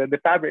tissues, the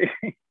fabric.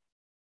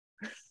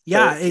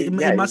 Yeah. So It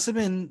yeah, must have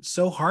been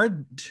so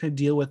hard to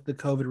deal with the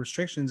COVID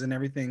restrictions and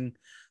everything,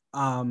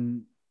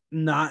 um,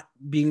 not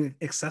being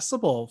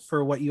accessible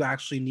for what you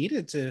actually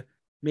needed to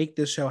make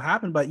this show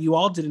happen. But you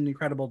all did an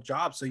incredible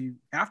job, so you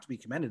have to be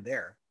commended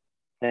there.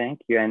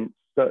 thank you. And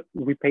so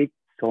we paid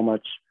so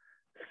much,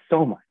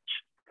 so much.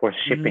 for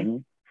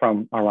shipping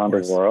from around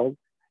the world.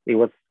 It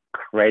was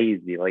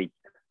crazy. Like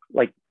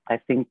I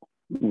think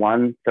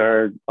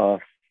 1/3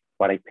 of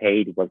what I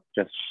paid was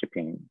just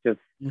shipping. Just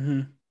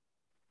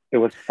it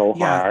was so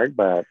hard,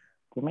 but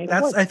we made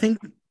it work. I think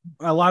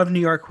a lot of New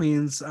York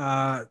queens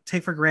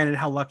take for granted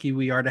how lucky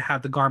we are to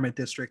have the garment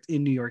district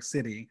in New York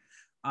City.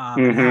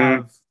 And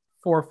have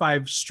 4 or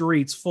 5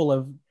 streets full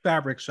of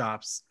fabric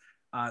shops.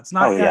 It's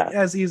not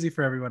as easy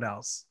for everyone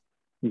else.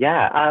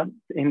 Yeah.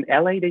 In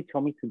LA, they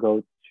told me to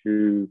go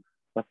to,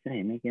 what's the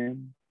name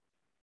again?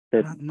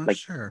 I'm not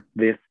sure.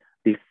 This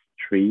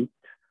street,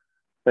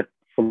 but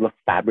full of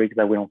fabrics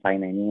that we don't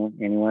find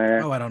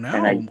anywhere. Oh, I don't know.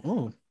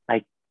 And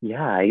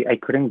I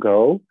couldn't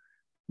go,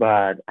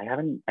 but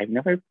I've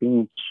never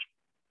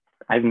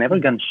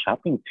gone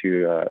shopping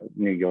to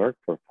New York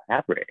for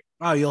fabric.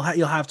 Oh, you'll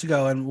have to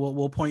go, and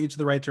we'll point you to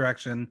the right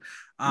direction.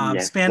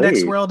 Yes, Spandex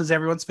please. World is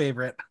everyone's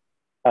favorite.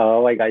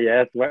 Oh my god,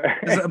 yes.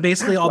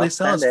 Basically, all they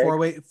sell is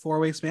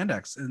four-way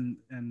spandex, and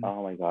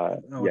oh my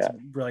god, it's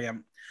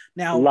brilliant.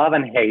 Now, love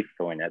and hate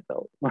doing it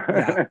though.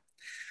 Yeah.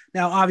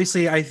 Now,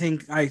 obviously, I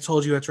think I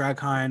told you at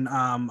DragCon,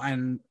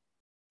 and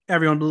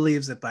everyone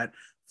believes it, but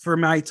for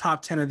my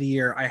top 10 of the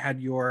year, I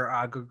had your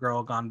Good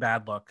Girl Gone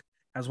Bad look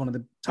as one of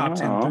the top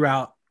 10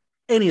 throughout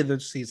any of the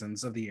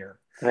seasons of the year.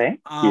 Thank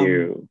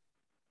you.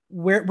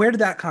 Where did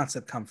that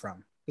concept come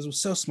from? Because it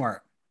was so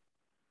smart.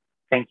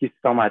 Thank you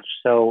so much.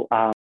 So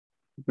I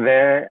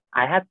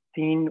had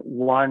seen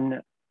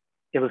one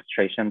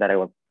illustration that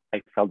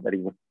I felt that it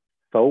was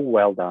so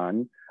well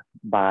done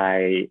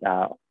by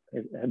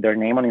their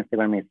name on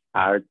Instagram is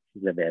Art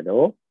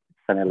Zevedo.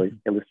 It's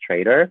an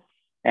illustrator.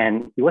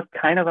 And it was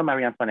kind of a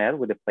Marie Antoinette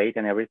with the plate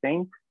and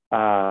everything.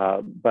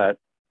 But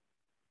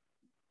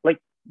like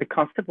the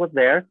concept was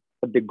there,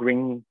 but the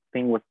green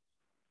thing was,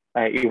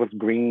 it was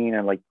green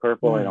and like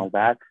purple and all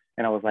that.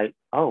 And I was like,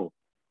 oh,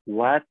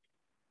 what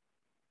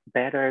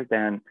better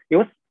than, it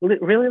was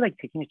really like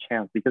taking a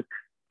chance, because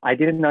I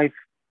didn't know if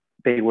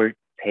they would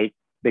take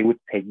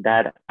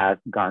that as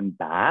Gone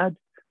Bad.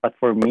 But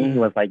for me, it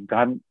was like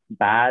Gone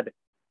Bad.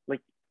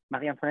 Like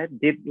Marie Antoinette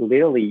did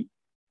literally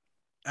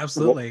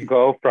absolutely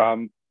go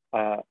from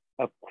a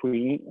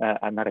queen,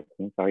 not a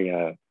queen,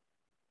 sorry.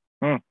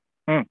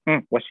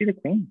 Was she the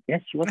queen?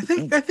 Yes, she was.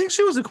 I think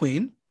she was a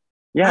queen.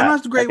 Yeah, I'm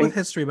not great with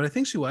history, but I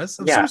think she was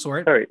of some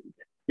sort. Sorry.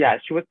 Yeah,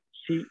 she was.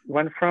 She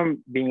went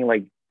from being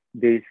like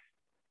this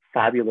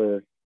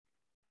fabulous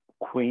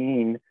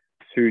queen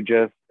to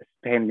just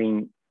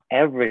spending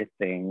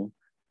everything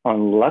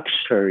on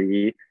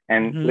luxury,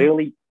 and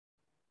literally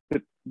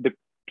the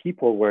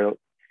people were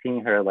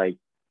seeing her like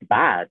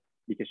bad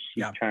because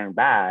she turned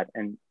bad,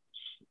 and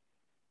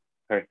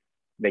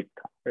they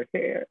cut her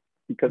hair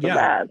because of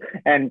that.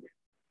 And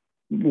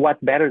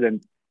what better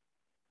than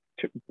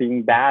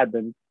being bad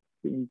than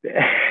being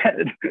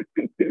dead?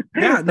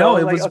 Yeah, no,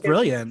 it was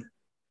brilliant.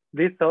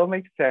 This all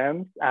makes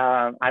sense.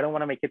 I don't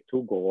want to make it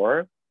too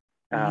gore,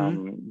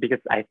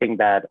 because I think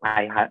that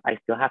I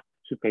still have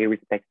to pay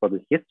respect for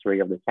the history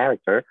of the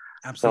character.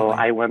 Absolutely. So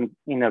I went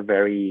in a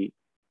very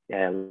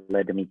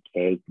let me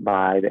cake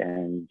vibe,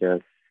 and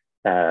just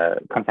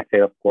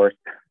contacted, of course,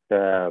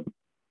 the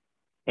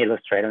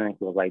illustrator, and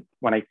he was like,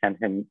 when I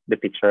sent him the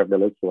picture of the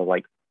look, he was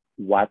like,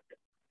 what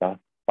the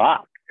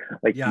fuck?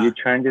 Like, you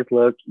turned this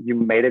look, you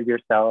made it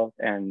yourself,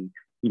 and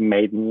he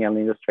made me an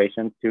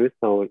illustration too.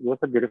 So it was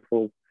a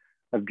beautiful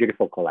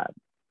collab.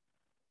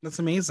 That's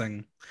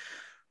amazing.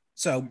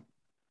 So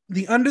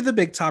the Under the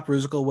Big Top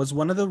Rusical was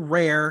one of the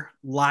rare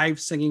live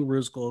singing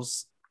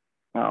Rusicals.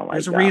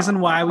 There's a reason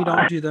why we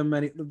don't do them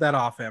that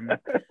often.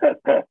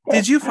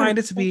 Did you find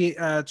it to be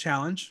a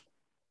challenge?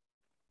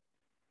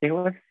 It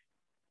was.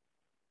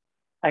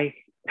 I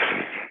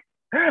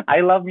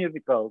love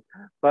musicals,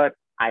 but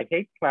I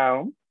hate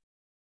clowns.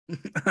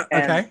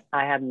 Okay.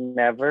 I had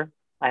never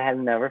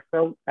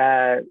felt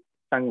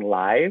sung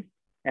live,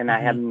 and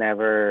I had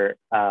never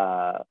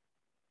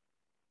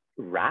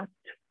rapped,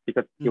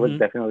 because it was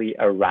definitely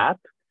a rap.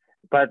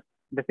 But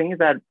the thing is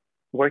that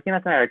working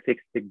as an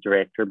artistic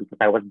director, because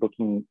I was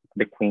booking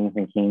the queens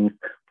and kings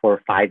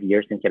for 5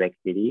 years in Quebec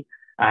City,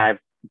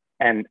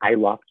 and I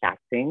love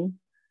casting.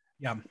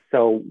 Yeah.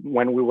 So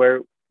when we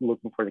were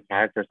looking for the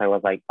characters, I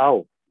was like,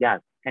 oh yeah,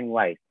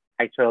 Pennywise,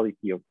 I totally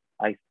see you.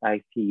 I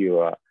see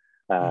you,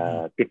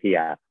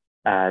 Pythia.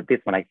 This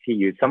one, I see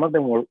you. Some of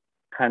them were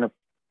kind of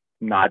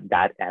not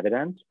that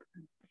evident.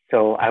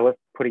 So I was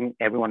putting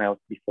everyone else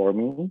before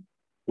me,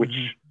 which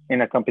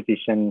in a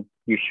competition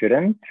you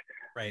shouldn't.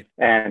 Right.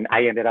 And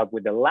I ended up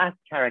with the last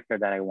character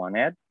that I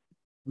wanted.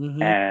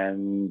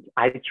 And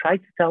I tried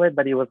to tell it,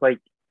 but it was like,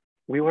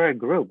 we were a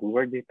group. We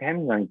were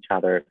depending on each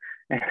other.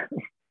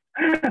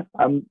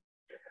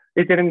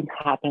 It didn't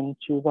happen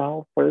too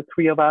well for the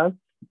three of us.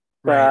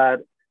 Right.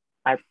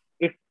 But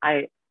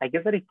I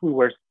guess that if we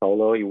were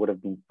solo, it would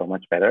have been so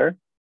much better.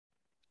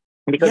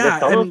 Because the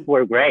solos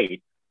were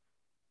great.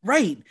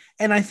 Right.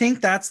 And I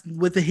think that's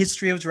with the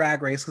history of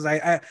Drag Race, because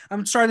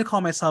I'm starting to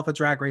call myself a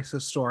Drag Race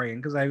historian,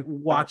 because I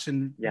watch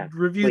and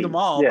review them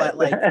all. Yeah. But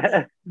like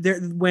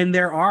when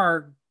there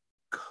are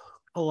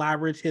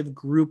collaborative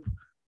group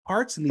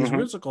parts in these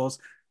musicals,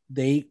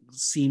 they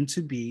seem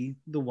to be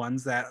the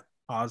ones that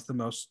cause the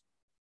most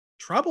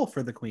trouble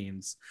for the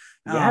queens.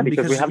 Yeah,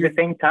 because we have the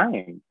same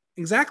time.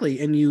 Exactly.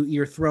 And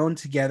you're thrown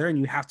together and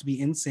you have to be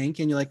in sync,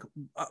 and you're like,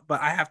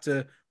 but I have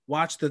to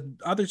watch the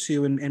other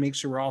two and make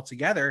sure we're all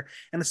together.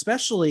 And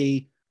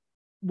especially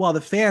while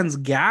the fans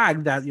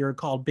gagged that you're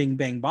called Bing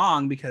Bang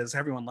Bong because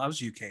everyone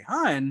loves UK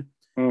Hun,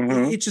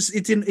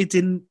 it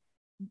didn't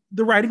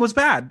the writing was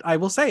bad. I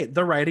will say it.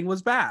 The writing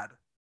was bad.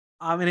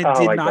 And it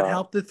did not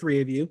help the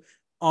three of you.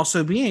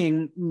 Also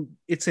being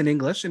it's in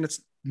English and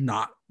it's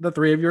not the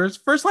three of yours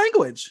first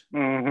language.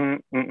 That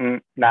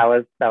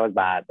was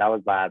bad. That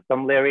was bad.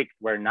 Some lyrics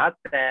were not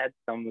said.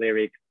 Some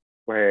lyrics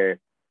were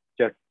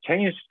just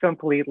changed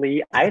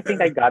completely. I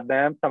think I got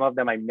them. Some of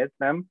them I missed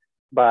them,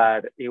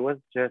 but it was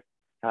just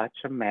such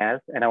a mess.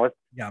 And I was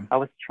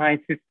trying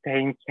to stay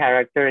in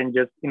character, and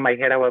just in my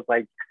head I was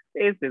like,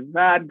 this is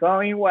not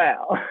going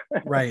well.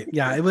 Right.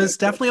 Yeah, it was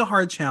definitely a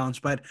hard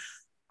challenge, but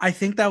I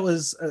think that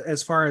was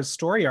as far as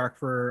story arc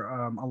for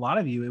a lot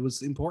of you. It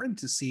was important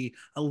to see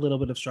a little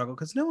bit of struggle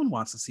because no one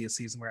wants to see a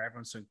season where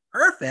everyone's doing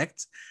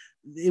perfect.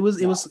 It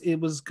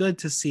was good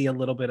to see a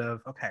little bit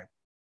of okay.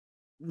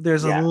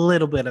 There's a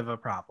little bit of a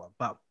problem,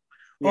 but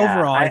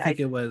overall, I think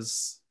it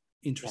was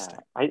interesting.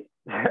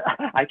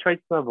 I tried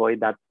to avoid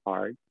that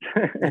part,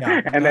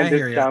 and then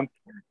just jump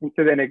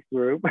into the next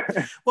group.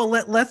 Well,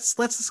 let's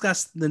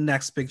discuss the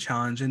next big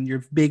challenge and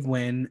your big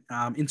win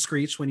in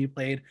Screech when you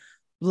played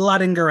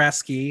Vladin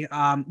Goreski.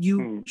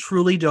 You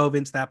truly dove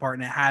into that part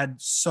and it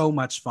had so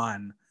much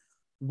fun.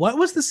 What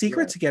was the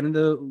secret to getting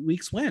the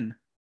week's win?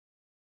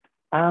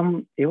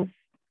 It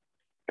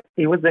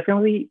was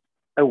definitely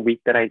a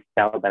week that I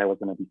felt that I was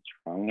going to be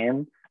strong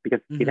in, because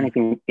even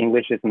if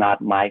English is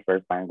not my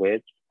first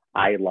language,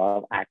 I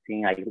love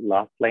acting. I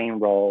love playing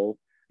roles.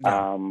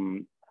 Yeah.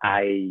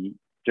 I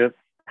just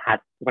had,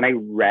 when I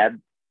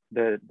read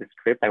the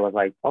script, I was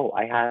like, oh,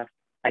 I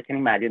can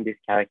imagine this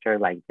character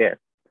like this.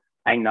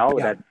 I know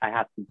that I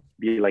have to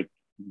be like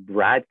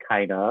Brad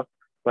kind of,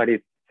 but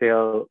it's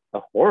still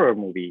a horror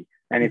movie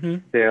and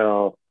it's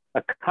still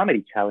a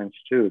comedy challenge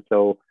too.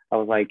 So I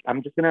was like,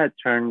 I'm just going to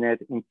turn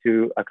it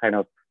into a kind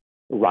of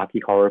Rocky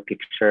Horror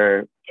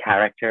Picture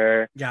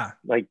character. Yeah.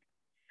 Like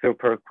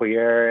super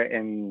queer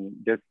and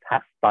just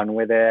have fun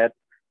with it.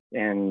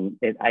 And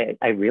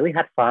I really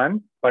had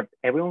fun, but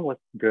everyone was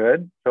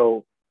good.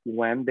 So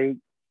when they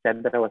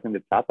said that I was in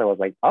the top, I was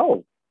like,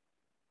 oh,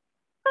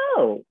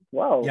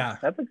 wow. Yeah.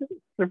 That's a good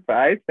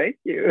surprise. Thank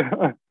you.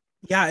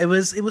 Yeah, it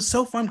was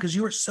so fun because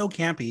you were so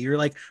campy. You're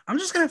like,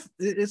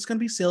 it's gonna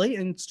be silly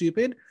and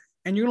stupid,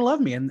 and you're gonna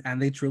love me,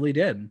 and they truly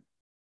did.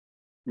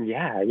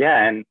 Yeah.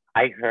 And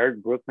I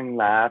heard Brooklyn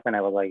laugh, and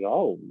I was like,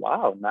 oh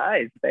wow,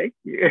 nice, thank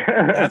you.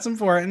 That's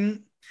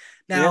important.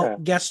 Now,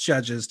 guest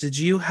judges, did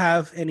you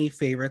have any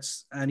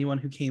favorites? Anyone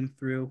who came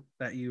through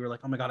that you were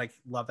like, oh my god, I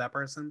love that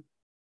person?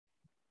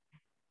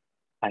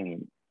 I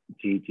mean,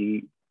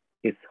 Gigi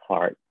is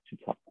hard to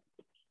talk.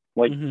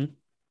 Like,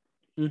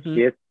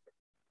 she's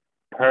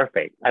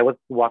perfect. I was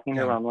walking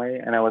the runway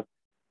and I was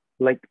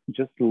like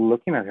just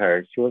looking at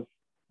her. She was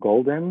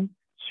golden.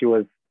 She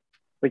was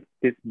like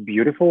this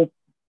beautiful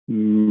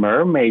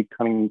mermaid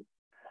coming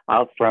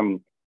out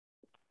from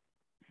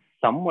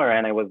somewhere,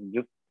 and I was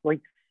just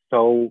like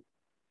so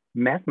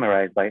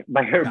mesmerized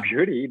by her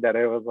beauty that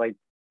I was like,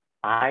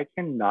 I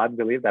cannot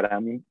believe that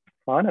I'm in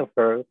front of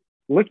her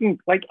looking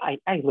like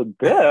I look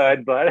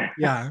good, but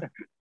I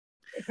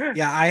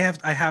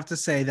have to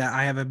say that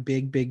I have a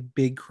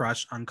big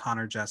crush on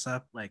Connor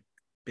Jessup, like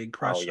big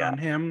crush on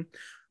him.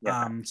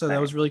 So that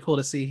was really cool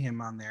to see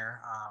him on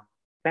there.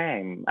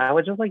 Same. I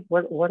was just like,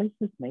 what is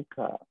his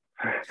makeup?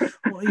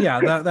 Well,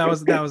 that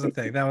was a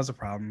thing. That was a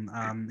problem.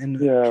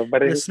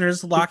 But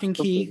listeners, Lock and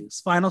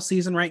Key's final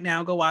season right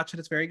now. Go watch it.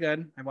 It's very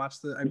good. I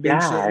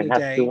binged it in a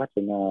day. To watch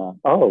it now.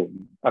 Oh,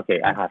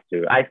 okay. I have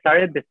to. I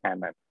started this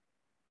time.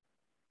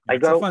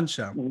 It's a fun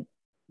show.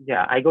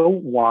 Yeah, I go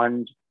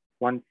one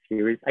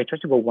series. I try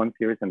to go one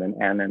series and then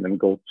end and then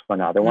go to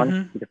another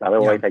one, because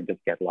otherwise I just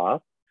get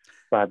lost.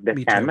 But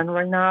the Sandman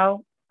right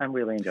now, I'm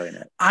really enjoying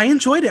it. I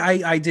enjoyed it.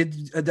 I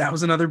did. That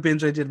was another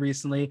binge I did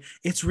recently.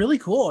 It's really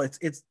cool.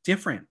 It's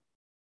different.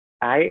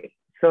 I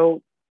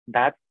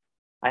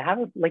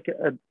have like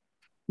a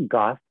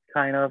goth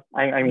kind of.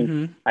 I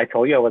mean, I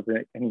told you I was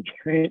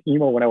an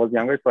emo when I was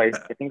younger, so I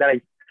think that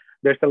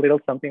there's a little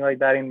something like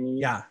that in me.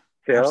 Yeah,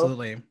 still.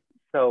 Absolutely.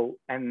 So,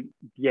 and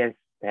the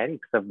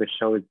aesthetics of the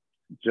show is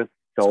just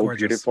so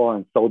beautiful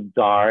and so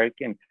dark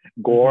and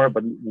gore,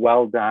 but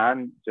well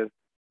done. Just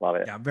love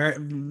it. Yeah,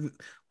 very,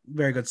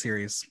 very good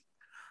series.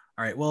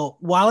 All right. Well,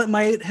 while it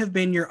might have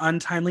been your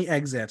untimely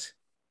exit,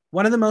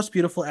 one of the most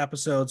beautiful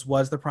episodes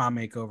was the prom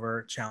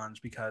makeover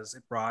challenge, because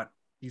it brought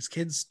these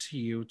kids to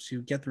you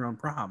to get their own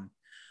prom.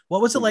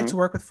 What was it like to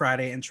work with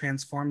Friday and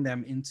transform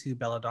them into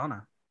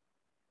Belladonna?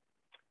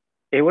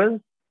 It was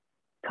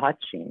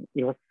touching.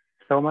 It was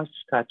so much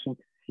touching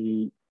to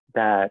see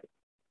that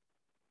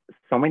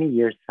so many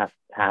years have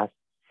passed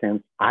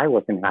since I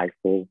was in high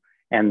school,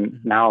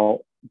 and now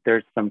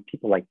there's some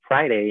people like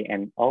Friday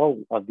and all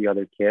of the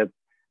other kids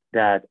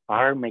that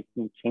are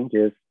making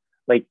changes,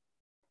 like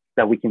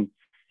that we can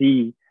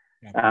see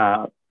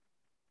uh,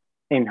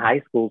 in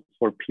high schools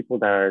for people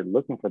that are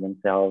looking for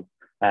themselves,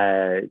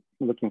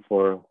 looking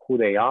for who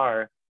they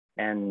are,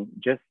 and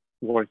just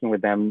working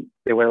with them.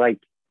 They were like,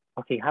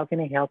 okay, how can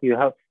I help you?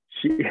 How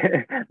she,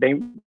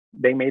 they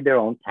they made their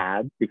own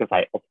tabs because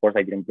of course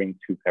I didn't bring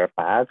two pair of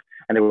tabs,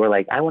 and they were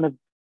like, I want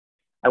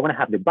to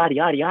have the body,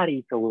 yada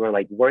yada. So we were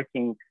like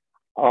working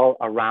all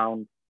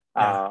around,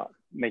 Yeah.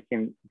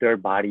 making their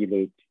body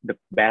look the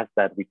best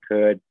that we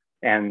could,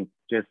 and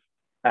just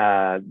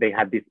they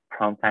had this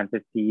prom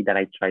fantasy that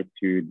I tried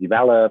to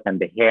develop, and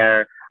the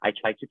hair I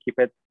tried to keep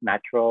it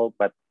natural,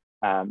 but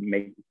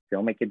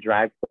make it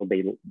drag, so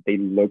they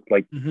looked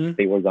like Mm-hmm.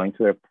 they were going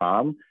to a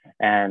prom,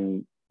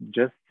 and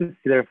just to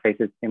see their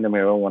faces in the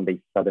mirror when they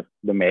saw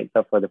the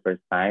makeup for the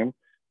first time,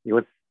 it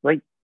was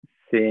like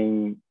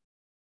seeing,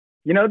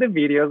 you know, the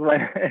videos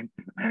when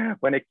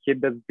when a kid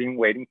that's been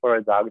waiting for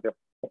a dog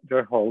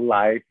their whole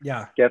life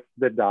Yeah. gets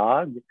the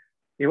dog.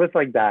 It was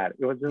like that.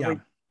 It was just Yeah.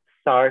 like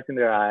stars in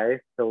their eyes.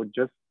 So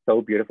just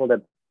so beautiful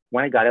that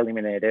when I got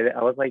eliminated,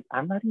 I was like,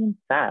 I'm not even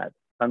sad.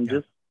 I'm Yeah.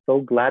 just so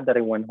glad that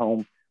I went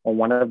home on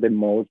one of the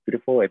most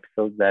beautiful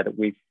episodes that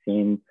we've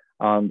seen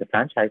on the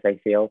franchise, I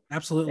feel.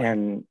 Absolutely.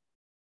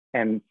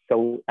 And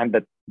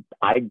that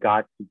I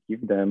got to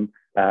give them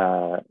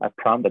a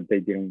prom that they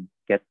didn't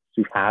get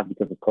to have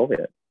because of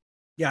COVID.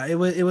 Yeah,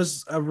 it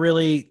was a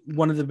really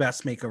one of the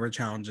best makeover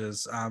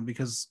challenges,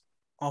 because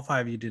all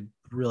five of you did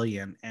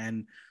brilliant,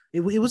 and it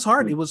was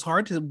hard. It was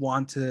hard to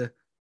want to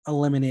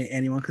eliminate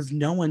anyone because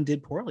no one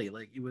did poorly.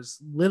 Like it was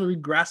literally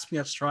grasping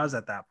at straws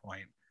at that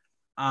point.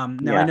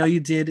 Now I Yeah. know you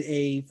did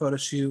a photo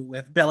shoot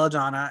with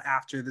Belladonna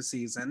after the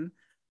season.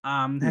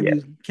 Have Yes.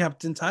 you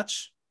kept in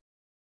touch?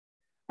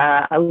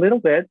 A little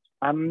bit.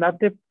 I'm not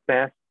the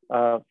best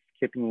of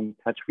keeping in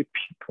touch with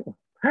people.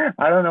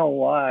 I don't know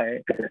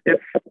why.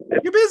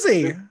 You're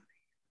busy.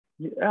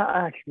 It's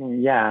actually,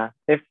 yeah.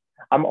 If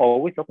I'm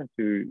always open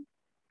to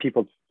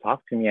people to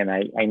talk to me, and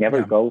I never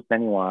Yeah, ghost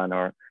anyone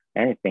or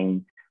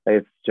anything.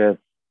 It's just,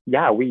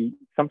 yeah, we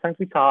sometimes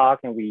we talk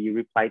and we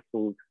reply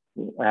to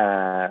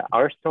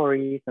our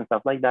stories and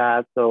stuff like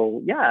that.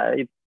 So yeah,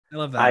 I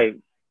love that. I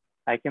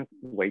I can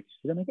wait to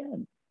see them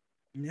again.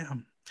 Yeah.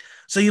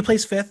 So you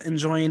placed fifth and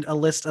joined a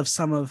list of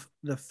some of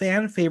the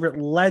fan favorite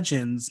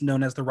legends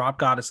known as the Rock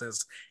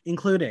Goddesses,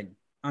 including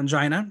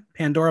Angina,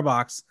 Pandora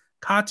Box,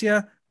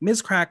 Katya,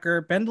 Ms.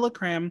 Cracker, Bendela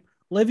Cram,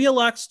 Olivia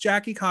Lux,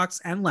 Jackie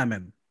Cox, and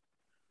Lemon.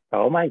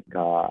 Oh my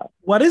God.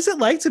 What is it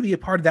like to be a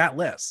part of that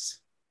list?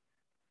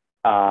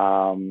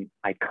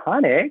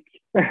 Iconic.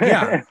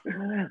 Yeah.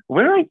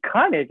 We're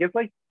iconic. It's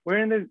like we're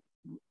in the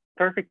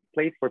perfect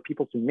place for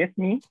people to miss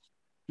me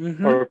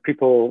Mm-hmm. or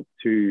people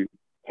to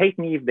hate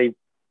me if they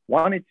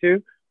wanted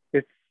to.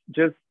 It's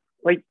just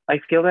like I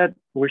feel that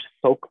we're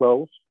so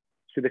close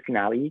to the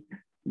finale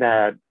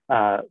that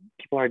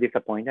people are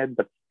disappointed,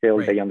 but still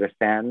Right. they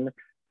understand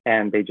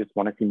and they just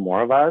want to see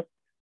more of us.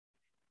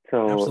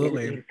 So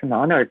Absolutely. it's an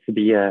honor to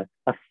be a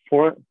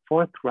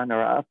fourth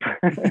runner up.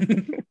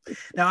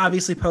 Now,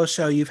 obviously, post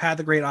show, you've had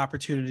the great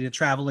opportunity to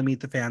travel and meet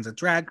the fans at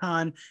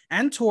DragCon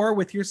and tour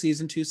with your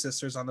season two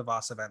sisters on the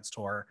Voss Events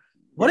tour.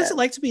 What is Yeah. it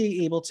like to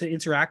be able to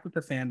interact with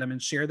the fandom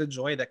and share the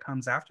joy that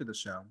comes after the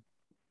show?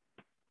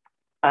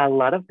 A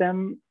lot of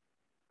them,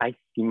 I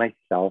see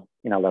myself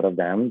in a lot of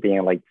them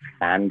being like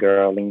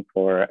fangirling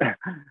for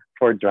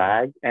for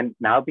drag, and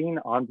now being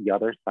on the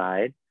other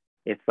side,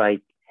 it's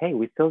like, hey,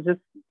 we still just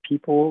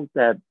people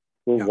that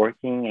were Yeah.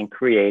 working and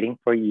creating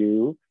for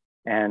you,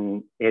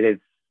 and it is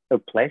a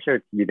pleasure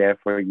to be there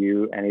for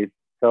you, and it's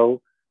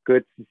so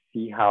good to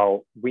see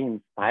how we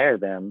inspire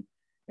them,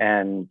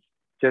 and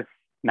just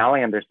now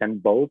I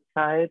understand both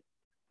sides,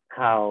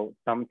 how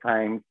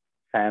sometimes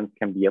fans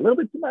can be a little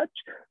bit too much,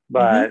 Mm-hmm,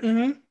 but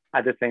mm-hmm.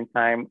 at the same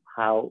time,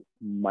 how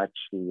much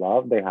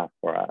love they have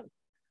for us.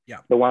 Yeah,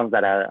 The ones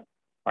that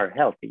are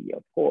healthy,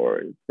 of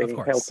course, of the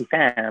course. healthy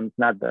fans,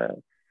 not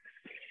the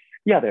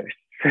others.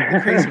 The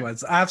crazy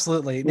ones.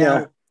 Absolutely. Yeah,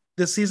 Now,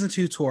 the season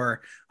two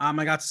tour, I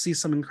got to see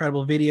some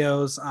incredible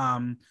videos.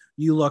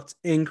 You looked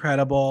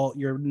incredible.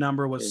 Your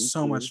number was thank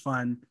so you. much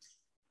fun.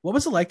 What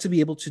was it like to be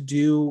able to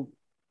do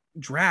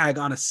drag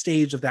on a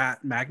stage of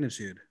that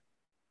magnitude?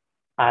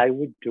 I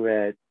would do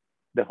it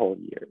the whole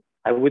year.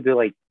 I would do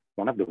like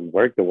one of the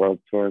Work the World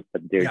tours,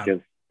 but they Yeah.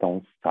 just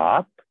don't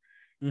stop.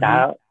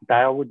 Mm-hmm.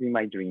 That would be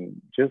my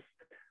dream. Just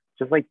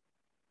like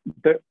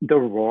the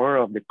roar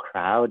of the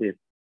crowd is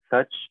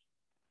such,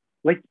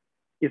 like,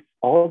 it's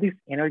all this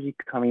energy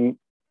coming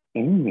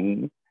in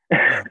me,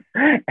 Yeah.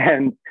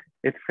 and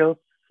it feels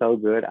so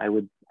good. I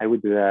would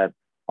do that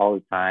all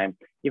the time,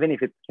 even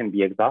if it can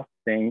be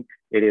exhausting.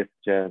 It is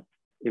just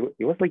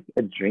it was like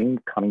a dream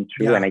coming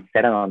true, and Yeah. I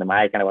said it on the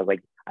mic, and I was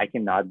like, I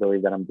cannot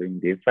believe that I'm doing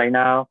this right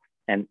now,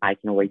 and I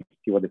can wait to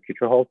see what the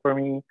future holds for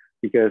me,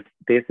 because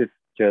this is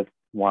just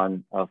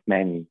one of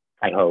many,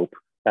 I hope,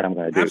 that I'm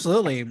gonna do.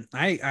 Absolutely.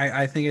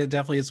 I think it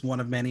definitely is one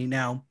of many.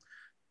 Now,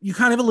 you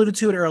kind of alluded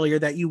to it earlier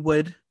that you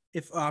would,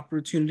 if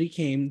opportunity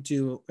came,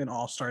 do an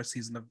all-star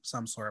season of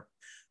some sort.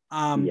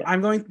 Yeah.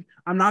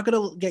 I'm not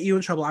going to get you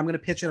in trouble. I'm going to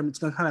pitch it. It's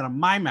going to come out of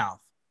my mouth.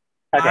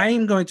 Okay.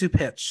 I'm going to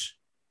pitch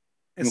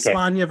Okay.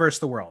 España versus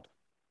the world.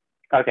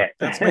 Okay.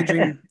 That's my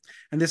dream.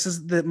 And this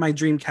is my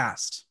dream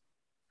cast.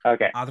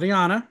 Okay.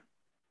 Adriana,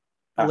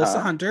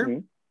 Alyssa Hunter,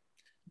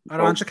 Mm-hmm.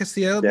 Arantxa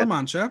Castillo-La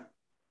Mancha,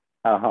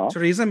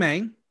 Theresa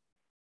May,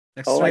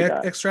 Oh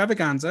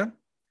Extravaganza.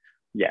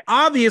 Yeah.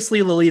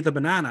 Obviously, Lolita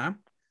Banana,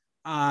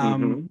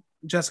 Mm-hmm.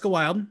 Jessica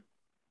Wilde,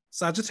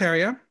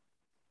 Sagittaria,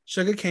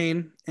 Sugar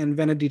Cane, and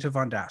Benedita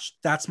Von Dash.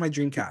 That's my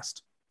dream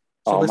cast.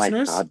 So,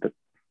 listeners, my God.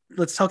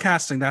 let's tell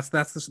casting. That's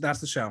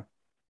the show.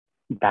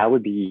 That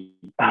would be,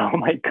 oh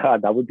my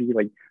God, that would be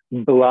like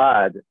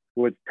blood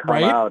would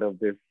come out of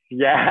this.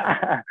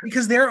 Yeah.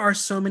 Because there are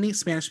so many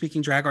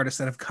Spanish-speaking drag artists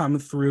that have come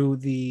through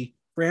the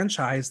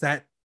franchise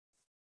that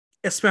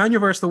España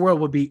versus the world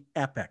would be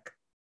epic.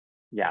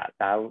 Yeah,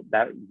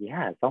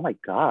 yes. Oh my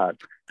God.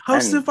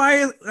 Hosted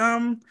by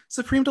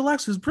Supreme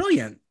Deluxe, who's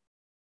brilliant.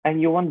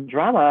 And you want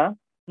drama?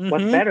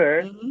 What's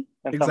better than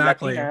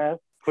exactly some Latinas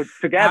put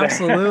together?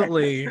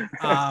 Absolutely.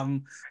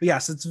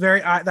 Yes, it's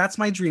very. That's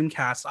my dream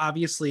cast.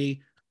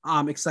 Obviously,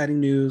 exciting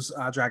news.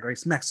 Drag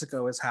Race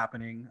Mexico is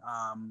happening.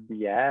 At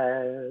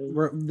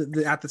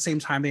the same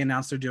time, they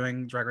announced they're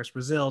doing Drag Race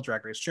Brazil,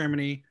 Drag Race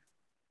Germany.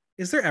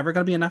 Is there ever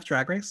going to be enough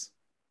Drag Race?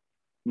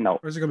 No.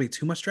 Or is there going to be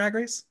too much Drag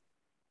Race?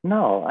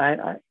 No,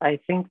 I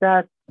think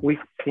that we've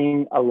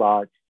seen a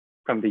lot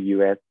from the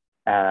US,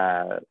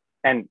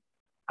 and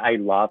I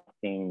love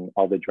seeing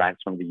all the drags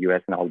from the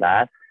US and all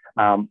that.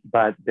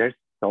 But there's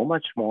so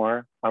much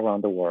more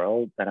around the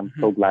world that I'm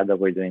so glad that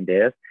we're doing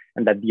this,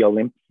 and that the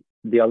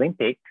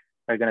Olympics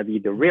are going to be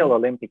the real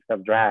Olympics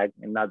of drag,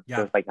 and not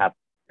just like have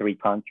 3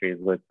 countries,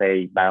 let's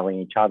say, battling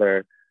each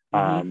other,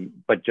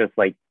 but just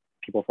like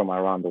people from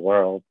around the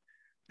world.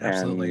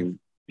 Absolutely. And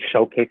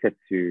showcase it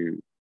to,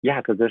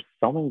 because there's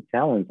so many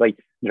talents. Like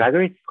Drag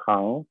Race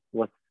France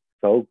was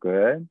so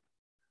good.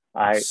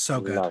 I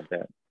loved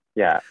it.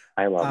 Yeah,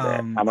 I loved it.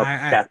 I'm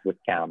obsessed with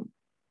Cam.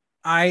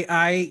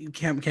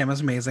 Cam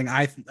is amazing.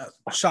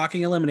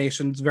 Shocking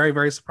eliminations. Very,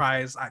 very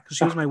surprised because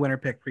she was my winner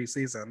pick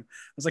preseason. I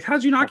was like, how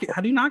do you not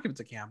give it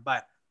to Cam?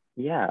 But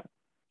yeah,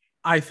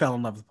 I fell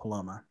in love with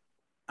Paloma.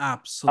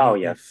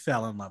 Absolutely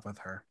fell in love with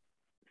her.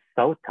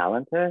 So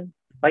talented.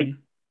 Like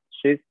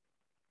she's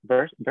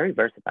very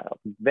versatile.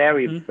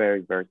 Very,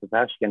 very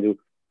versatile. She can do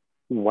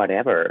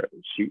whatever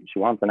she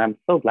wants, and I'm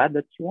so glad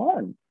that she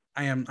won.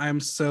 I am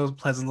so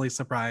pleasantly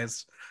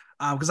surprised.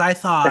 Because I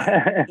thought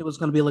it was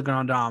going to be Le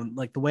Grand Dame.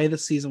 Like the way the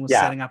season was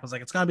setting up, I was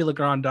like, it's going to be Le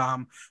Grand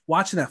Dame.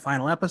 Watching that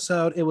final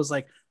episode, it was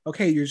like,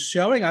 okay, you're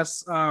showing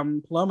us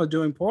Paloma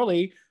doing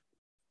poorly,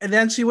 and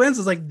then she wins.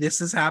 It's like,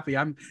 this is happy.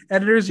 I'm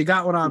editors, you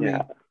got one on me.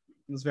 I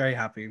was very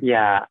happy.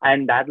 Yeah,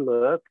 and that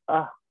look,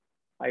 I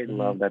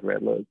love that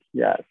red look.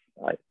 Yes,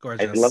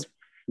 gorgeous.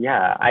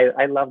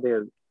 I love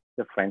the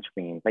French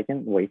queens. I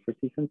can't wait for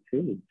season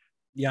 2.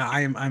 Yeah,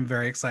 I'm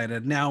very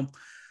excited now.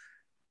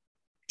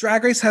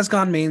 Drag Race has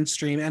gone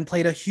mainstream and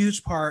played a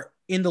huge part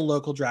in the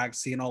local drag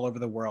scene all over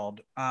the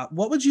world.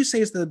 What would you say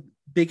is the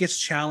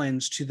biggest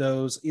challenge to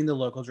those in the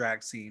local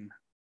drag scene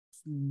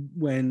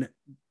when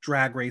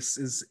Drag Race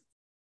is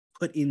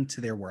put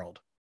into their world?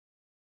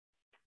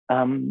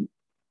 There's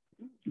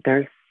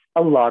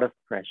a lot of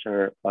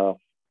pressure of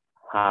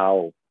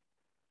how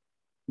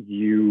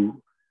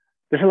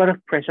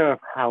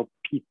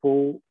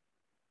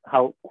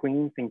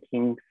queens and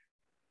kings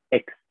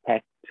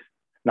expect.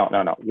 No.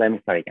 Let me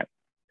start again.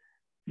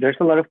 There's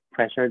a lot of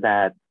pressure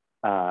that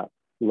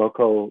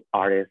local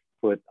artists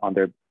put on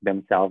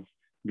themselves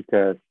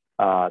because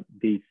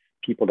these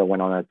people that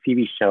went on a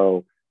TV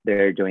show,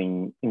 they're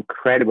doing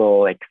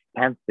incredible,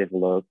 expensive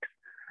looks,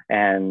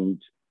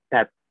 and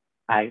that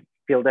I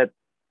feel that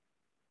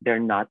they're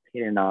not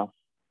paid enough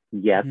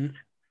yet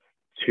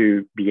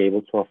to be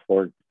able to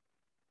afford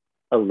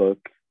a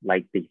look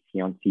like they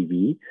see on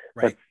TV.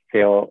 Right. But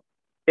still,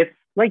 it's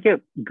like a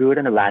good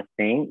and a bad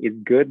thing. It's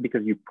good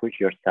because you push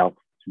yourself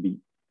to be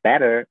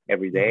better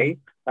every day.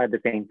 But at the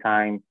same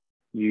time,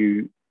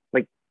 you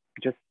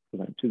just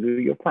learn to do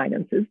your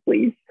finances,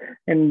 please,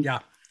 and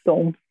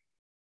don't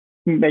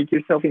make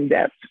yourself in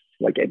debt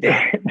like I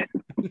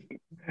did.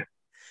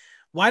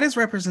 Why does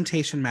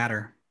representation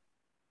matter?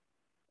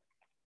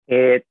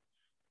 It's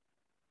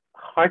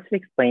hard to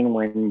explain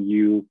when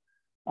you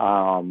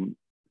don't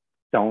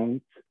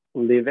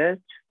live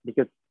it,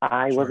 because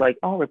I was like,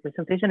 oh,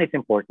 representation is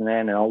important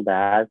and all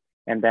that.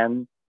 And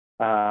then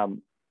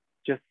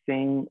just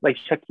seeing like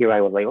Shakira,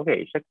 I was like,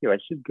 okay, Shakira,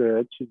 she's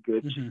good, she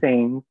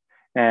sings.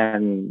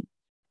 And,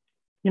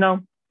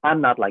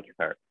 I'm not like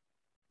her.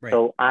 Right.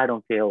 So I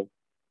don't feel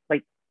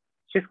like,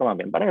 she's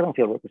Colombian, but I don't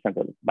feel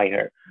represented by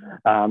her.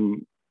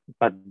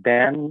 But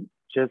then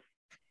just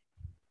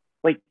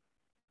like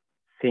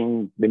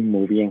seeing the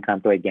movie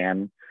Encanto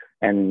again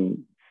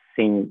and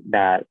seeing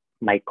that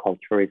my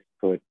culture is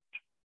put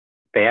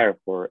there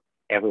for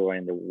everyone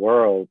in the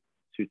world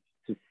to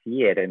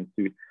see it and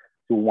to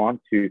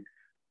want to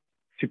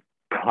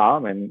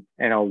come and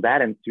all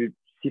that, and to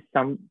see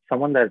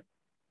someone that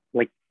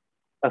like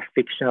a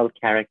fictional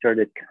character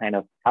that kind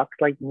of talks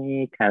like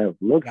me, kind of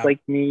looks Yeah.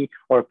 like me,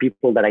 or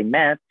people that I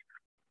met,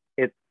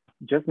 it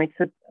just makes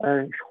it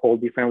a whole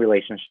different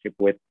relationship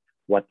with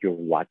what you're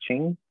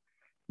watching.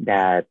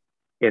 That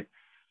it's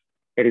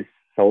it is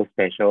so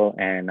special,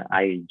 and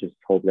I just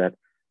hope that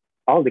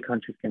all the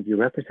countries can be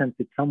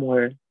represented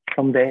somewhere Yeah,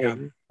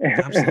 someday.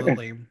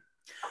 absolutely.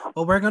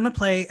 Well, we're going to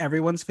play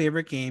everyone's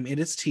favorite game. It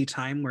is tea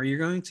time, where you're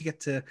going to get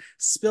to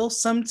spill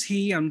some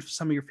tea on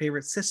some of your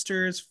favorite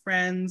sisters,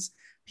 friends,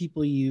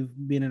 people you've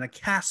been in a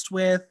cast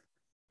with,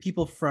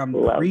 people from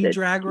Love the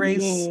pre-Drag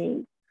Race,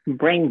 tea.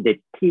 Bring the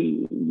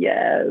tea.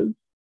 Yes.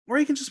 or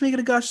you can just make it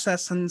a gush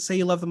fest and say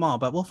you love them all,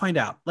 but we'll find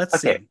out. Let's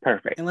Okay, see.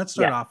 perfect. And let's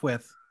start Yeah. off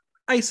with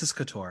Isis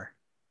Couture.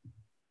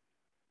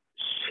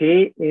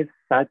 She is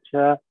such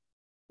a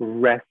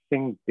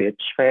resting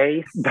bitch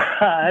face,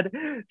 but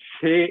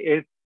she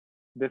is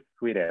the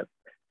sweetest.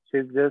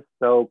 She's just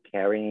so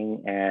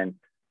caring and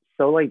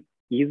so like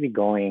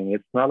easygoing.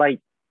 It's not like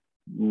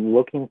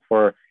looking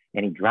for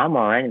any drama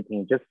or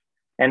anything. Just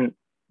and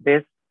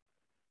this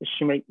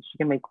she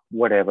can make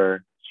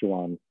whatever she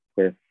wants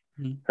with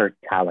her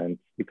talents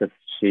because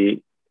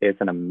she is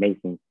an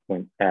amazing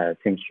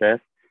seamstress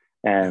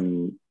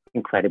and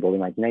incredible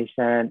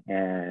imagination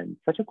and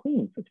such a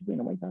queen.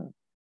 Oh my god.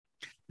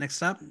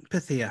 Next up,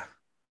 Pythia.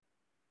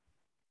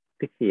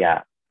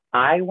 Pythia.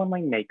 I want my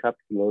makeup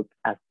to look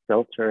as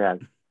filtered as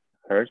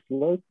hers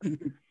looks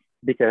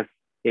because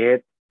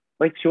it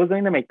like she was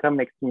doing the makeup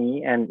next to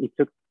me and it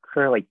took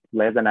her like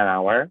less than an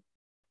hour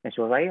and she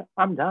was like,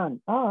 I'm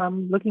done. Oh,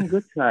 I'm looking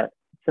good tonight.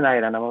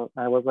 And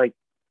I was like,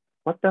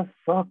 what the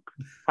fuck?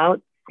 How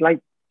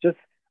like just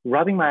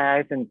rubbing my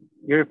eyes and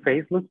your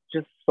face looks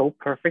just so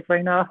perfect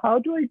right now. How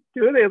do I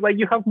do this? Like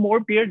you have more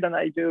beard than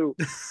I do.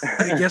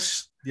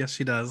 yes,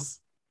 she does.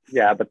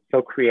 Yeah, but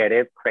so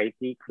creative,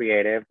 crazy,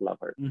 creative, love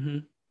her. Mm-hmm.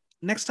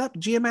 Next up,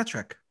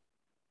 Geometric.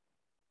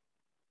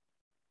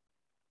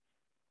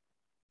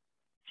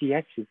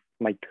 She's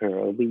my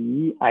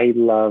girlie. I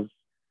love.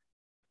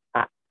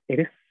 It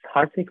is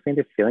hard to explain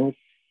the feelings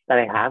that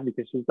I have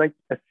because she's like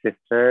a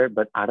sister,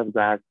 but out of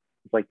that,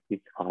 it's like this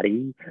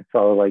hottie.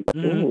 So like,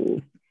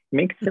 ooh,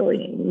 mixed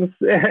feelings.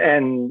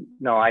 And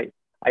no, I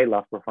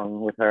love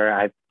performing with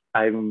her.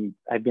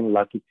 I've been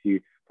lucky to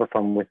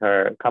perform with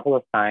her a couple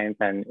of times,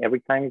 and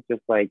every time it's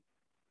just like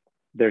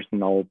there's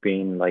no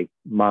being like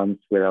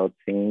months without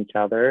seeing each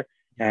other.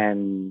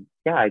 And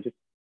yeah, I just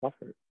love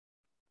her.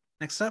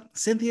 Next up,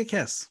 Cynthia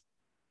Kiss.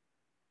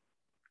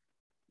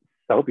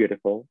 So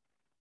beautiful,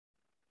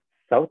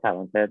 so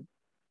talented,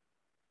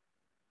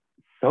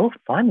 so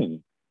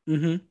funny.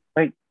 Mm-hmm.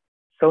 Like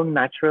so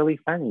naturally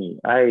funny.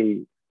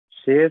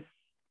 She's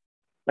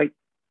like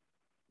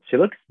she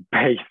looks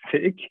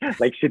basic,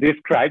 like she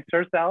describes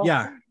herself.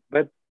 Yeah.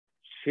 But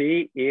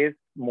she is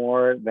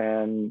more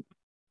than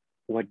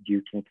what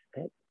you can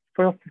expect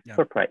for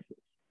prices.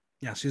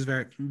 Yeah, she's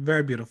very,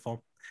 very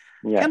beautiful.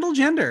 Yeah. Kendall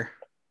Gender.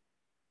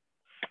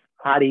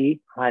 Hottie.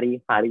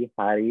 Hottie.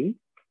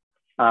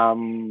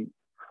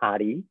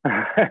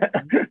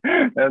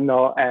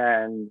 No,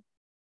 and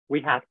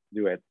we have to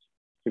do it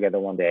together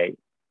one day.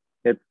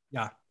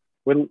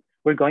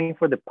 We're going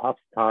for the pop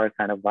star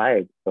kind of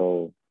vibe.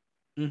 So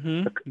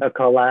a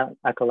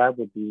collab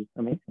would be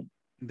amazing.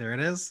 There it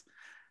is.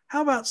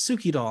 How about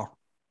Suki Doll?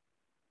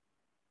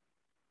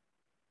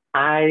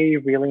 I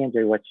really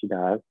enjoy what she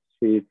does.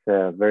 She's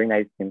a very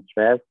nice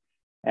seamstress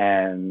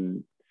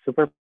and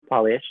super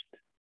polished,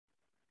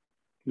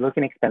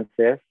 looking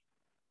expensive,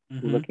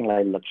 looking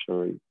like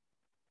luxury.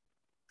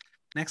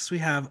 Next, we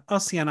have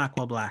Ocean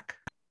Aqua Black.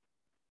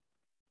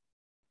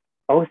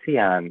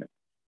 Ocean,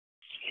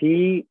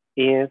 she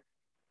is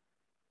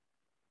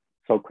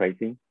so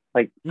crazy.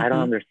 Like, I don't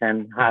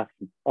understand half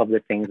of the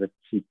things that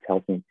she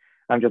tells me.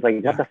 I'm just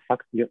like, what the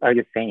fuck are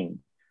you saying?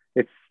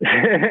 It's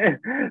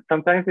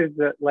sometimes it's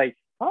like,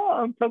 oh,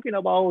 I'm talking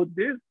about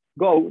this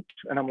goat,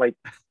 and I'm like,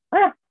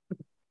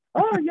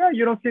 oh yeah,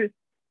 you don't see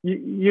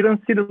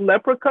the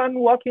leprechaun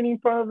walking in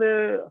front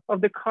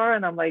of the car,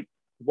 and I'm like,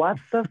 what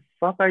the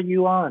fuck are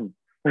you on?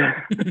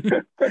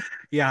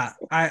 Yeah,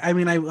 I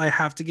mean, I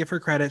have to give her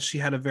credit. She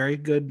had a very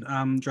good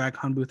drag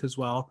con booth as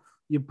well.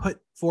 You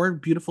put 4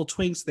 beautiful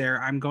twinks there,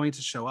 I'm going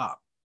to show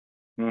up.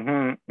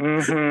 All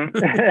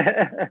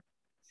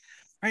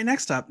right,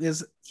 next up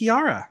is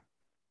Kiara.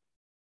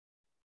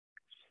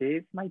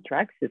 She's my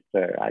drag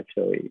sister,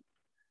 actually.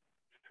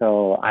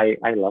 So I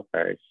love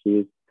her.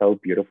 She's so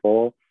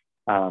beautiful.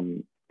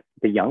 The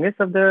youngest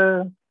of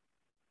the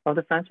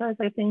franchise,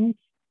 I think,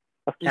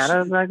 of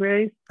Canada Drag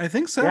Race. I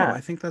think so. Yeah.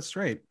 I think that's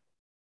right.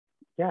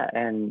 Yeah,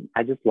 and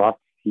I just love to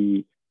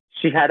see.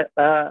 She had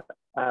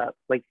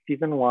like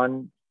season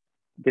 1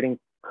 didn't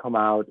come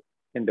out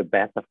in the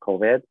best of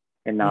COVID,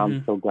 and now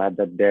I'm so glad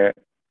that they're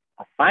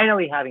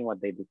finally having what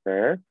they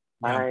deserve.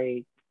 Yeah.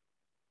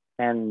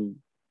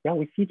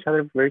 We see each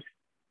other very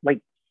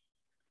like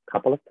a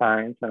couple of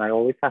times, and I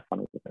always have fun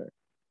with her.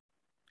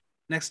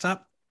 Next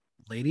up,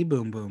 Lady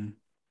Boom Boom.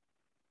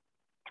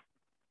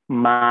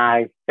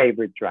 My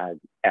favorite drag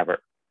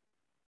ever.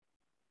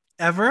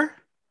 Ever?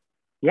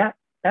 Yeah,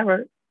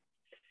 ever.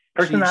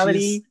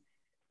 Personality,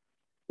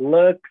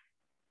 looks,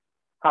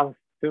 how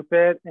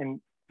stupid and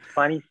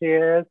funny she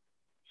is.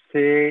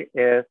 She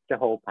is the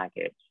whole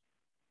package.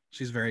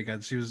 She's very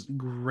good. She was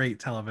great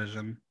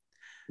television.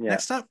 Yeah.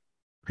 Next up,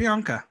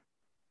 Priyanka.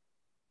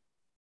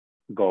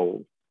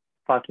 Goals.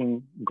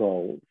 Fucking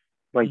goals.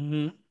 Like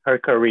her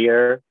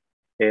career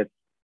is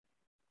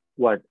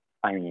what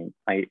I mean.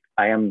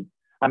 I'm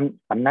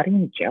not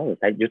even jealous.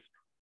 I just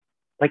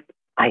like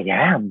I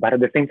am, but at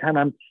the same time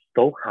I'm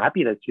so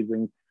happy that she's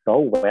doing so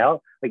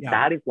well. Like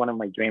that is one of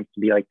my dreams,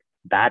 to be like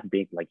that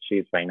big like she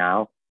is right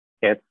now.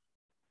 It's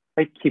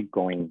like keep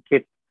going.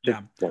 Keep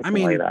just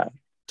working like that.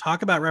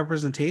 Talk about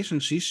representation.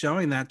 She's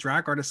showing that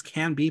drag artists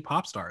can be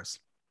pop stars.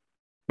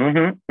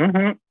 And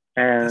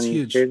that's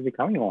huge. She's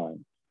becoming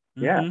one.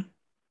 Yeah.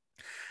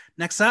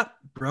 Next up,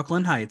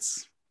 Brooklyn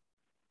Heights.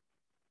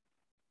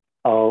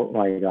 Oh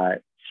my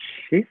God.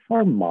 She's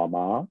our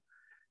mama.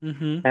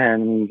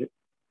 And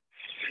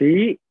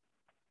she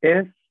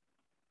is,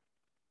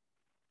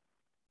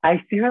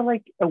 I see her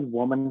like a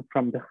woman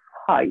from the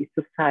high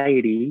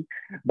society,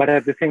 but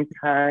at the same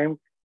time,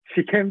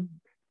 she can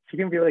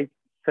be like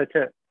such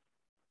a,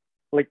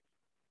 like,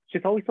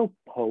 she's always so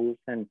posed,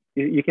 and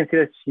you can see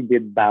that she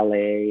did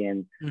ballet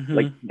and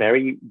like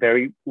very,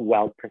 very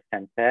well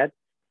presented,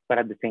 but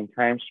at the same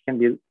time, she can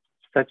be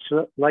such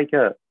like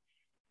a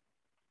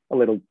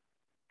little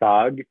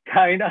dog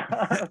kind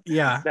of.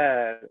 Yeah.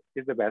 That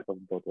is the best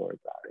of both worlds.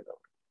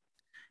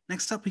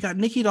 Next up, we got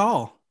Nikki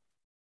Doll.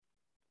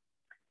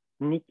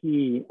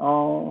 Nikki,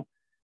 oh,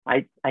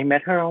 I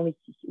met her only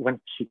when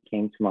she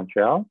came to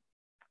Montreal,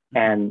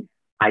 and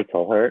I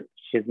told her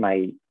she's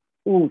my,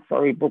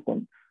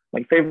 Brooklyn,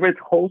 my favorite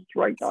host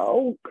right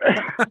now.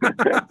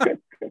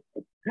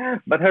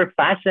 But her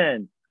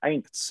fashion, I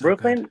mean, so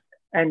Brooklyn good.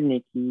 And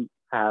Nikki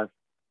have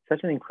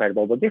such an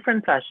incredible but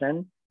different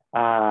fashion.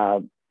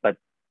 But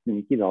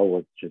Nikki Doll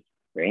was just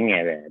bringing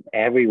it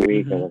every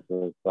week. It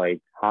was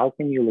like, how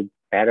can you look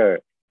better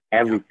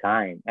every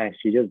time? And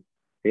she just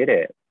did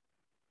it.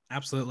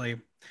 Absolutely.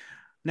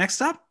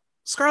 Next up,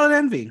 Scarlet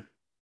Envy.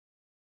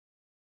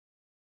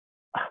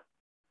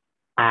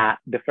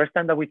 The first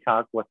time that we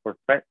talked was for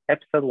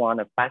episode 1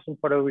 of Fashion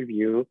Photo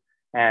Review,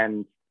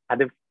 and at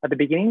the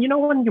beginning, you know,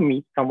 when you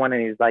meet someone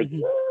and it's like,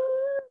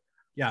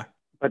 yeah,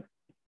 but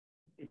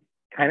it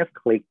kind of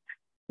clicked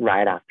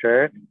right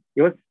after.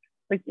 It was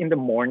like in the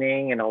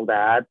morning and all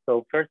that.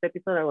 So first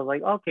episode, I was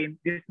like, okay,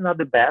 this is not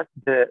the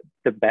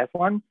best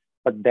one,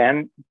 but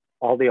then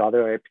all the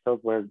other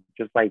episodes were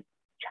just like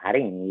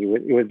chatting.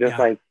 It was just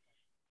like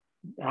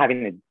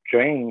having a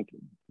drink,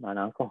 an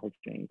alcohol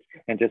drink,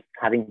 and just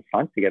having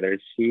fun together.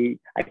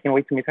 I can't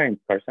wait to meet her in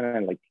person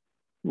and like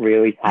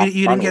really have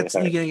you fun didn't with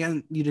her.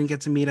 You didn't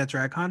get to meet at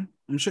DragCon?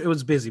 I'm sure it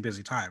was busy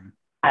time.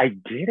 I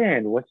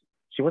didn't.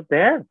 She was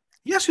there?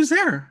 Yeah, she was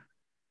there.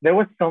 There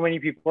was so many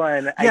people,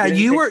 and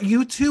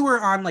you two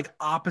were on like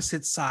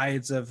opposite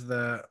sides of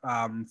the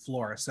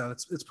floor, so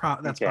that's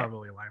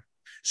probably why.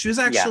 She was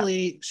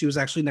actually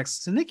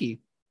next to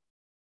Nikki,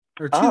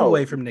 or two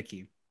away from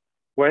Nikki.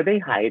 Were they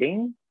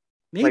hiding?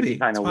 Maybe it's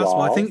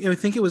possible. I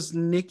think it was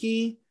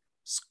Nikki,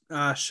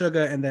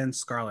 Suga, and then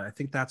Scarlet. I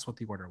think that's what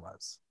the order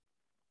was.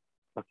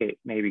 Okay,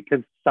 maybe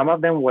because some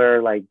of them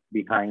were like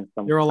behind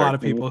some. There were a lot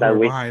of people who were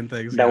behind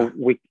things that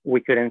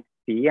we couldn't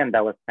see, and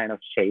that was kind of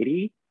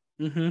shady.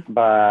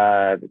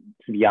 But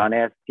to be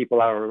honest, people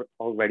are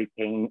already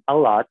paying a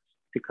lot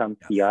to come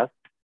see us,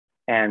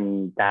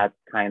 and that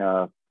kind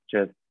of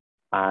just,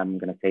 I'm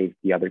gonna save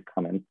the other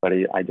comments, but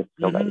I just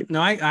feel that.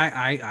 No,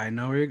 I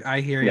know.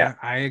 I hear you.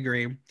 I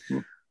agree.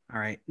 All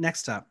right,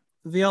 next up,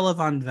 Viola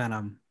Von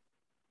Venom.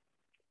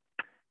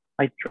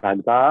 My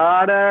drag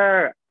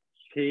daughter.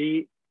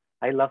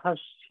 I love how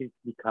she's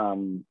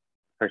become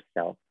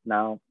herself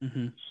now.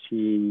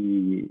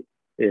 She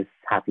is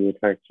happy with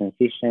her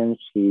transition.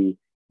 She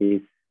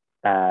is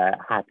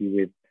happy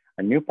with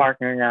a new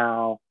partner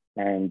now,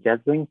 and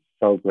just doing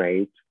so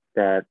great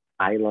that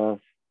I love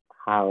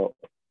how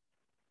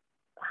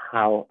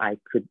I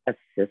could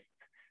assist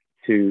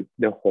to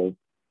the whole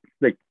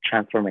like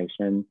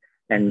transformation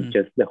and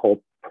just the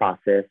whole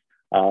process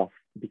of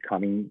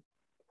becoming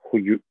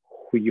who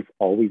you've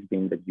always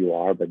been that you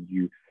are, but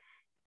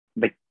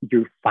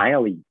you're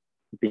finally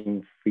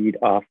being freed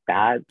of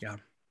that,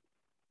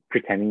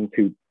 pretending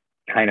to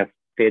kind of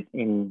fit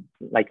in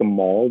like a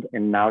mold,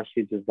 and now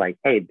she's just like,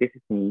 hey, this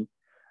is me.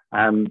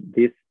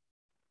 This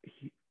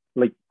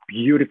like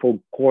beautiful,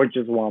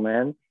 gorgeous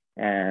woman,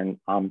 and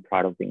I'm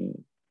proud of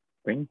bringing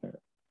her.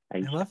 I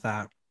love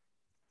that.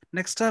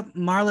 Next up,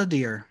 Marla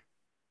Deer.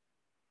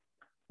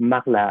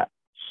 Marla,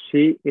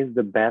 she is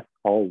the best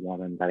all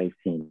woman that I've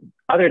seen,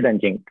 other than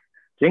Jinx.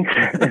 Jinx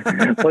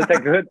was a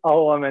good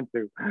all woman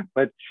too,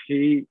 but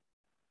she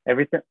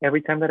every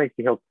time that I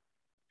see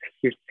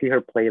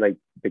her play like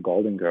the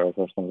Golden Girls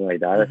or something like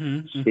that,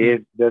 she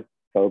is just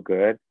so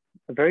good,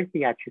 very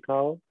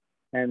theatrical,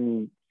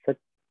 and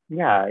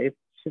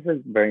she's a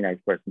very nice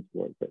person to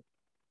work with.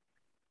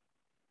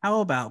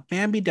 How about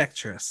Bambi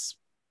Dextrous?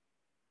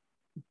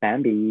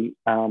 Bambi,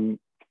 out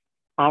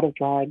of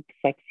drag,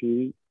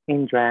 sexy,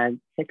 in drag,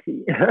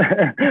 sexy.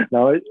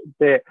 No,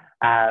 they're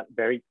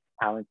very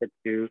talented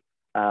too,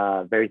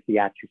 very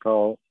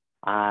theatrical.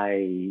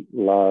 I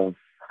love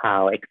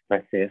how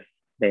expressive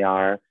they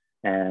are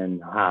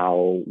and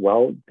how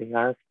well they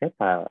are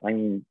style. I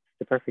mean,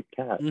 the perfect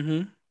cast.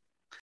 Mm-hmm.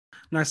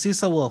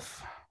 Narcissa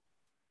Wolf.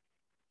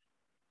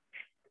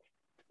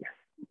 Yes.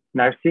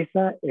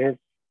 Narcissa is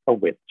a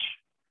witch,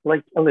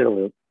 like a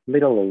little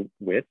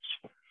witch.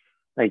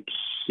 Like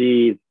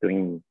she's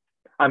doing,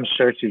 I'm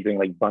sure she's doing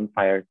like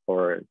bonfires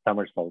for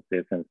summer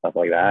solstice and stuff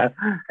like that.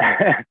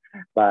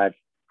 But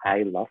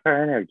I love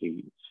her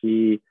energy.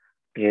 She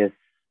is,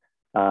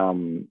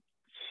 um,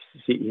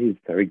 she is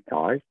very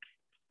dark,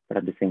 but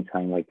at the same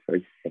time, like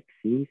very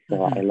sexy.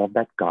 So I love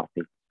that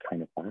gothic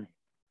kind of vibe.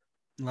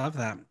 Love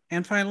that.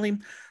 And finally,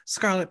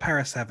 Scarlett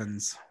Paris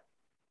Evans.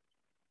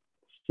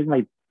 She's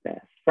my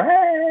best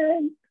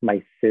friend.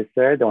 My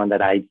sister, the one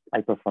that I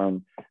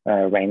perform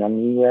Rain on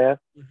Me with.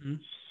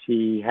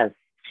 She has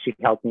she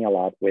helped me a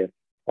lot with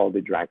all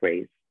the drag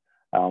race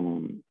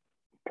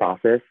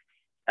process,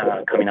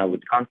 coming up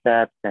with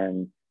concepts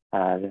and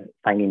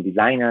finding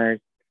designers.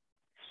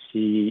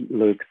 She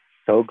looks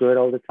so good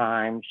all the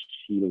time.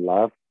 She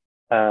loves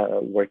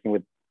working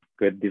with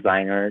good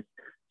designers.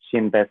 She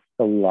invests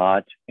a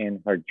lot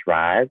in her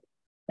drag,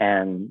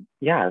 and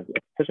yeah,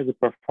 it's such a good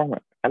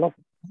performer. I love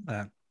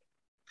it.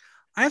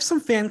 I have some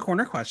fan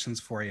corner questions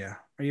for you.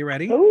 Are you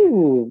ready?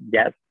 Oh,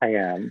 yes, I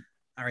am.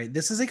 All right.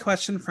 This is a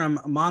question from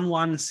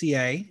Monwan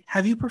CA.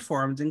 Have you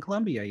performed in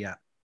Colombia yet?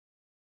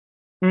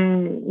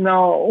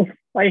 No,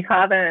 I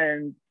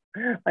haven't.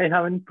 I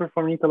haven't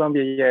performed in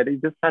Colombia yet.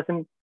 It just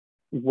hasn't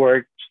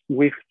worked.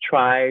 We've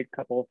tried a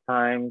couple of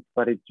times,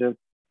 but it'll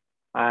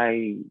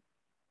happen.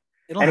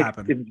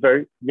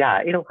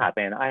 It'll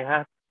happen. I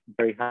have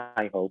very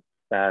high hopes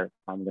that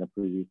I'm gonna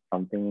produce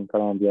something in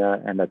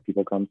Colombia and that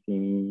people come see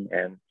me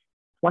and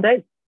one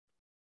day.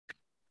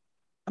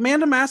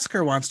 Amanda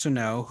Massacre wants to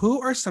know,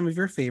 who are some of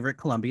your favorite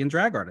Colombian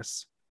drag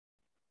artists?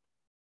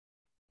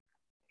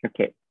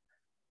 Okay.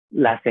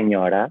 La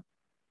Señora.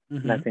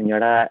 La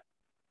Señora,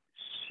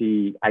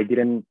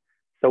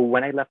 so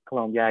when I left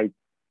Colombia,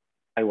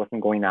 I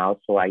wasn't going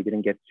out, so I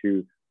didn't get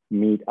to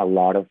meet a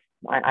lot of,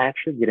 I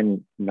actually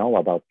didn't know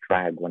about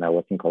drag when I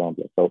was in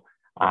Colombia. So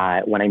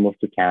when I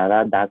moved to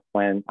Canada, that's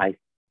when I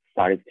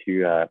started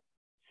to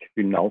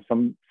know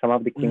some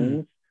of the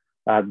queens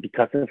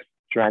because of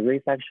Drag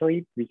Race,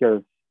 actually,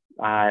 because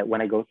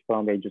when I go to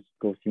Colombia, I just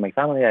go see my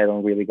family. I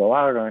don't really go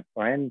out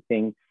or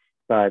anything,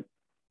 but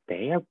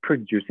they are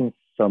producing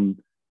some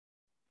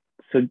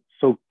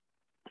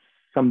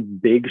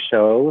big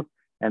shows,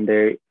 and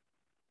they're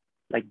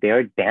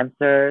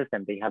dancers,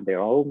 and they have their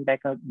own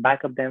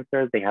backup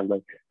dancers. They have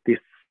like this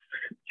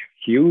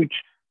huge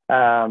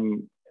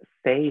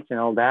stage and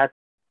all that.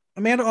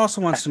 Amanda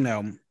also wants to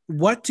know,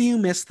 what do you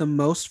miss the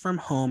most from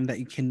home that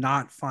you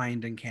cannot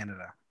find in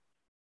Canada?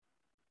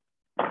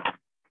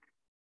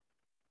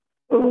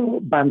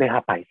 Oh,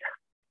 bandeja paisa.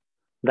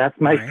 That's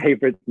my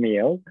favorite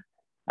meal.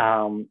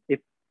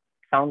 It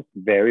sounds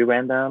very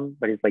random,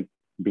 but it's like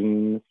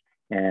beans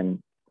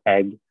and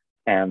egg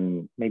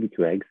and maybe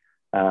 2 eggs.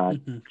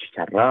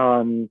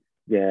 Chicharrón.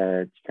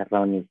 The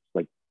chicharrón is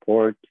like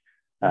pork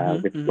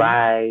with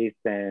rice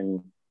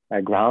and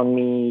ground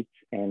meat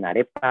and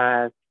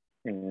arepas.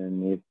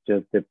 And it's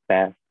just the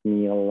best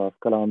meal of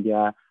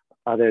Colombia,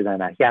 other than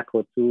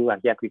ajiaco too.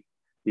 Ajiaco is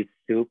this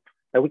soup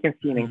that we can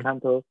see in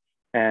Encanto,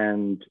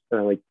 and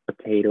like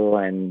potato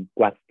and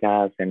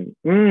guascas, and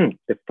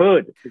the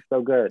food is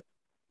so good.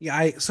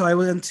 Yeah, I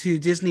went to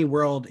Disney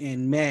World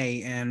in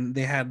May, and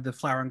they had the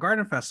Flower and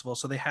Garden Festival,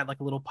 so they had like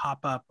a little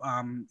pop-up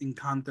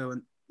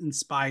Encanto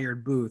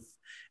inspired booth,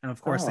 and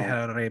of course they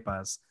had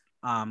arepas.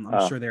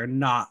 I'm sure they're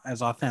not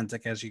as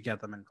authentic as you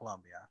get them in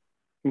Colombia.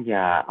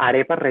 Yeah,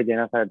 arepas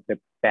rellenas are the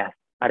best.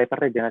 Arepas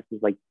rellenas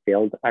is like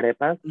filled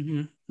arepas.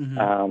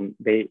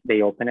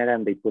 They open it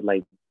and they put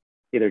like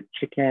either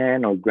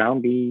chicken or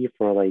ground beef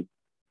or like,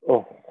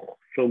 oh,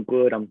 so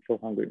good. I'm so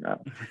hungry now.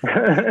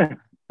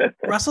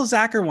 Russell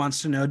Zacher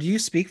wants to know, do you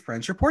speak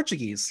French or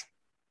Portuguese?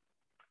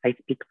 I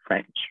speak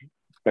French,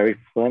 very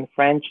fluent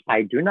French.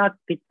 I do not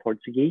speak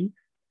Portuguese.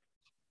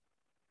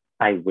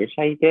 I wish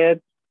I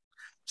did.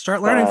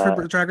 Start learning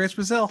for Drag Race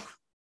Brazil.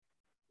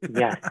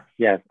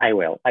 Yes, I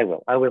will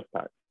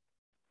start.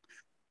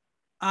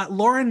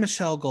 Lauren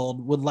Michelle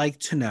Gold would like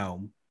to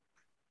know,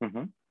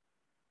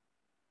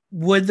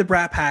 would the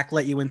Brat Pack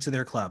let you into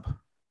their club?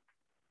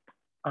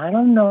 I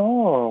don't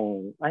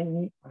know.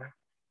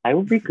 I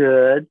would be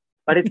good,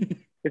 but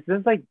it's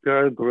just like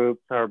girl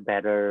groups are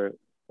better,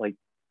 like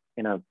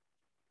in a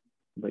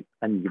like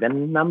an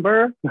even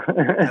number.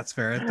 That's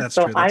fair. That's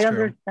so true. That's I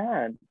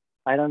understand.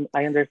 I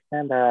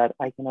understand that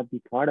I cannot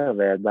be part of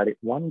it, but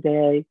one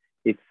day,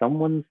 if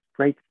someone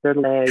breaks their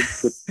leg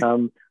with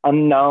some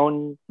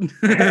unknown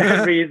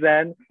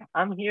reason,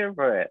 I'm here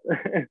for it.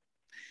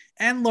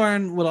 And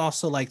Lauren would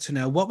also like to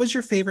know, what was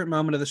your favorite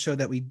moment of the show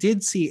that we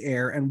did see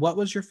air, and what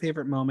was your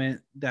favorite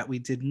moment that we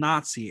did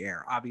not see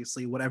air?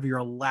 Obviously, whatever you're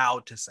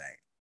allowed to say.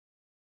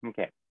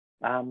 Okay.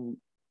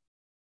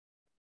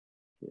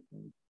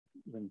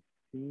 Let me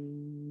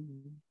see.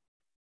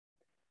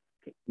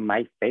 Okay.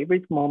 My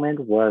favorite moment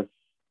was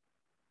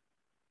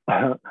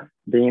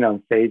being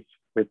on stage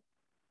with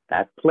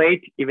that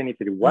plate, even if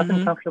it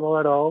wasn't comfortable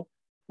at all,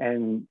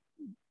 and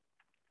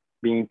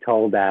being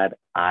told that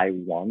I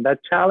won that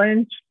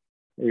challenge.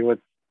 It was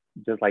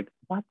just like,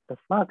 what the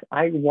fuck?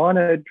 I won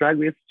a Drag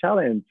Race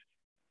challenge.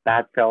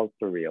 That felt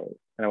surreal.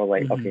 And I was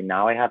like, okay,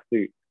 now I have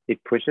to,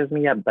 it pushes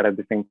me up, but at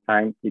the same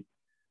time, it's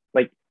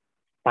like,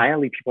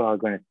 finally people are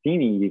going to see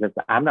me because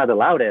I'm not the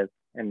loudest.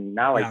 And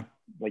now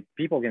like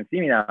people can see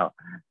me now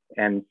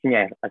and see me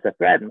as a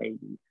threat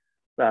maybe.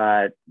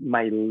 But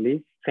my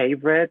least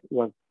favorite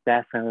was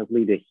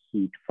definitely the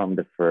heat from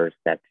the first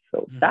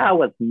episode. That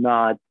was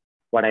not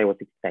what I was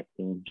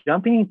expecting.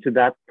 Jumping into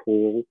that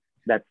pool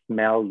that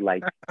smelled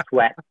like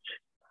sweat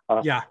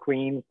of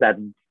queens that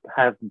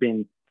have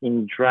been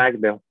in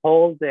drag the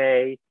whole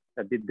day,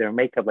 that did their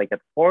makeup like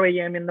at 4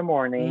 a.m. in the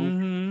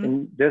morning,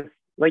 and just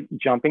like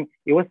jumping.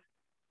 It was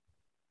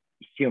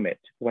humid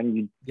when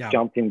you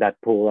jumped in that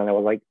pool, and I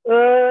was like,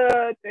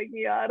 take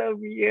me out of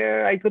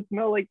here. I could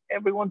smell like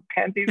everyone's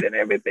panties and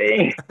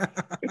everything.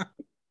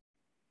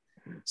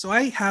 So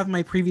I have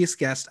my previous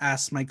guest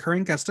ask my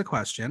current guest a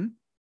question,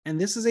 and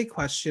this is a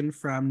question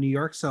from New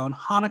York's own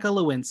Hanukkah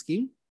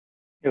Lewinsky.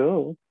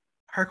 Oh.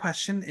 Her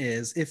question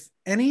is, if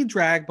any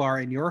drag bar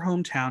in your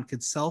hometown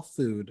could sell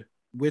food,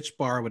 which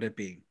bar would it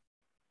be?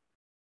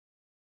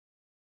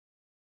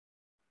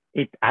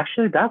 It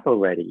actually does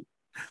already.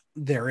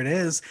 There it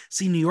is.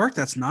 See, New York,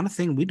 that's not a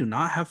thing. We do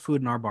not have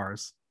food in our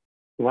bars.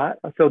 What?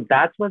 So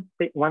that's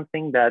one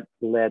thing that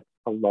let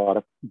a lot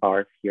of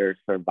bars here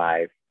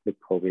survive the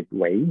COVID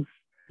waves.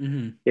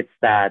 It's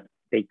that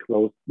they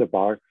closed the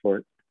bars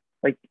for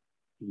like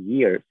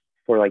years,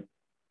 for like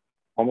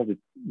almost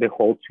the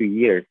whole 2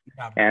 years.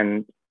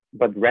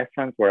 But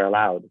restaurants were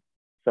allowed.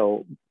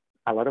 So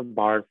a lot of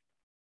bars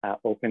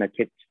opened a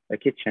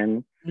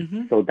kitchen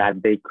so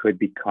that they could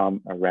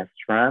become a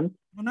restaurant.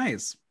 Oh,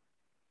 nice.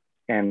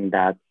 And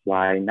that's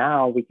why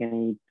now we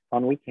can eat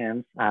on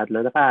weekends at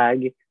Le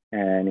Bag,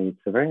 and it's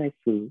a very nice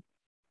food.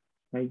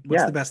 Like,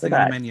 what's the best thing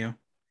on the menu?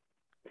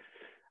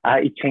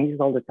 It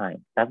changes all the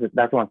time.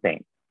 That's one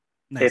thing.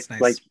 Nice,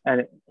 it's like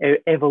an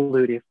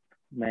evolutive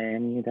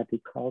menu that they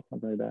call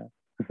something like that.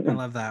 I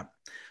love that.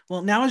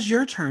 Well, now is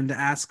your turn to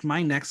ask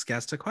my next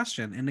guest a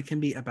question, and it can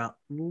be about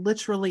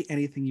literally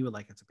anything you would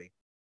like it to be.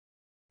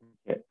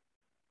 Okay.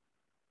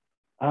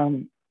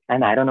 And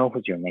I don't know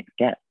who's your next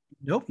guest.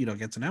 Nope, you don't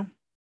get to know.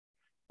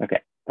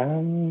 Okay.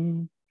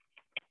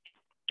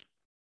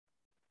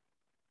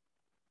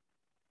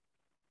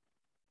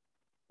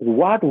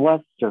 What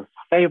was your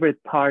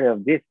favorite part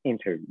of this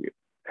interview?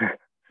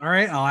 All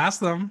right, I'll ask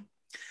them.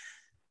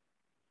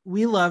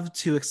 We love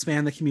to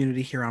expand the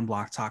community here on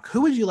Block Talk.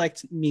 Who would you like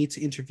me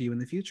to interview in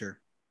the future?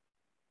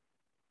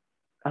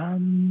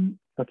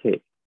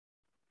 Okay.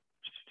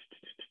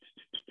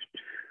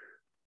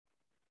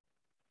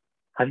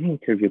 Have you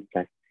interviewed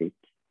Plastic?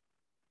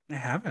 I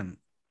haven't.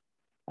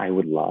 I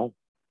would love.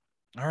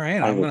 All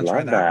right, I'm gonna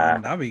try that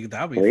one. That'll be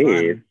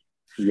fun.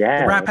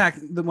 Yeah. The Brat Pack.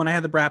 When I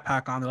had the Brat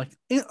Pack on, they're like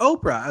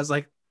Oprah. I was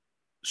like,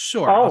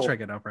 sure, I'll try to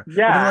get Oprah.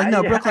 Yeah. But they're like,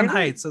 no, Brooklyn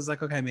Heights. I was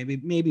like, okay,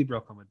 maybe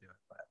Brooklyn would do it.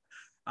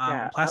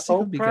 But Plastic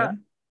would be good.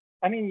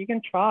 I mean, you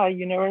can try.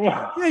 You never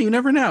know. Yeah, you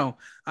never know.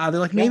 They're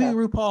like, maybe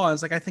RuPaul. I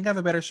was like, I think I have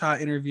a better shot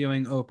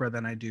interviewing Oprah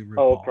than I do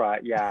RuPaul. Oprah,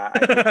 yeah. I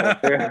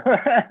think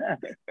so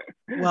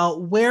too.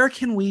 Well, where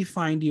can we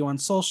find you on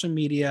social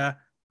media?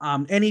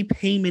 Any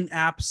payment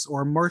apps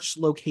or merch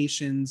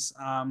locations,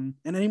 and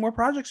any more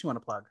projects you want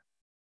to plug?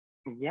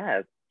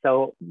 Yes.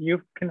 So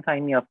you can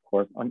find me, of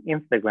course, on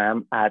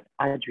Instagram at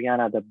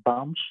Adriana the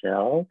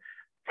Bombshell.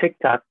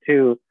 TikTok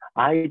too.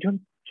 I don't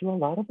do a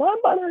lot of them,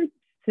 but I'm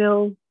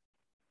still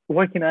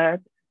working at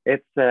it.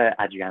 It's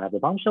Adriana the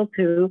Bombshell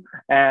too.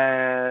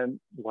 And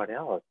what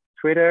else?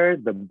 Twitter,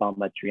 the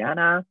Bomb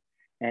Adriana.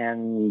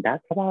 And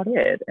that's about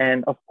it.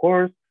 And of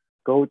course,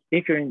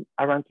 if you're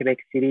around Quebec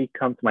City,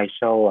 come to my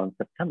show on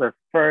September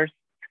 1st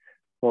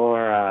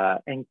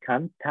for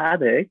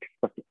Encantadix,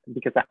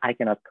 because I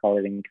cannot call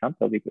it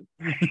Encanto because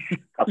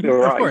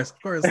copyright. Of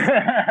course.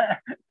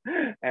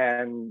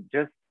 And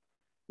just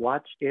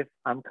watch if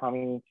I'm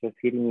coming to a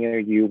city near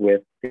you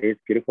with this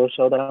beautiful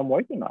show that I'm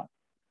working on.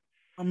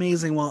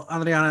 Amazing. Well,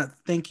 Adriana,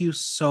 thank you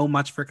so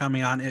much for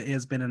coming on. It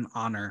has been an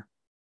honor.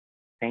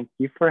 Thank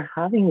you for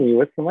having me. It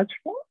was so much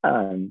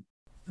fun.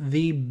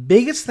 The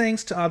biggest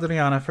thanks to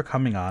Adriana for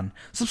coming on.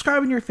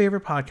 Subscribe on your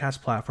favorite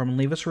podcast platform and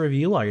leave us a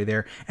review while you're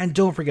there. And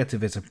don't forget to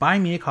visit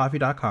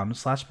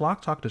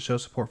buymeacoffee.com/blocktalk to show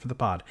support for the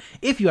pod.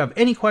 If you have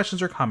any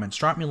questions or comments,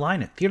 drop me a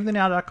line at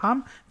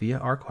theaterthenow.com via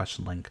our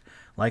question link.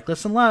 Like,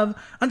 listen,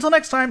 love. Until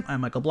next time,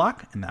 I'm Michael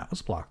Block, and that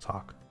was Block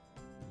Talk.